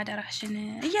በኦሪጂናሉ አደራሽን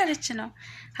እያለች ነው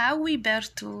ሃዊ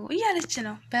በርቱ እያለች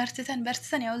ነው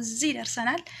በርተን ያው እዚህ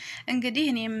ደርሰናል እንግዲህ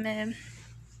እኔም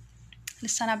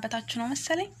ልሰናበታችሁ ነው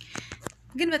መሰለኝ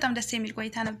ግን በጣም ደስ የሚል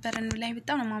ቆይታ ነበርን ላይ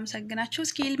በጣም ነው ማመሰግናችሁ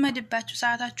እስኪ ልመድባችሁ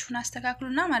ሰዓታችሁን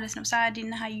አስተካክሉና ማለት ነው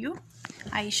ሳዲና ሃዩ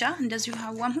አይሻ እንደዚሁ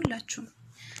ሀዋም ሁላችሁ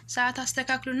ሰዓት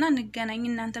አስተካክሉና እንገናኝ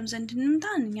እናንተም ዘንድ እንምጣ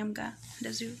እኛም ጋር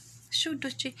እንደዚሁ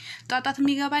ሹዶቼ ጧጣት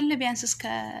የሚገባል ቢያንስ እስከ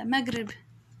መግሪብ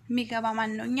የሚገባ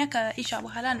ማን ነው እኛ ከኢሻ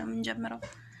በኋላ ነው የምንጀምረው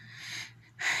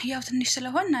ያው ትንሽ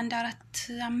ስለሆነ 1 4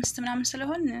 5 ምናምን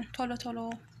ስለሆነ ቶሎ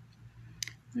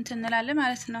እንትን እንላለን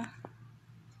ማለት ነው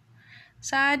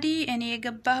ሳዲ እኔ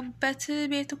የገባሁበት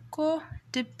ቤት እኮ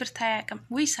ድብርት አያውቅም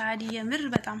ወይ ሳዲ የምር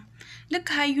በጣም ልክ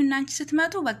ሀዩና አንቺ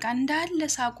ስትመጡ በቃ እንዳለ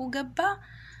ሳቁ ገባ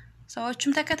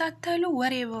ሰዎችም ተከታተሉ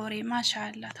ወሬ በወሬ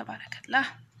ማሻአላ ተባረከላ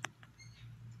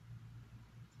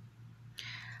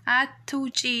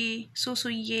አትውጪ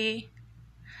ሱሱዬ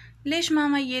ليش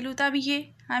ماما يلو طابيه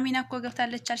አሚና እኮ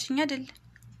ገብታለች አልሽኝ አይደል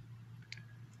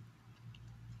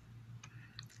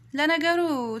ለነገሩ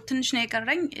ትንሽ ነው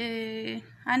የቀረኝ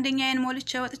አንደኛዬን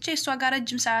ሞልቼ ወጥቼ እሷ ጋር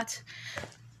ረጅም ሰዓት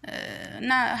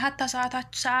እና hatta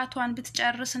ሰዓቷን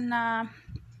ብትጨርስና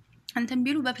እንትን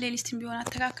ቢሉ በፕሌሊስት ቢሆን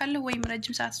አተካካለሁ ወይም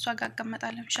ረጅም ሰዓት እሷ ጋር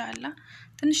አቀመጣለሁ ኢንሻአላህ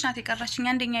ትንሽ ናት የቀረችኝ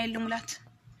አንደኛዬን ልሙላት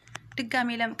ድጋሜ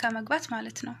ከመግባት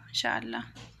ማለት ነው ኢንሻአላህ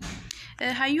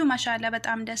ሀዩ ማሻአላ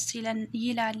በጣም ደስ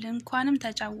ይላል እንኳንም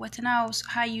ተጫወትናው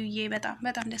ሀዩዬ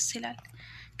በጣም ደስ ይላል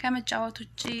ከመጫወት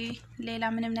ውጪ ሌላ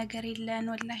ምንም ነገር የለን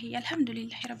ወላሂ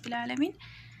አልহামዱሊላህ ረብል ዓለሚን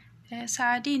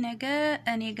ሳዲ ነገ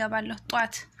እኔ ገባለሁ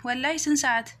ጧት ወላሂ ስንት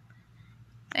ሰዓት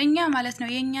እኛ ማለት ነው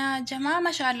የኛ ጀማ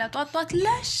ማሻአላ ጧት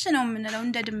ለሽ ነው የምንለው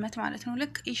እንደ ድመት ማለት ነው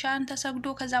ልክ ኢሻን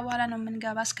ተሰግዶ ከዛ በኋላ ነው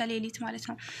የምንገባ እስከ ሌሊት ማለት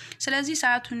ነው ስለዚህ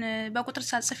ሰዓቱን በቁጥር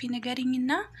ሳጽፊ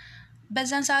ንገሪኝና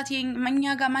በዛን ሰዓት የኛ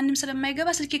ጋር ማንንም ስለማይገባ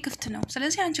ስልኬ ክፍት ነው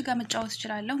ስለዚህ አንቺ ጋር መጫወት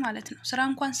ይችላልው ማለት ነው ስራ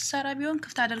እንኳን ሰራ ቢሆን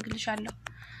ክፍት አደርግልሻለሁ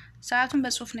ሰዓቱን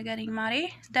በጽሁፍ ንገሪኝ ማሬ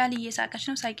ዳሊ እየሳቀች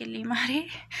ነው ሳቂልኝ ማሬ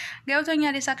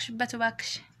ገብቶኛል የሳቅሽበት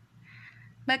ባክሽ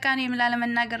በቃ እኔም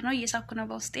ላለመናገር ነው እየሳኩ ነው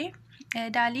በውስጤ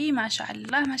ዳሊ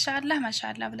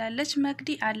ማሻአላህ ብላለች መቅዲ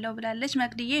አለው ብላለች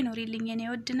መቅዲዬ ኑሪልኝ የኔ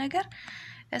ወድ ነገር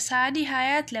ሳዲ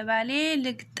ሀያት ለባሌ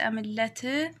ልግጠምለት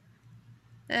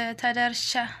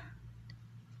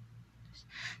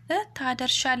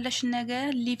ታደርሻለሽ ነገ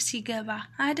ሊፕስ ይገባ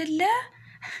አይደለ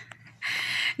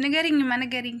ንገሪኝ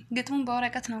ግጥሙን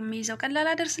በወረቀት ነው የሚይዘው ቀላል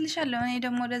አደርስልሻለሁ እኔ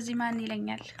ደግሞ ለዚህ ማን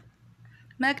ይለኛል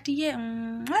መቅዲዬ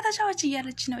ማታቻዎች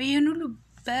እያለች ነው ይሄን ሁሉ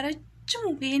በረጅሙ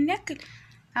ይሄን ያክል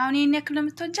አሁን ይሄን ያክል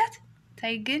ለምትወጃት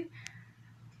ታይ ግን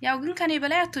ያው ግን ከኔ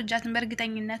በላይ አትወጃትም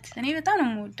በእርግጠኝነት እኔ በጣም ነው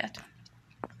የምወዳት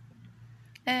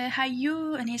ሀዩ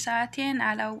እኔ ሰዓቴን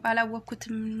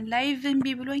አላወኩትም ላይቭ እንቢ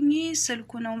ብሎኝ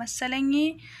ስልኩ ነው መሰለኝ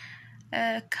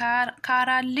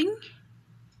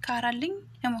ካራልኝ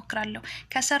እሞክራለሁ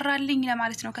ከሰራልኝ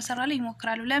ለማለት ነው ከሰራልኝ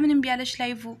እሞክራለሁ ለምን እንቢ ያለሽ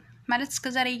ላይቭ ማለት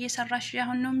እስከዛሬ እየሰራሽ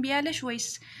አሁን ነው እንቢ ያለሽ ወይስ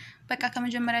በቃ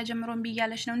ከመጀመሪያ ጀምሮ እንቢ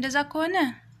ያለሽ ነው እንደዛ ከሆነ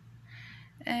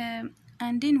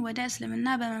አንዲን ወደ እስልምና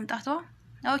በመምጣቷ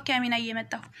ኦኬ አሚና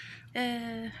እየመጣው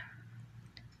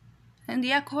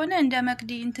እንዲያ ከሆነ እንደ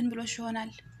መቅዲ እንትን ብሎሽ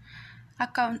ይሆናል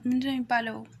አካውንት ምንድነው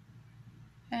የሚባለው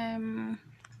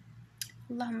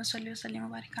اللهم صل وسلم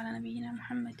وبارك على نبينا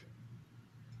محمد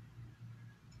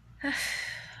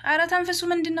አረ ተንፈሱ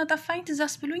ምንድነው ጠፋኝ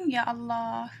ትዛስ ብሉኝ ያ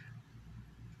አላህ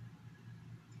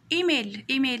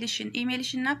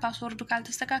ኢሜልሽና ፓስወርዱ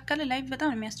ካልተስተካከለ ላይቭ በጣም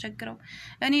ነው የሚያስቸግረው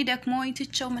እኔ ደግሞ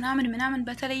ይትቸው ምናምን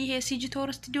በተለይ ይሄ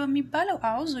ሲጂቶር ስቱዲዮ የሚባለው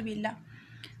አውዙ ቢላ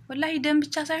ወላሂ ደም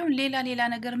ብቻ ሳይሆን ሌላ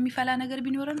ነገር የሚፈላ ነገር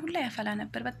ቢኖረን ሁላ ያፈላ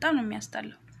ነበር በጣም ነው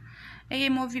የሚያስጠላው ይሄ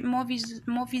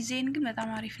ሞቪዜን ግን በጣም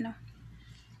አሪፍ ነው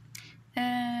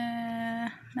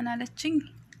ምን አለችኝ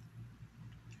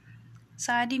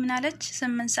ሳዲ ምን አለች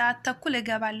 8 ሰዓት ተኩል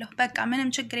እገባለሁ በቃ ምንም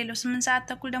ችግር የለው 8 ሰዓት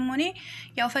ተኩል ደግሞ እኔ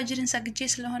ያው ፈጅርን ሰግጄ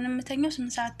ስለሆነ የምተኛው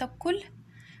 8 ሰዓት ተኩል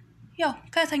ያው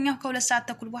ከተኛው ከ2 ሰዓት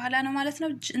ተኩል በኋላ ነው ማለት ነው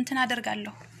እንትን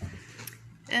አደርጋለሁ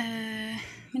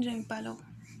ምንድነው የሚባለው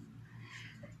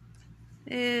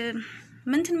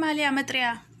ምንትን ማሊያ መጥሪያ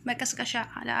መቀስቀሻ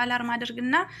አላርም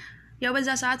አድርግና ያው በዛ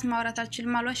ሰዓት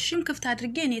ማውራታችን ማሏሽም ክፍት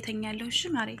አድርጌ እኔ ተኛለሁ እሺ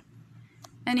ማሬ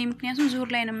እኔ ምክንያቱም ዙር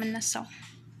ላይ ነው የምነሳው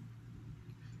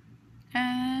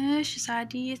እሺ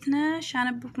ሳዲ የት ነሽ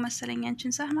አነብኩ መሰለኝ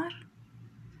አንቺን ሰማር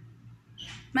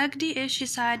መቅዲ እሺ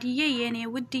ሳዲዬ የኔ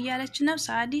ውድ እያለች ነው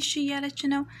ሳዲ እሺ እያለች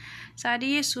ነው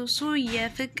ሳዲዬ ሱሱ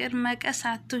የፍቅር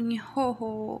መቀሳቱኝ ሆሆ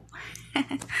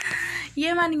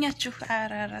የማንኛችሁ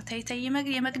አራራ ተይተይ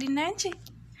የመቅዲና አንቺ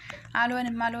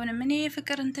አልሆንም እኔ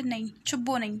ፍቅር እንትን ነኝ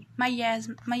ችቦ ነኝ ማያያዝ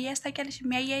ታውቂያለሽ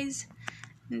የሚያያይዝ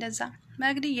እንደዛ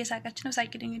መቅዲ እየሳቀች ነው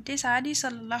ሳቂልኝ እንዴ ሳዲ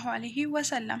ሰለላሁ ዐለይሂ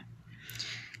ወሰለም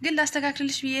ግን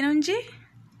ላስተካክልልሽ ብዬ ነው እንጂ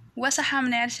ወሰሐም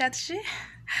ነው ያልሻት እሺ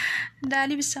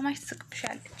ዳሊ ብሰማሽ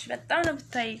ትስቅብሻለች በጣም ነው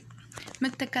ብታይ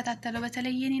ምትከታተለው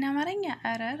በተለይ የኔና አማርኛ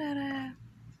አራራራ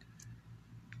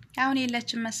አሁን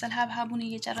የለችም መሰል ሀብሀቡን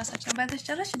እየጨረሰች ነው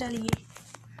ባልተጨረሽ ዳልዬ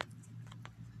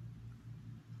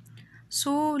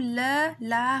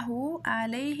ሱለላሁ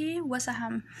ዐለይሂ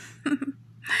ወሰሐም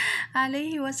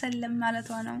ዐለይሂ ወሰለም ማለት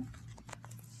ነው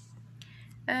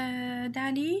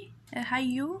ዳሊ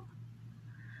ሀዩ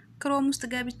ክሮም ውስጥ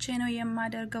ገብቼ ነው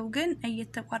የማደርገው ግን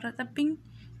እየተቋረጠብኝ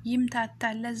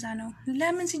ይምታታል ለዛ ነው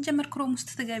ለምን ሲጀመር ክሮም ውስጥ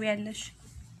ትገቢያለሽ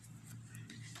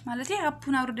ማለቴ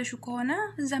አፑን አውርደሽ ከሆነ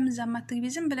እዛም አትግቢ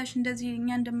ዝም ብለሽ እንደዚህ እኛ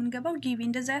እንደምንገባው ግቢ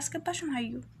እንደዛ ያስገባሽም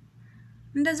ሀዩ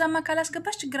እንደዛማ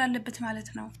ካላስገባሽ ችግር አለበት ማለት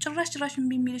ነው ጭራሽ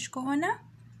እምቢ የሚልሽ ከሆነ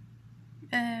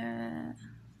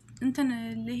እንትን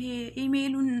ይሄ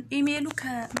ኢሜይሉ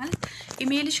ማለት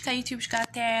ኢሜይልሽ ከዩቲዩብሽ ጋር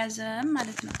ተያያዘ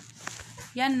ማለት ነው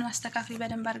ያን ማስተካከል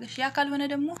በደንብ አድርገሽ ያ ካልሆነ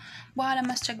ደግሞ በኋላ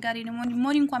ማስቸጋሪ ነው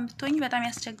ሞኒ እንኳን ብትሆኚ በጣም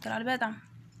ያስቸግራል በጣም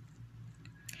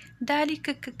ዳሊ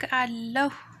ክክክ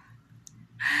አለው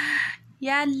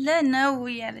ያለ ነው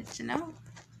ያለች ነው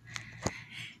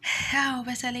ያው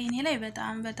በተለይ እኔ ላይ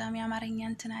በጣም ያማረኛ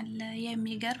እንትን አለ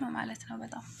የሚገርም ማለት ነው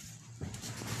በጣም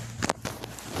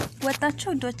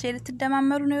ወጣችሁ ዶቼ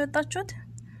ልትደማመሩ ነው የወጣችሁት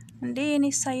እንዴ እኔ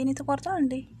ተቆርጧል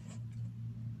እንዴ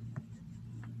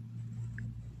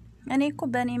እኔ እኮ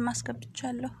በእኔ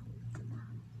ማስገብቻለሁ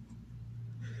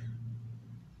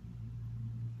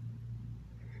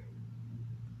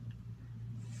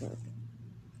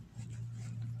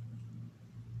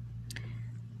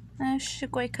እሺ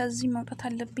ቆይ ከዚህ መውጣት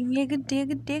አለብኝ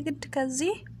የግድ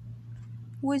ከዚህ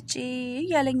ውጪ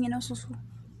ያለኝ ነው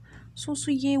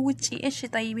ሱሱዬ ውጪ እሺ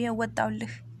ጠይብ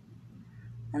ወጣውልህ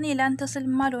እኔ ላንተ ስል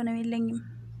ማልሆነ የለኝም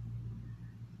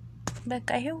በቃ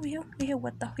ይሄው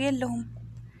ወጣው የለሁም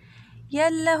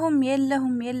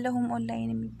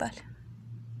ኦንላይን የሚባል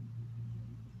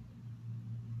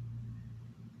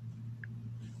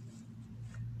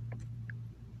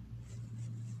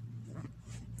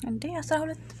እንዴ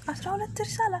 12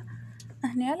 ሪሳላ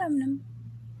እኔ አላምንም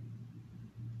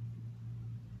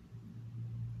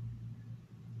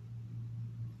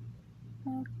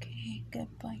ኦኬ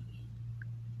ገባኝ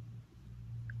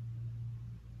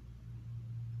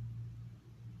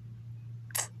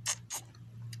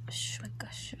እሺ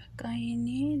በቃ የኔ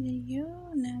ልዩ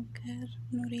ነገር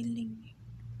ኑሪልኝ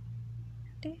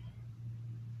እንዴ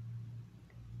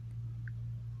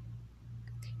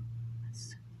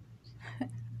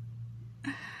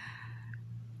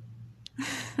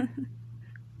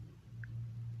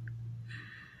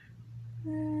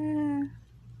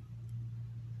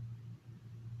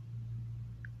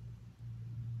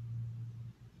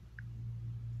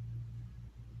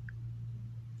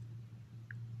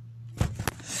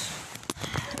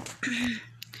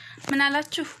ምን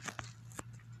አላችሁ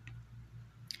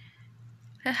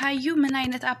ሀዩ ምን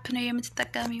አይነት አፕ ነው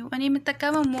የምትጠቀሚው እኔ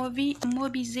የምጠቀመው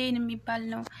ሞቢ ዜን የሚባል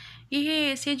ነው ይሄ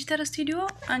ሴጅተር ስቱዲዮ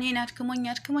እኔን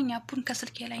አድክሞኝ አፑን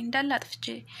ከስልኬ ላይ እንዳለ አጥፍቼ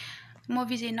ሞቢ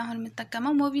ዜን አሁን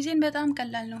የምጠቀመው ሞቢ ዜን በጣም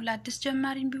ቀላል ነው ለአዲስ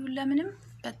ጀማሪም ቢሆን ለምንም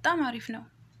በጣም አሪፍ ነው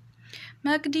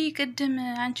መቅዲ ቅድም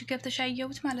አንቺ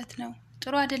ገብተሻየውት ማለት ነው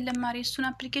ጥሩ አይደለም ማሪ እሱን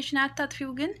አፕሊኬሽን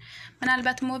አታጥፊው ግን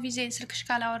ምናልባት ሞቢ ዜን ስልክሽ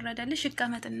ካላወረደልሽ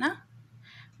ይቀመጥና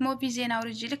ሞቢ ዜን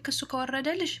አውርጂ ልክ እሱ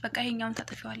ከወረደልሽ በቃ ይሄኛውን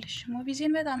ታጥፊዋለሽ ሞቢ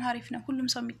ዜን በጣም አሪፍ ነው ሁሉም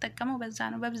ሰው የሚጠቀመው በዛ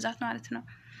ነው በብዛት ማለት ነው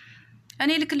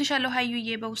እኔ ልክልሻለሁ ሀዩዬ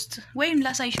በውስጥ ወይም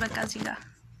ላሳይሽ በቃ እዚህ ጋር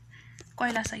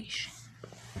ቆይ ላሳይሽ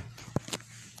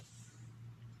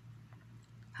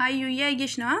ሀዩዬ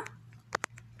ያየሽ ነው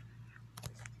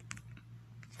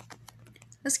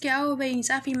እስኪ አው በይኝ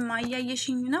ጻፊማ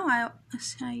ያየሽኝ ነው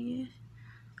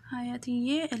ሀያትዬ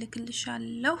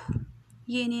እልክልሻለሁ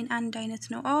የኔን አንድ አይነት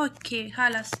ነው ኦኬ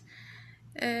خلاص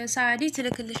ሳዲ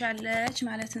ትልክልሻለች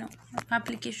ማለት ነው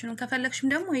አፕሊኬሽኑን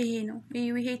ከፈለክሽም ደግሞ ይሄ ነው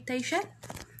ይሄ ይታይሻል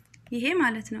ይሄ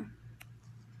ማለት ነው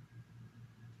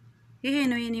ይሄ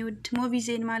ነው የኔ ውድ ሞቢ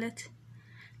ዜን ማለት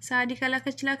ሳዲ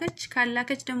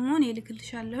ካላከች ደግሞ እኔ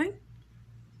ልክልሻለሁ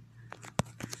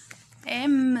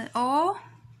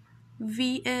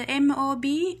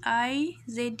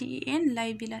MOBIZEN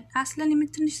ላይቭ ይላል አስለን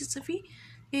የምትንሽ ጽፊ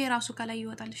ይሄ ራሱ ከላይ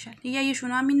ይወጣልሻል እያየሽው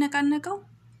ነው የሚነቃነቀው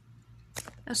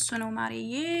እሱ ነው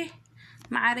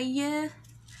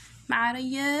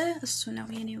ማዕረየ እሱ ነው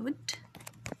የኔ ውድ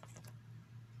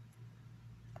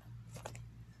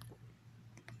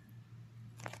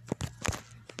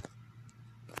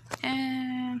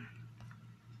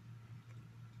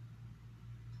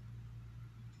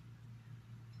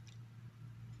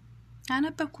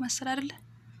አነበብኩ መሰል አይደለ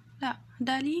ላ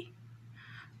ዳሊ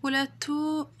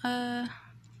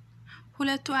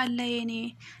ሁለቱ አለ የኔ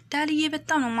ዳልዬ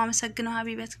በጣም ነው ማመሰግነው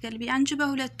ሀቢበት ገልቢ አንቺ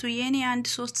በሁለቱ የኔ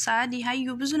 1-3 ሰዓት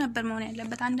ይhayu ብዙ ነበር መሆን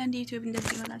ያለበት አንዳንድ ዩቲዩብ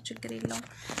እንደዚህ ይሆናል ችግር የለውም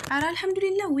አረ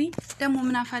አልহামዱሊላህ ወይ ደሞ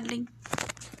ምን አፋልኝ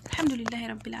አልহামዱሊላህ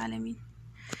ረቢል ዓለሚን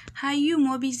ሀዩ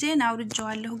ሞቢዜን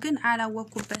አውርጃለሁ ግን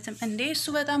አላወኩበትም እንዴ እሱ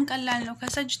በጣም ቀላል ነው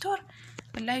ከሰጅቶር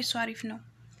ወላሂ እሱ አሪፍ ነው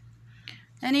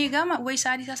እኔ ጋማ ወይ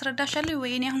ሳዲ ታስረዳሻለሁ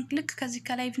ወይ እኔ አሁን ልክ ከዚህ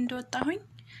ከላይቭ እንደወጣሁኝ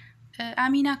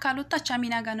አሚና ካልወጣች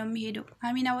አሚና ጋር ነው የሚሄደው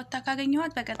አሚና ወጣ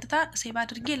ካገኘኋት በቀጥታ ሴቭ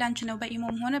አድርጌ ላንቺ ነው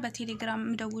በኢሞም ሆነ በቴሌግራም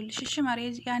ደውልሽ እሺ ማሪ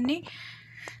ያኔ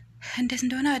እንዴት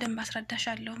እንደሆነ በደንብ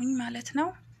አስረዳሻለሁኝ ማለት ነው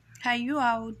ሀዩ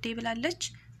አውዴ ብላለች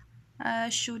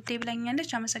እሺ ውዴ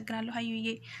ብላኛለች አመሰግናለሁ ሀዩዬ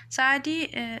ሳዲ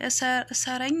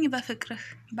እሰረኝ በፍቅርህ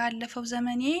ባለፈው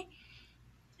ዘመኔ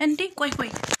እንዴ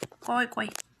ቆይ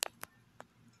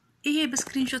ይሄ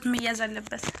በስክሪንሾት መያዝ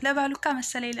አለበት ለባሉካ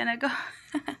መሰለኝ ለነገው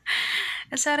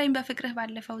እሰረኝ በፍቅርህ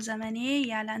ባለፈው ዘመኔ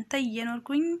ያላንተ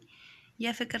እየኖርኩኝ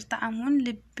የፍቅር ጣዕሙን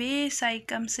ልቤ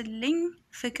ሳይቀምስልኝ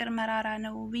ፍቅር መራራ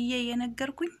ነው ብዬ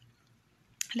የነገርኩኝ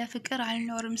ለፍቅር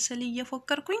አልኖርም ስል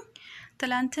እየፎከርኩኝ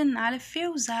ትላንትን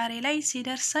አልፌው ዛሬ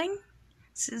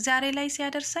ላይ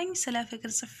ሲያደርሰኝ ስለ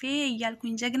ፍቅር ጽፌ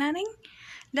እያልኩኝ ጀግና ነኝ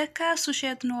ለካ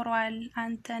ሱሸት ኖሯል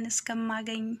አንተን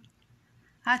እስከማገኝ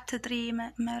አትጥሪ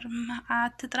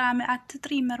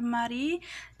መርማሪ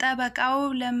ጠበቃው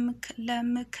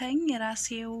ለምከኝ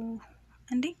ራሴው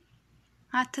እንዴ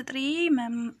አትጥሪ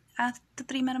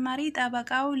መርማሪ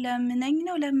ጠበቃው ለምነኝ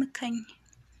ነው ለምከኝ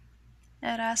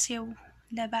ራሴው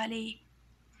ለባሌ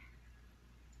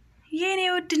የኔ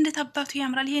ውድ እንደተባቱ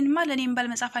ያምራል ይሄንማ ለኔም ባል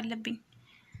መጻፍ አለብኝ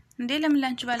እንዴ ለምን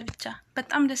ላንቺ ባል ብቻ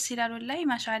በጣም ደስ ይላል ወላይ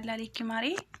ማሻአላ ለኪ ማሪ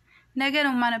ነገ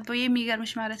ነው ማነበው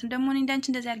የሚገርምሽ ማለት ነው ደሞ እንዳንቺ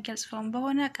እንደዚህ አድርጌ አልጽፈውም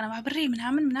በሆነ አቀናባብሬ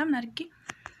ምናምን አድርጌ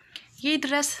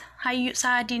ይድረስ ሀዩ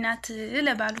ሳዲናት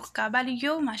ለባሉካ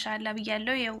ባልየው ማሻአላ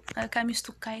ብያለሁ ያው ከሚስቱ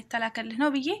ጋር የተላከልህ ነው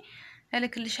ብዬ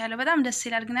እልክልሻለሁ በጣም ደስ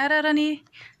ይላል ግን አረረኔ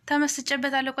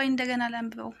ተመስጨበታለሁ ቆይ እንደገና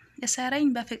ላንብበው እሰረኝ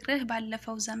በፍቅርህ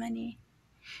ባለፈው ዘመኔ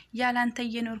ያላንተ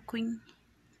እየኖርኩኝ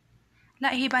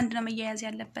ይሄ ባንድ ነው መያያዝ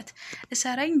ያለበት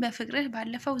እሰረኝ በፍቅርህ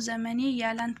ባለፈው ዘመኔ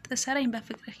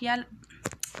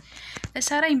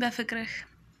እሰረኝ በፍቅርህ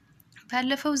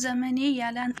ባለፈው ዘመኔ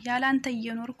ያላንተ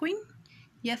እየኖርኩኝ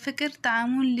የፍቅር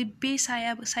ጣዕሙን ልቤ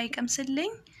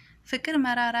ሳይቀምስልኝ ፍቅር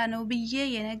መራራ ነው ብዬ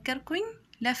የነገርኩኝ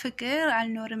ለፍቅር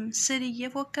አልኖርም ስል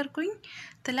እየፎከርኩኝ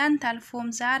ትላንት አልፎም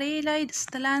ዛሬ ላይ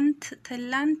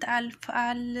ትላንት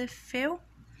አልፌው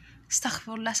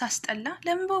استغفرالله ሳስጠላ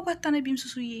ለምን በወጣ ነብይም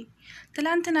ሱሱዬ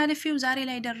ትላንትና አልፌው ዛሬ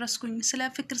ላይ ደረስኩኝ ስለ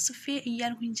ፍቅር ጽፌ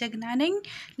እያልኩኝ ጀግና ነኝ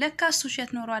ለካስ ውሸት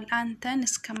ኖሯል አንተን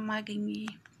እስከማገኝ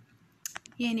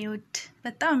የኔ ውድ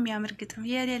በጣም የሚያምር ግጥም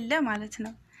የሌለ ማለት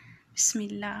ነው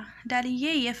ቢስሚላህ ዳልዬ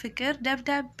የፍቅር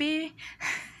ደብዳቤ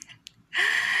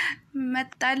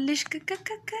መጣልሽ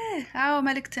ክክክክ አዎ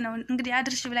መልእክት ነው እንግዲህ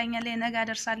አድርሽ ብላኛለች ነገ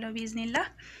አደርሳለሁ ቢዝኒላህ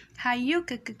ሀዩ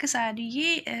ክክክ ሳዲዬ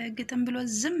ግጥም ብሎ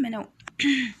ዝም ነው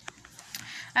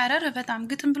አረረ በጣም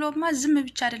ግጥም ብሎማ ዝም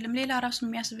ብቻ አይደለም ሌላ ራሱ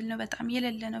የሚያስብል ነው በጣም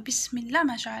የሌለ ነው ቢስሚላህ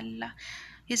ማሻአላ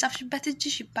የጻፍሽበት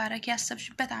እጅሽ ይባረክ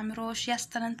ያሰብሽበት አምሮሽ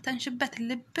ያስተነተንሽበት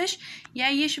ልብሽ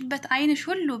ያየሽበት አይንሽ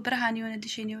ሁሉ ብርሃን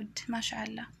ይሆንልሽ የኔ ውድ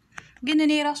ማሻአላ ግን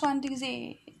እኔ ራሱ አንድ ጊዜ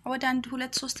ወደ 1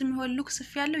 2 3 የሚሆን ሉክ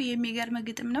ጽፍ ያለው የሚገርም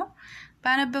ግጥም ነው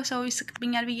ባነበው ሰው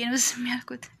ይስቅብኛል ብዬ ነው ዝም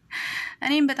ያልኩት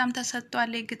እኔም በጣም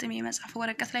ተሰጥቷል ግጥም የመጻፍ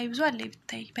ወረቀት ላይ ብዙ አለ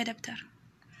ብታይ በደብተር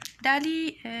ዳሊ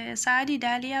ሳዲ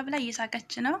ዳሊያ ብላ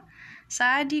እየሳቀች ነው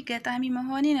ሳዲ ገጣሚ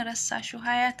መሆኔን ረሳሽው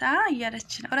ሀያታ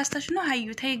እያለች ነው ረስተሽ ነው ሀዩ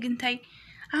ተይ ግን ተይ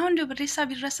አሁን ነው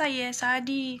ቢረሳ የሳዲ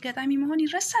ገጣሚ መሆን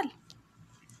ይረሳል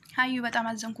ሀዩ በጣም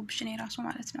አዘንኩብሽ ነው ራሱ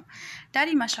ማለት ነው ዳሊ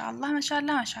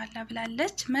ማሻአላ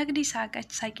ብላለች መግዲ ሳቀች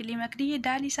ሳቂሊ መግዲ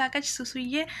ዳሊ ሳቀች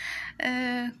ሱሱዬ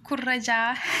ኩረጃ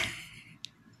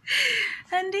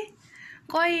እንዴ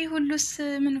ቆይ ሁሉስ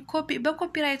ምን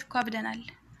በኮፒራይት እኮ አብደናል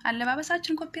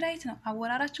አለባበሳችን ኮፒራይት ነው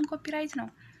አወራራችን ኮፒራይት ነው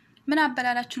ምን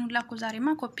አበላላችን ሁላ እኮ ዛሬማ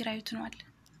ኮፒራይት ሆኗል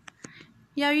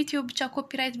ያው ዩቲዩብ ብቻ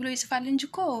ኮፒራይት ብሎ ይጽፋል እንጂ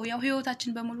እኮ ያው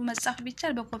ህይወታችን በሙሉ መጻፍ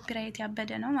ቢቻል በኮፒራይት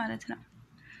ያበደ ነው ማለት ነው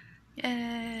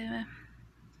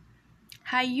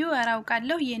ሀዩ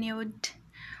አራውቃለሁ የኔ ውድ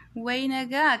ወይ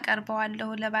ነገ አቀርበዋለሁ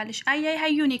ለባልሽ አይ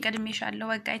ሀዩን ይቀድሜሻለሁ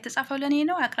በቃ የተጻፈው ለኔ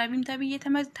ነው አቅራቢም ተብዬ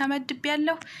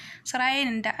ተመድቤያለሁ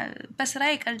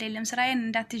በስራዬ ቀልድ የለም ስራዬን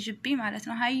እንዳትጅብኝ ማለት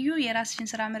ነው ሀዩ የራስሽን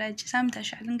ስራ ምረጭ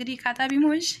ሰምተሻል እንግዲህ ቃጣቢ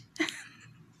ሞሽ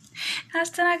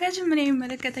አስተናጋጅ ምን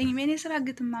ይመለከተኝ የኔ ስራ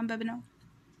ግጥም ማንበብ ነው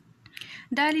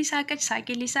ዳሊ ሳቀች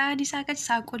ሳቂሊ ሳዲ ሳቀች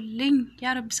ሳቁልኝ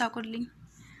ያ ረብ ሳቁልኝ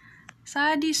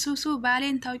ሳዲ ሱሱ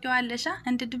ባሌን ታውቂዋለሽ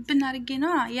እንደ ድብና አርጌ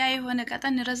ነው ያ የሆነ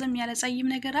ቀጠን ረዘም ያለ ጸይም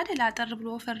ነገር አይደል አጠር ብሎ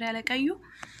ወፈር ያለ ቀዩ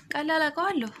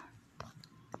ቀላላቀዋለሁ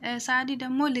ሳዲ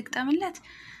ደግሞ ልግጠምለት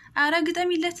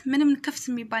አረግጠምለት ምንም ክፍት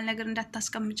የሚባል ነገር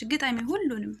እንዳታስቀምጭ ግጠሚ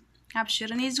ሁሉንም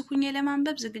አብሽር እኔ ዝኩኝ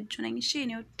ለማንበብ ዝግጁ ነኝ እሺ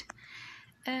እኔ ወድ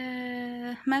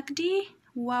መቅዲ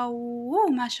ዋው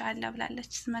ማሻአላ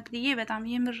ብላለች መቅዲዬ በጣም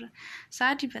የምር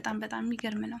ሳዲ በጣም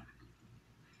የሚገርም ነው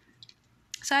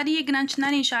ሳዲዬ ግን አንቺና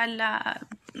እኔ ኢንሻአላ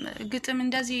ግጥም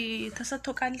እንደዚህ ተሰጥቶ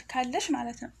ካለሽ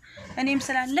ማለት ነው እኔም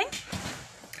ስላለኝ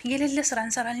የሌለ ስራ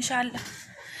እንሰራን ኢንሻአላ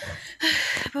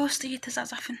በውስጥ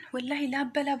እየተጻጻፍን ወላሂ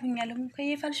ላበላቡኛል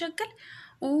ከየፋል ሸክል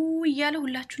እያለ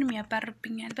ሁላችሁንም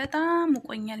ያባርብኛል በጣም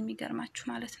ቆኛል የሚገርማችሁ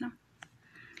ማለት ነው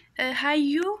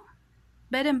ሀዩ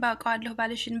በደንብ አውቀዋለሁ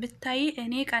ባልሽን ብታይ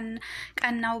እኔ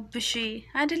ቀናውብሽ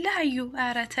አይደለ ሀዩ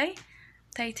ኧረ ተይ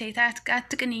ተይ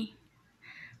አትቅኒ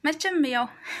መቼም ያው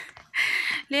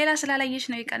ሌላ ስላላየሽ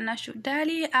ነው የቀናሽው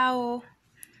ዳሊ አዎ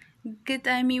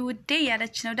ግጠሚ ውዴ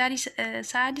ያለች ነው ዳሊ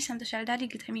ሳዲ ሰምተሻል ዳሊ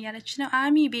ግጠሚ ያለች ነው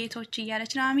አሚ ቤቶች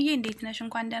ያለች ነው አሚዬ እንዴት ነሽ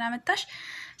እንኳን ደህና መጣሽ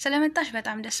ስለመጣሽ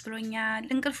በጣም ደስ ብሎኛል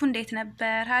እንቅልፉ እንዴት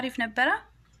ነበር አሪፍ ነበር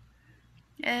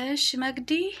እሺ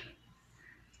መግዲ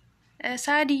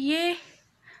ሳዲዬ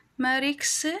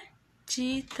ማሪክስ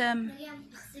ጂተም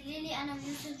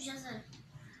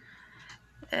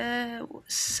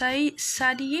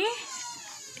ሳዲዬ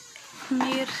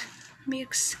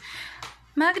ሚርክስ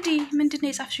ማግዲ ምንድነው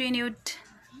የጻፍሽው የኔ ውድ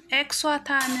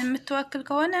ኤክሷታን የምትወክል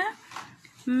ከሆነ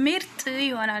ምርጥ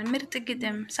ይሆናል ምርጥ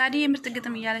ግጥም ሳዲዬ ምርጥ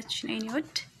ግጥም እያለች ነው የኔ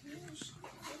ውድ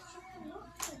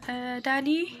ዳሊ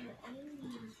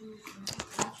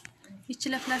ይቺ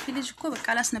ለፍላፊ ልጅ እኮ በቃ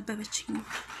አላስነበበችኝ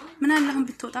ምን አለ አሁን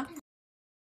ብትወጣ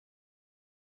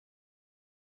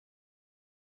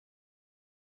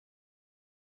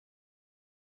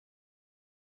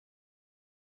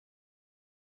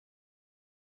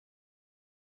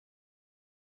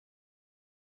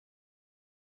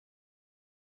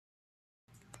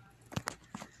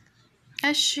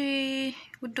እሺ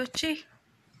ውዶቼ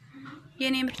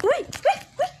የኔ ምርጥ ወይ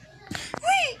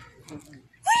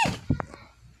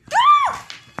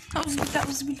أعوذ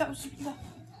بالله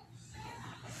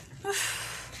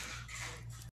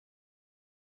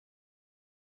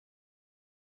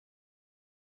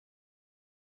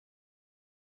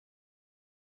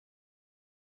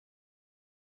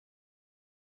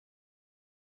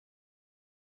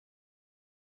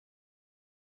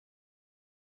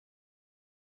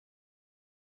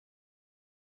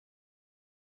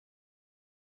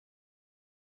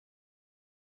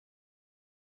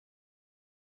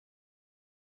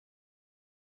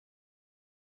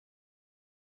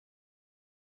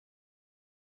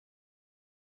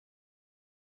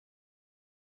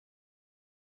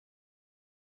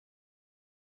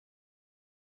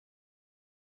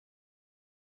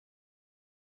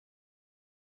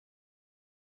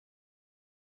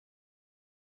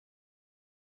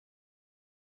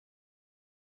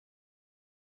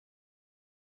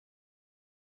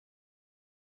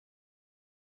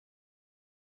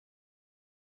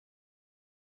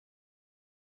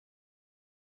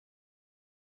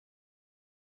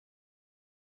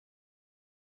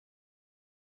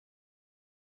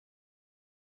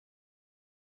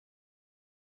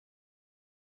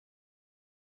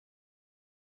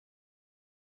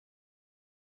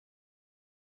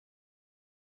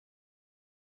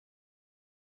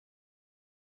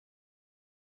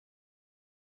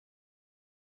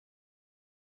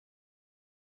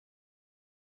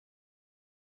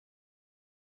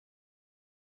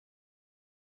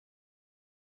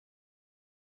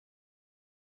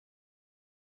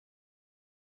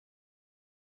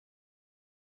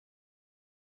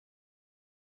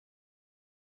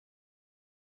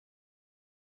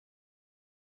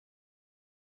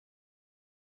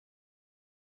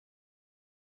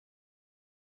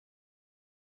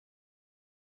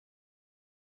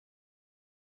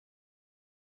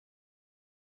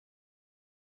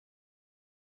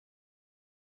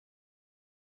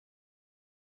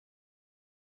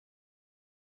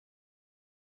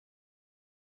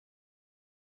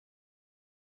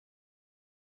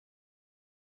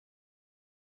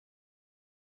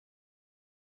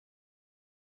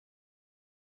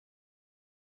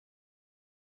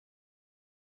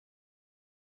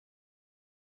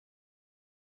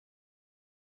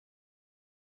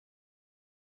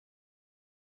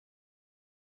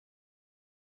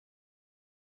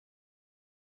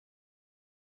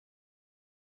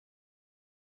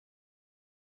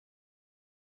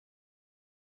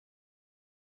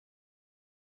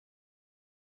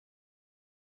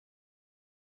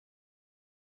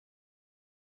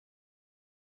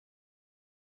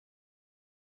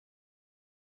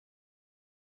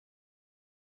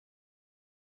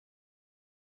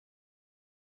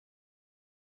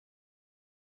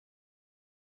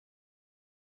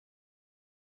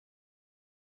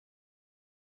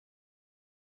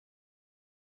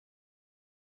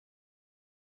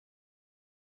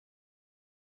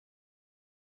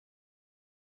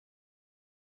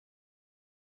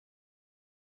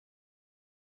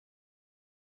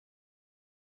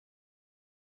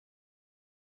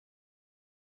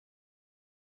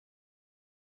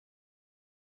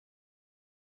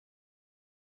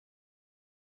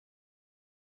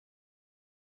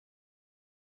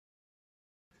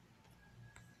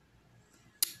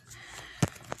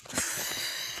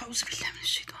أعوذ بالله من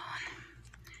الشيطان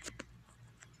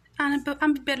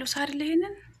أنا ببيلو صار لي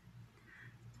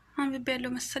هنا ببيلو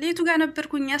مسليتو قاعد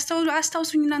نبركوني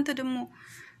أستوسوني أنت دمو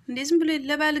እንዴ ዝም ብሎ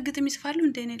ለባል ግጥም ይጽፋሉ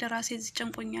እንዴ? እኔ ለራሴ እዚህ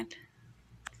ጨንቆኛል።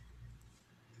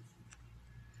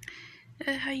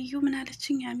 ሀዩ ምን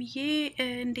አለችኝ? አሚዬ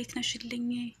እንዴት ነሽልኝ?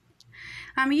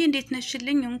 አሚዬ እንዴት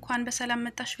ነሽልኝ? እንኳን በሰላም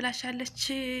መጣሽ ብላሻለች።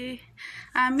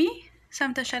 አሚ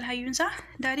ሰምተሻል? ሀዩን ሳ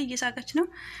ዳሪ እየሳቀች ነው።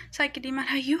 ሳቂ ዲማል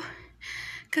ሀዩ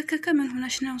ከከከ ምን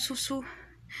ሆነሽ ነው ሱሱ?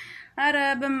 አረ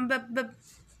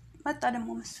መጣ ደግሞ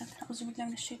መሰል አውዙ ቢላህ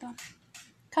ምን ሸይጣን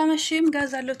ካመሽም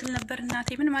ጋዝ አለው ትል ነበር እናቴ።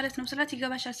 ምን ማለት ነው ስላት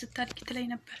ይገባሻል ስታልቂ ትለኝ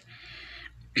ነበር።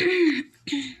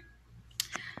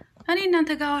 እኔ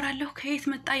እናንተ ጋር አወራለሁ ከየት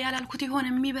መጣ ያላልኩት የሆነ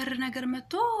የሚበር ነገር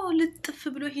መጥቶ ልጥፍ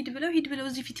ብሎ ሂድ ብለው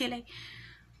እዚህ ፊቴ ላይ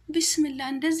ቢስሚላህ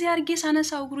እንደዚህ አርጌ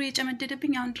ሳነሳው እግሩ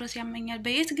የጨመደደብኝ አሁን ድረስ ያመኛል።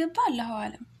 በየት ገባ አላህ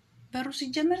አለም። በሩ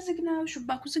ሲጀመር ዝግ ነው፣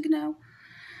 ሽባኩ ዝግ ነው።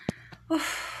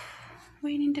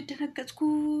 ወይኔ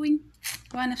እንደደነገጥኩኝ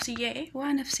ዋ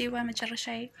ነፍሴ ዋ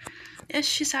መጨረሻዬ።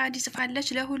 እሺ ሳዲ ጽፋለች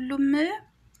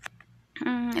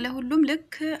ለሁሉም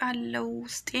ልክ አለው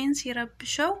ውስጤን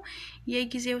ሲረብሸው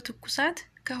የጊዜው ትኩሳት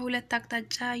ከሁለት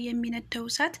አቅጣጫ የሚነደው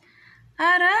እሳት።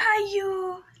 አረ ሀዩ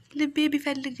ልቤ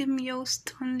ቢፈልግም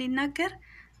የውስጡን ሊናገር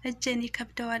እጄን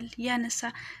ይከብደዋል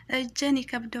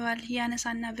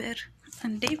ያነሳና ብዕር።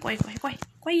 እንዴ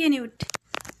ቆይ የኔ ውድ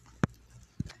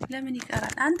ለምን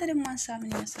ይቀራል? አንተ ደግሞ አንሳ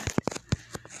ምን ይመስላል?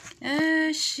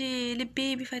 እሺ ልቤ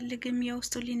ቢፈልግም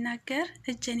የውስጡን ሊናገር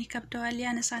እጄን ይከብደዋል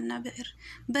ያነሳና ብዕር።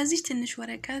 በዚህ ትንሽ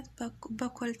ወረቀት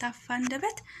በኮልታፋ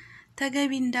አንደበት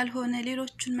ተገቢ እንዳልሆነ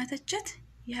ሌሎቹን መተቸት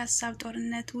የሐሳብ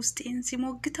ጦርነት ውስጤን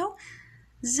ሲሞግተው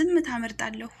ዝምታ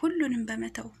መርጣለሁ ሁሉንም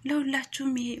በመተው።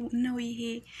 ለሁላችሁም ይሄ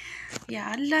ያ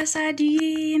አላህ ሳዲ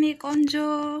እኔ ቆንጆ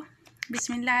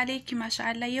ቢስሚላህ አለይኪ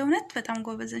ማሻአላ የእውነት በጣም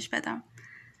ጎበዘሽ። በጣም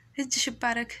እጅሽ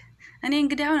ይባረክ። እኔ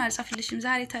እንግዲህ አሁን አልጻፍልሽም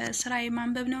ዛሬ ስራዬ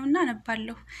ማንበብ ነውና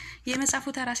አነባለሁ።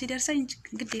 የመጻፉ ተራ ሲደርሰኝ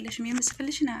ግድ የለሽም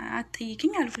የምጽፍልሽን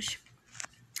አትጠይቂኝ አልኩሽ።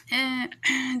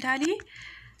 ዳሊ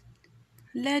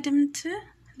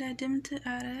ለድምት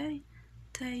አረ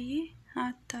ተይ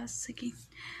አታስቂኝ።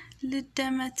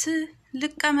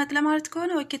 ልቀመጥ ለማለት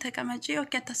ከሆነ ኦኬ ተቀመጪ።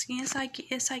 ኦኬ አታስቂኝ።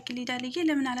 ሳቂ ዳልዬ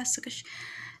ለምን አላስቅሽ?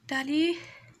 ዳሊ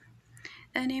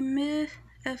እኔም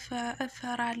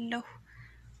እፈራለሁ።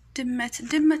 ድመት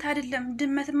አይደለም።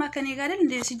 ድመትማ ከኔ ጋር አይደል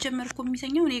እንደ ሲጀመር እኮ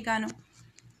የሚተኛው እኔ ጋር ነው።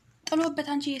 ጥሎበት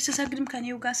አንቺ ስሰግድም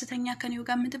ከኔው ጋር ስተኛ ከኔው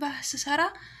ጋር ምጥባህ ስሰራ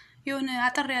የሆነ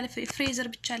አጠር ያለ ፍሬዘር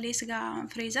ብቻ ላይ የስጋ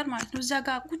ፍሬዘር ማለት ነው። እዛ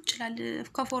ጋር ቁጭ ይላል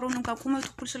ከፎሮኑ ጋር ቁመቱ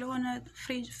እኩል ስለሆነ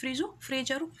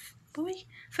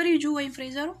ፍሪጁ ወይም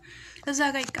ፍሬዘሩ እዛ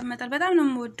ጋር ይቀመጣል። በጣም ነው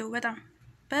የምወደው።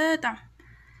 በጣም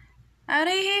አረ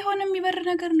ይሄ ሆነ የሚበር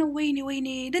ነገር ነው። ወይኔ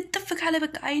ልጥፍ ካለ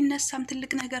በቃ አይነሳም።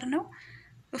 ትልቅ ነገር ነው።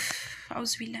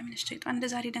 አውዝ ቢላህ ምን ሸይጣን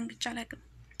እንደዛሬ ደንግጫ አላውቅም።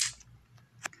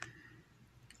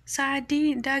 ሳዲ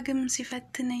ዳግም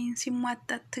ሲፈትነኝ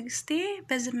ሲሟጠጥ ትግስቴ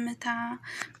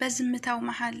በዝምታው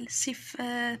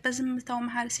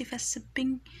መሃል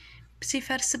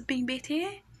ሲፈርስብኝ ቤቴ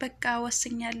በቃ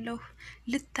ወስኛለሁ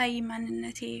ልታይ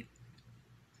ማንነቴ።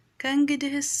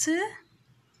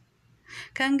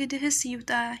 ከእንግዲህስ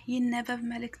ይውጣ ይነበብ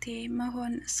መልእክቴ።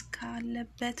 መሆን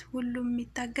እስካለበት ሁሉም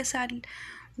ይታገሳል።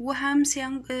 ውሃም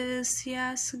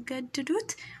ሲያስገድዱት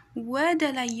ወደ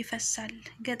ላይ ይፈሳል።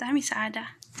 ገጣሚ ሰዓዳ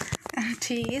እንዴ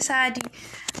ሳዲ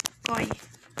ቆይ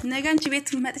ነገ አንቺ ቤት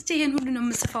መጥቼ ይሄን ሁሉ ነው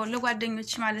የምጽፈው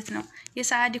ለጓደኞች ማለት ነው።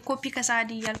 የሳዲ ኮፒ ከሳዲ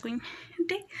እያልኩኝ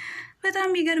እንዴ በጣም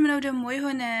ይገርም ነው ደግሞ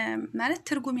የሆነ ማለት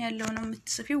ትርጉም ያለው ነው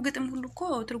የምትጽፊው። ግጥም ሁሉ እኮ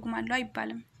ትርጉም አለው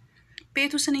አይባልም።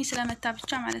 ቤቱ ስንኝ ስለመታ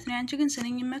ብቻ ማለት ነው። አንቺ ግን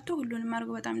ስንኝ መጥቶ ሁሉንም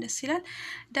አድርጎ በጣም ደስ ይላል።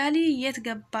 ዳሊ የት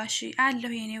ገባሽ?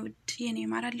 አለሁ የኔ ውድ የኔ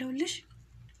ማር አለሁልሽ።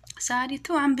 ሳዲቱ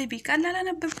አንብቢ። ቀላል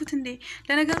አነበብኩት እንዴ?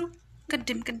 ለነገሩ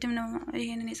ቅድም ነው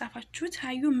ይሄንን የጻፋችሁት።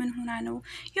 ሀዩ ምን ሆና ነው?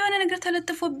 የሆነ ነገር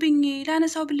ተለጥፎብኝ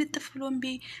ላነሳው ብልጥፍ ብሎ እምቢ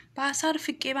በአሳር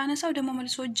ፍቄ ባነሳው ደግሞ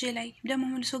መልሶ እጄ ላይ ደግሞ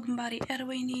መልሶ ግንባሬ።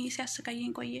 ወይኔ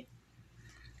ሲያስቃየኝ ቆየ።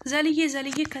 ዘልዬ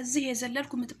ከዚህ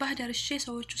የዘለልኩ ምጥባህ ደርሼ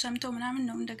ሰዎቹ ሰምተው ምናምን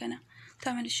ነው እንደገና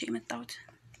ተመልሼ የመጣሁት።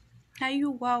 ሀዩ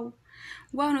ዋው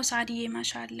ነው ሳዲዬ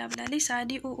ማሻአላ ብላለች።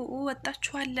 ሳዲ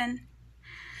ወጣችኋለን።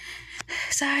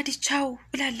 ሳዲ ቻው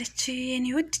ብላለች። የኔ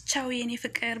ውድ ቻው የኔ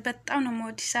ፍቅር በጣም ነው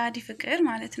የምወድ ሳዲ ፍቅር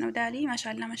ማለት ነው። ዳሊ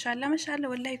ማሻአላ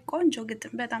ወላሂ ቆንጆ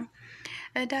ግጥም በጣም።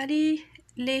 ዳሊ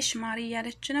ሌሽ ማሪ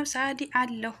ያለች ነው። ሳዲ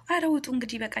አለሁ። አረ ውጡ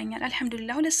እንግዲህ ይበቃኛል።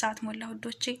 አልহামዱሊላህ 2 ሰዓት ሞላ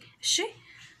ውዶቼ። እሺ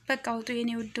በቃ ውጡ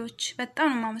የኔ ውዶች። በጣም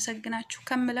ነው የማመሰግናችሁ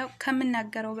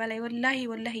ከምናገረው በላይ ወላሂ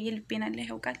የልቤን አለ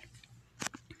ያውቃል።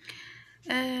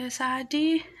 ሳዲ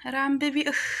ራምብቢ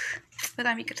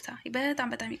በጣም ይቅርታ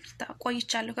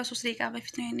ቆይቻለሁ። ከ3 ደቂቃ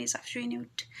በፊት ነው የኔ ጻፍሽው የኔ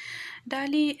ውድ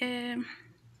ዳሊ።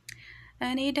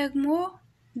 እኔ ደግሞ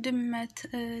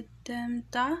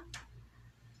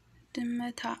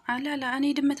ድመታ አላላ እኔ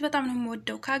ድመት በጣም ነው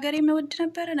የምወደው። ከሀገሬ የምወድ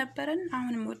ነበረን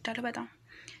አሁንም እወዳለሁ በጣም።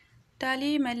 ዳሊ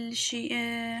መልሺ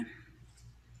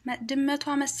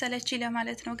ድመቷ መሰለች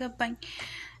ለማለት ነው ገባኝ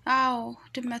አዎ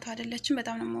ድመቷ አይደለችም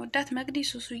በጣም ነው የምወዳት መቅዲ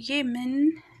ሱሱዬ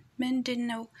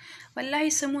ምንድነው ወላሂ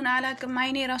ስሙን አላቅም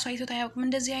አይኔ ራሱ አይቶት አያውቅም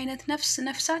እንደዚህ አይነት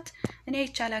ነፍሳት እኔ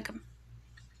አይቻላቅም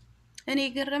እኔ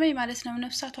ገረመኝ ማለት ነው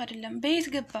ነፍሳቱ አይደለም በየት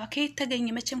ገባ ከየት ተገኘ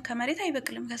መቼም ከመሬት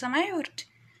አይበቅልም ከሰማይ አይወርድ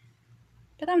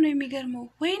በጣም ነው የሚገርመው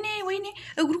ወይኔ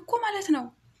እግሩ እኮ ማለት ነው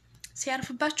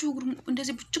ሲያርፍባችሁ እግሩ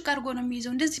እንደዚህ ቡጭቅ አርጎ ነው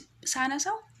የሚይዘው እንደዚህ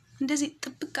ሳነሳው እንደዚህ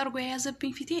ጥብቅ አርጎ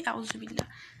ያያዘብኝ ፊቴ አውዙ ቢላ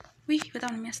ወይ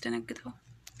በጣም ነው የሚያስደነግጠው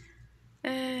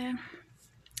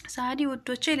ሳዲ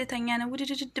ወዶቼ ለተኛ ነው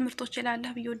ውድድድ ምርጦቼ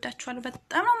ላላህ በየወዳችኋለሁ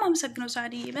በጣም ነው ማመሰግነው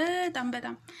ሳዲ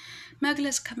በጣም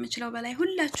መግለጽ ከምችለው በላይ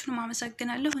ሁላችሁንም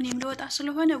ማመሰግናለሁ እኔም ልወጣ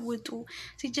ስለሆነ ውጡ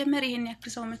ሲጀመር ይሄን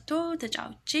ያክል ሰው መጥቶ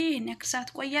ተጫውቼ ይሄን ያክል ሰዓት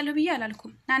ቆያለሁ ብዬ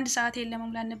አላልኩም አንድ ሰዓት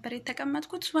ለመሙላት ነበር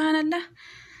የተቀመጥኩት ሱብሃንአላህ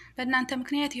በእናንተ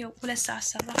ምክንያት ይሄው 2 ሰዓት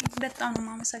ሰራሁ በጣም ነው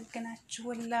ማመሰግናችሁ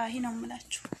ወላሂ ነው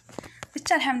የምላችሁ ብቻ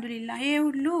አልহামዱሊላህ ይሄ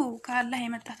ሁሉ ከአላህ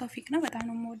የመጣ ተውፊቅ ነው በጣም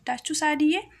ነው የምወዳችሁ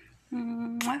ሳዲዬ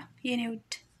የኔ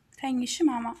ውድ ታኝሽ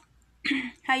ማማ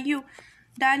ሃዩ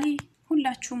ዳሊ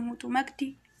ሁላችሁም ውጡ መቅዲ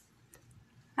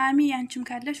አሚ አንቺም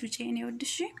ካለሽ ውጪ የኔ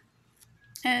ውድሽ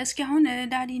እስኪ አሁን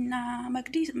ዳሊና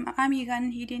መቅዲ አሚ ጋር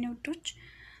እንሂድ የኔ ውዶች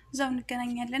እዛው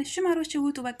እንገናኛለን እሺ ማሮች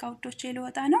ውጡ በቃ ውዶቼ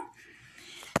ልወጣ ነው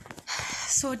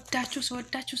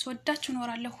ስወዳችሁ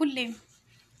ኖራለሁ ሁሌም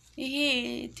ይሄ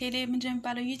ቴሌ ምንድነው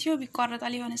የሚባለው ዩቲዩብ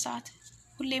ይቋረጣል የሆነ ሰዓት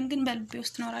ሁሌም ግን በልቤ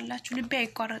ውስጥ ኖራላችሁ ልቤ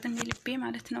አይቋረጥም የልቤ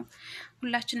ማለት ነው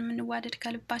ሁላችንም እንዋደድ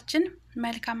ከልባችን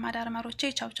መልካም ማዳር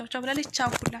ማሮቼ ቻው ብላለች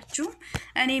ቻው ሁላችሁ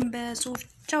እኔም በጽሁፍ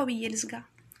ቻው ብዬ ልዝጋ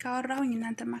ካወራሁኝ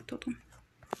እናንተ ማትወጡም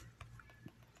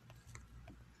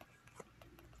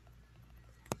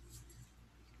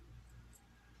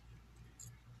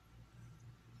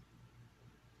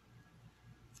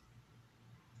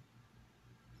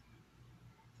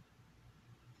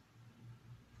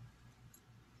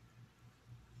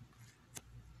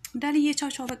ዳሊዬ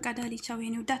ቻው በቃ ዳሊ ቻው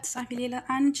የኔ ውድ አትጻፊ ሌላ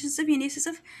አንቺ ጽፊ እኔ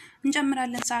ስጽፍ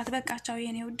እንጨምራለን ሰዓት በቃ ቻው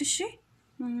የኔ ውድ እሺ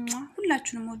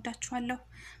ሁላችሁንም ወዳችኋለሁ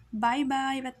ባይ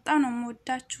በጣም ነው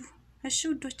የምወዳችሁ እሺ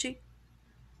ውዶቼ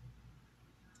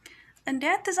እንዴ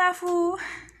አትጻፉ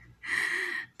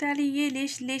ዳሊዬ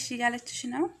ሌሽ ያለችሽ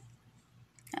ነው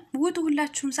ውጡ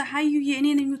ሁላችሁም ሰሃዩዬ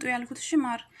እኔ ነኝ ውጡ ያልኩት እሺ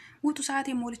ማር ውጡ ሰዓት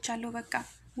የሞልቻለሁ በቃ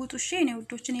ውጡ እሺ እኔ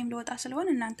ውዶች እኔም ልወጣ ስለሆነ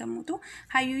እናንተም ውጡ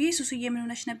ሃዩዬ ሱሱዬ ምን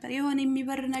ሆነሽ ነበር የሆነ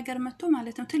የሚበር ነገር መጥቶ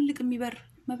ማለት ነው ትልቅ የሚበር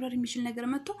መብረር የሚችል ነገር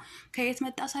መጥቶ ከየት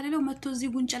መጣ ሳልለው መጥቶ እዚህ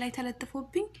ጉንጭ ላይ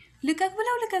ተለጥፎብኝ ልቀቅ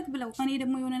ብለው እኔ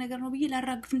ደግሞ የሆነ ነገር ነው ብዬ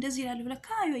ላራግፍ እንደዚህ ይላል ብለካ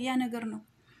ያ ነገር ነው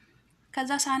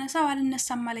ከዛ ሳነሳው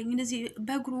አልነሳም አለኝ እንደዚህ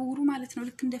በእግሩ ማለት ነው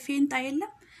ልክ እንደ ፌንጣ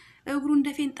የለም እግሩ እንደ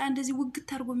ፌንጣ እንደዚህ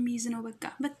ውግት አርጎ የሚይዝ ነው በቃ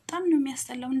በጣም ነው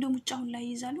የሚያስጠላው እንደ ሙጫው ላይ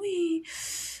ይዛል ወይ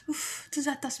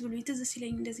ትዛታስ ብሎኝ ትዝ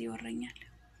ሲለኝ እንደዚህ ይወረኛል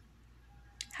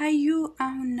ሃዩ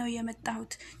አሁን ነው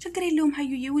የመጣሁት ችግር የለውም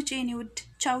ሃዩዬ ውጪ የኔ ውድ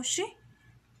ቻው እሺ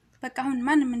በቃ አሁን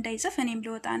ማንንም እንዳይጽፍ እኔም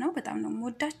ልወጣ ነው በጣም ነው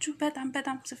የምወዳችሁ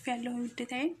በጣም ጽፍ ያለው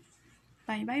ውድታዬ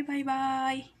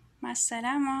ባይ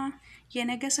ማሰላማ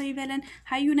የነገ ሰው ይበለን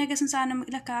ሃዩ ነገ ስንት ሰዓት ነው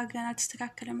ለካ ገና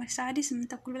ተስተካከለ ማሳዲ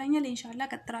 8:30 ብላኛል ኢንሻአላህ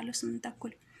ቀጥራለሁ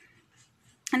 8:30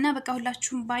 እና በቃ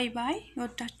ሁላችሁም ባይ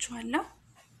ወዳችኋለሁ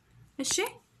እሺ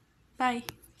ባይ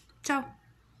ቻው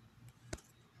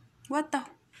ወጣሁ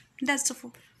እንዳጽፉ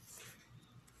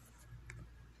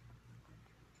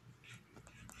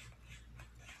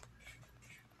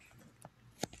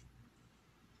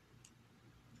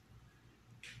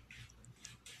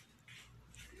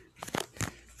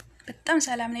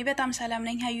በጣም ሰላም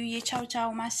ነኝ ሃዩዬ ቻው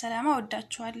ማሰላማ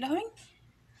ወዳችኋለሁኝ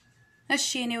እሺ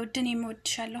እኔ ወድኔ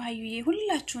እወድሻለሁ ሃዩዬ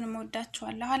ሁላችሁንም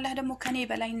ወዳችኋለሁ አላህ ደግሞ ከኔ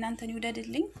በላይ እናንተን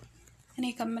ይወደድልኝ እኔ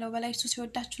ከምለው በላይ እሱ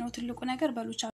ሲወዳችሁ ነው ትልቁ ነገር በሉቻ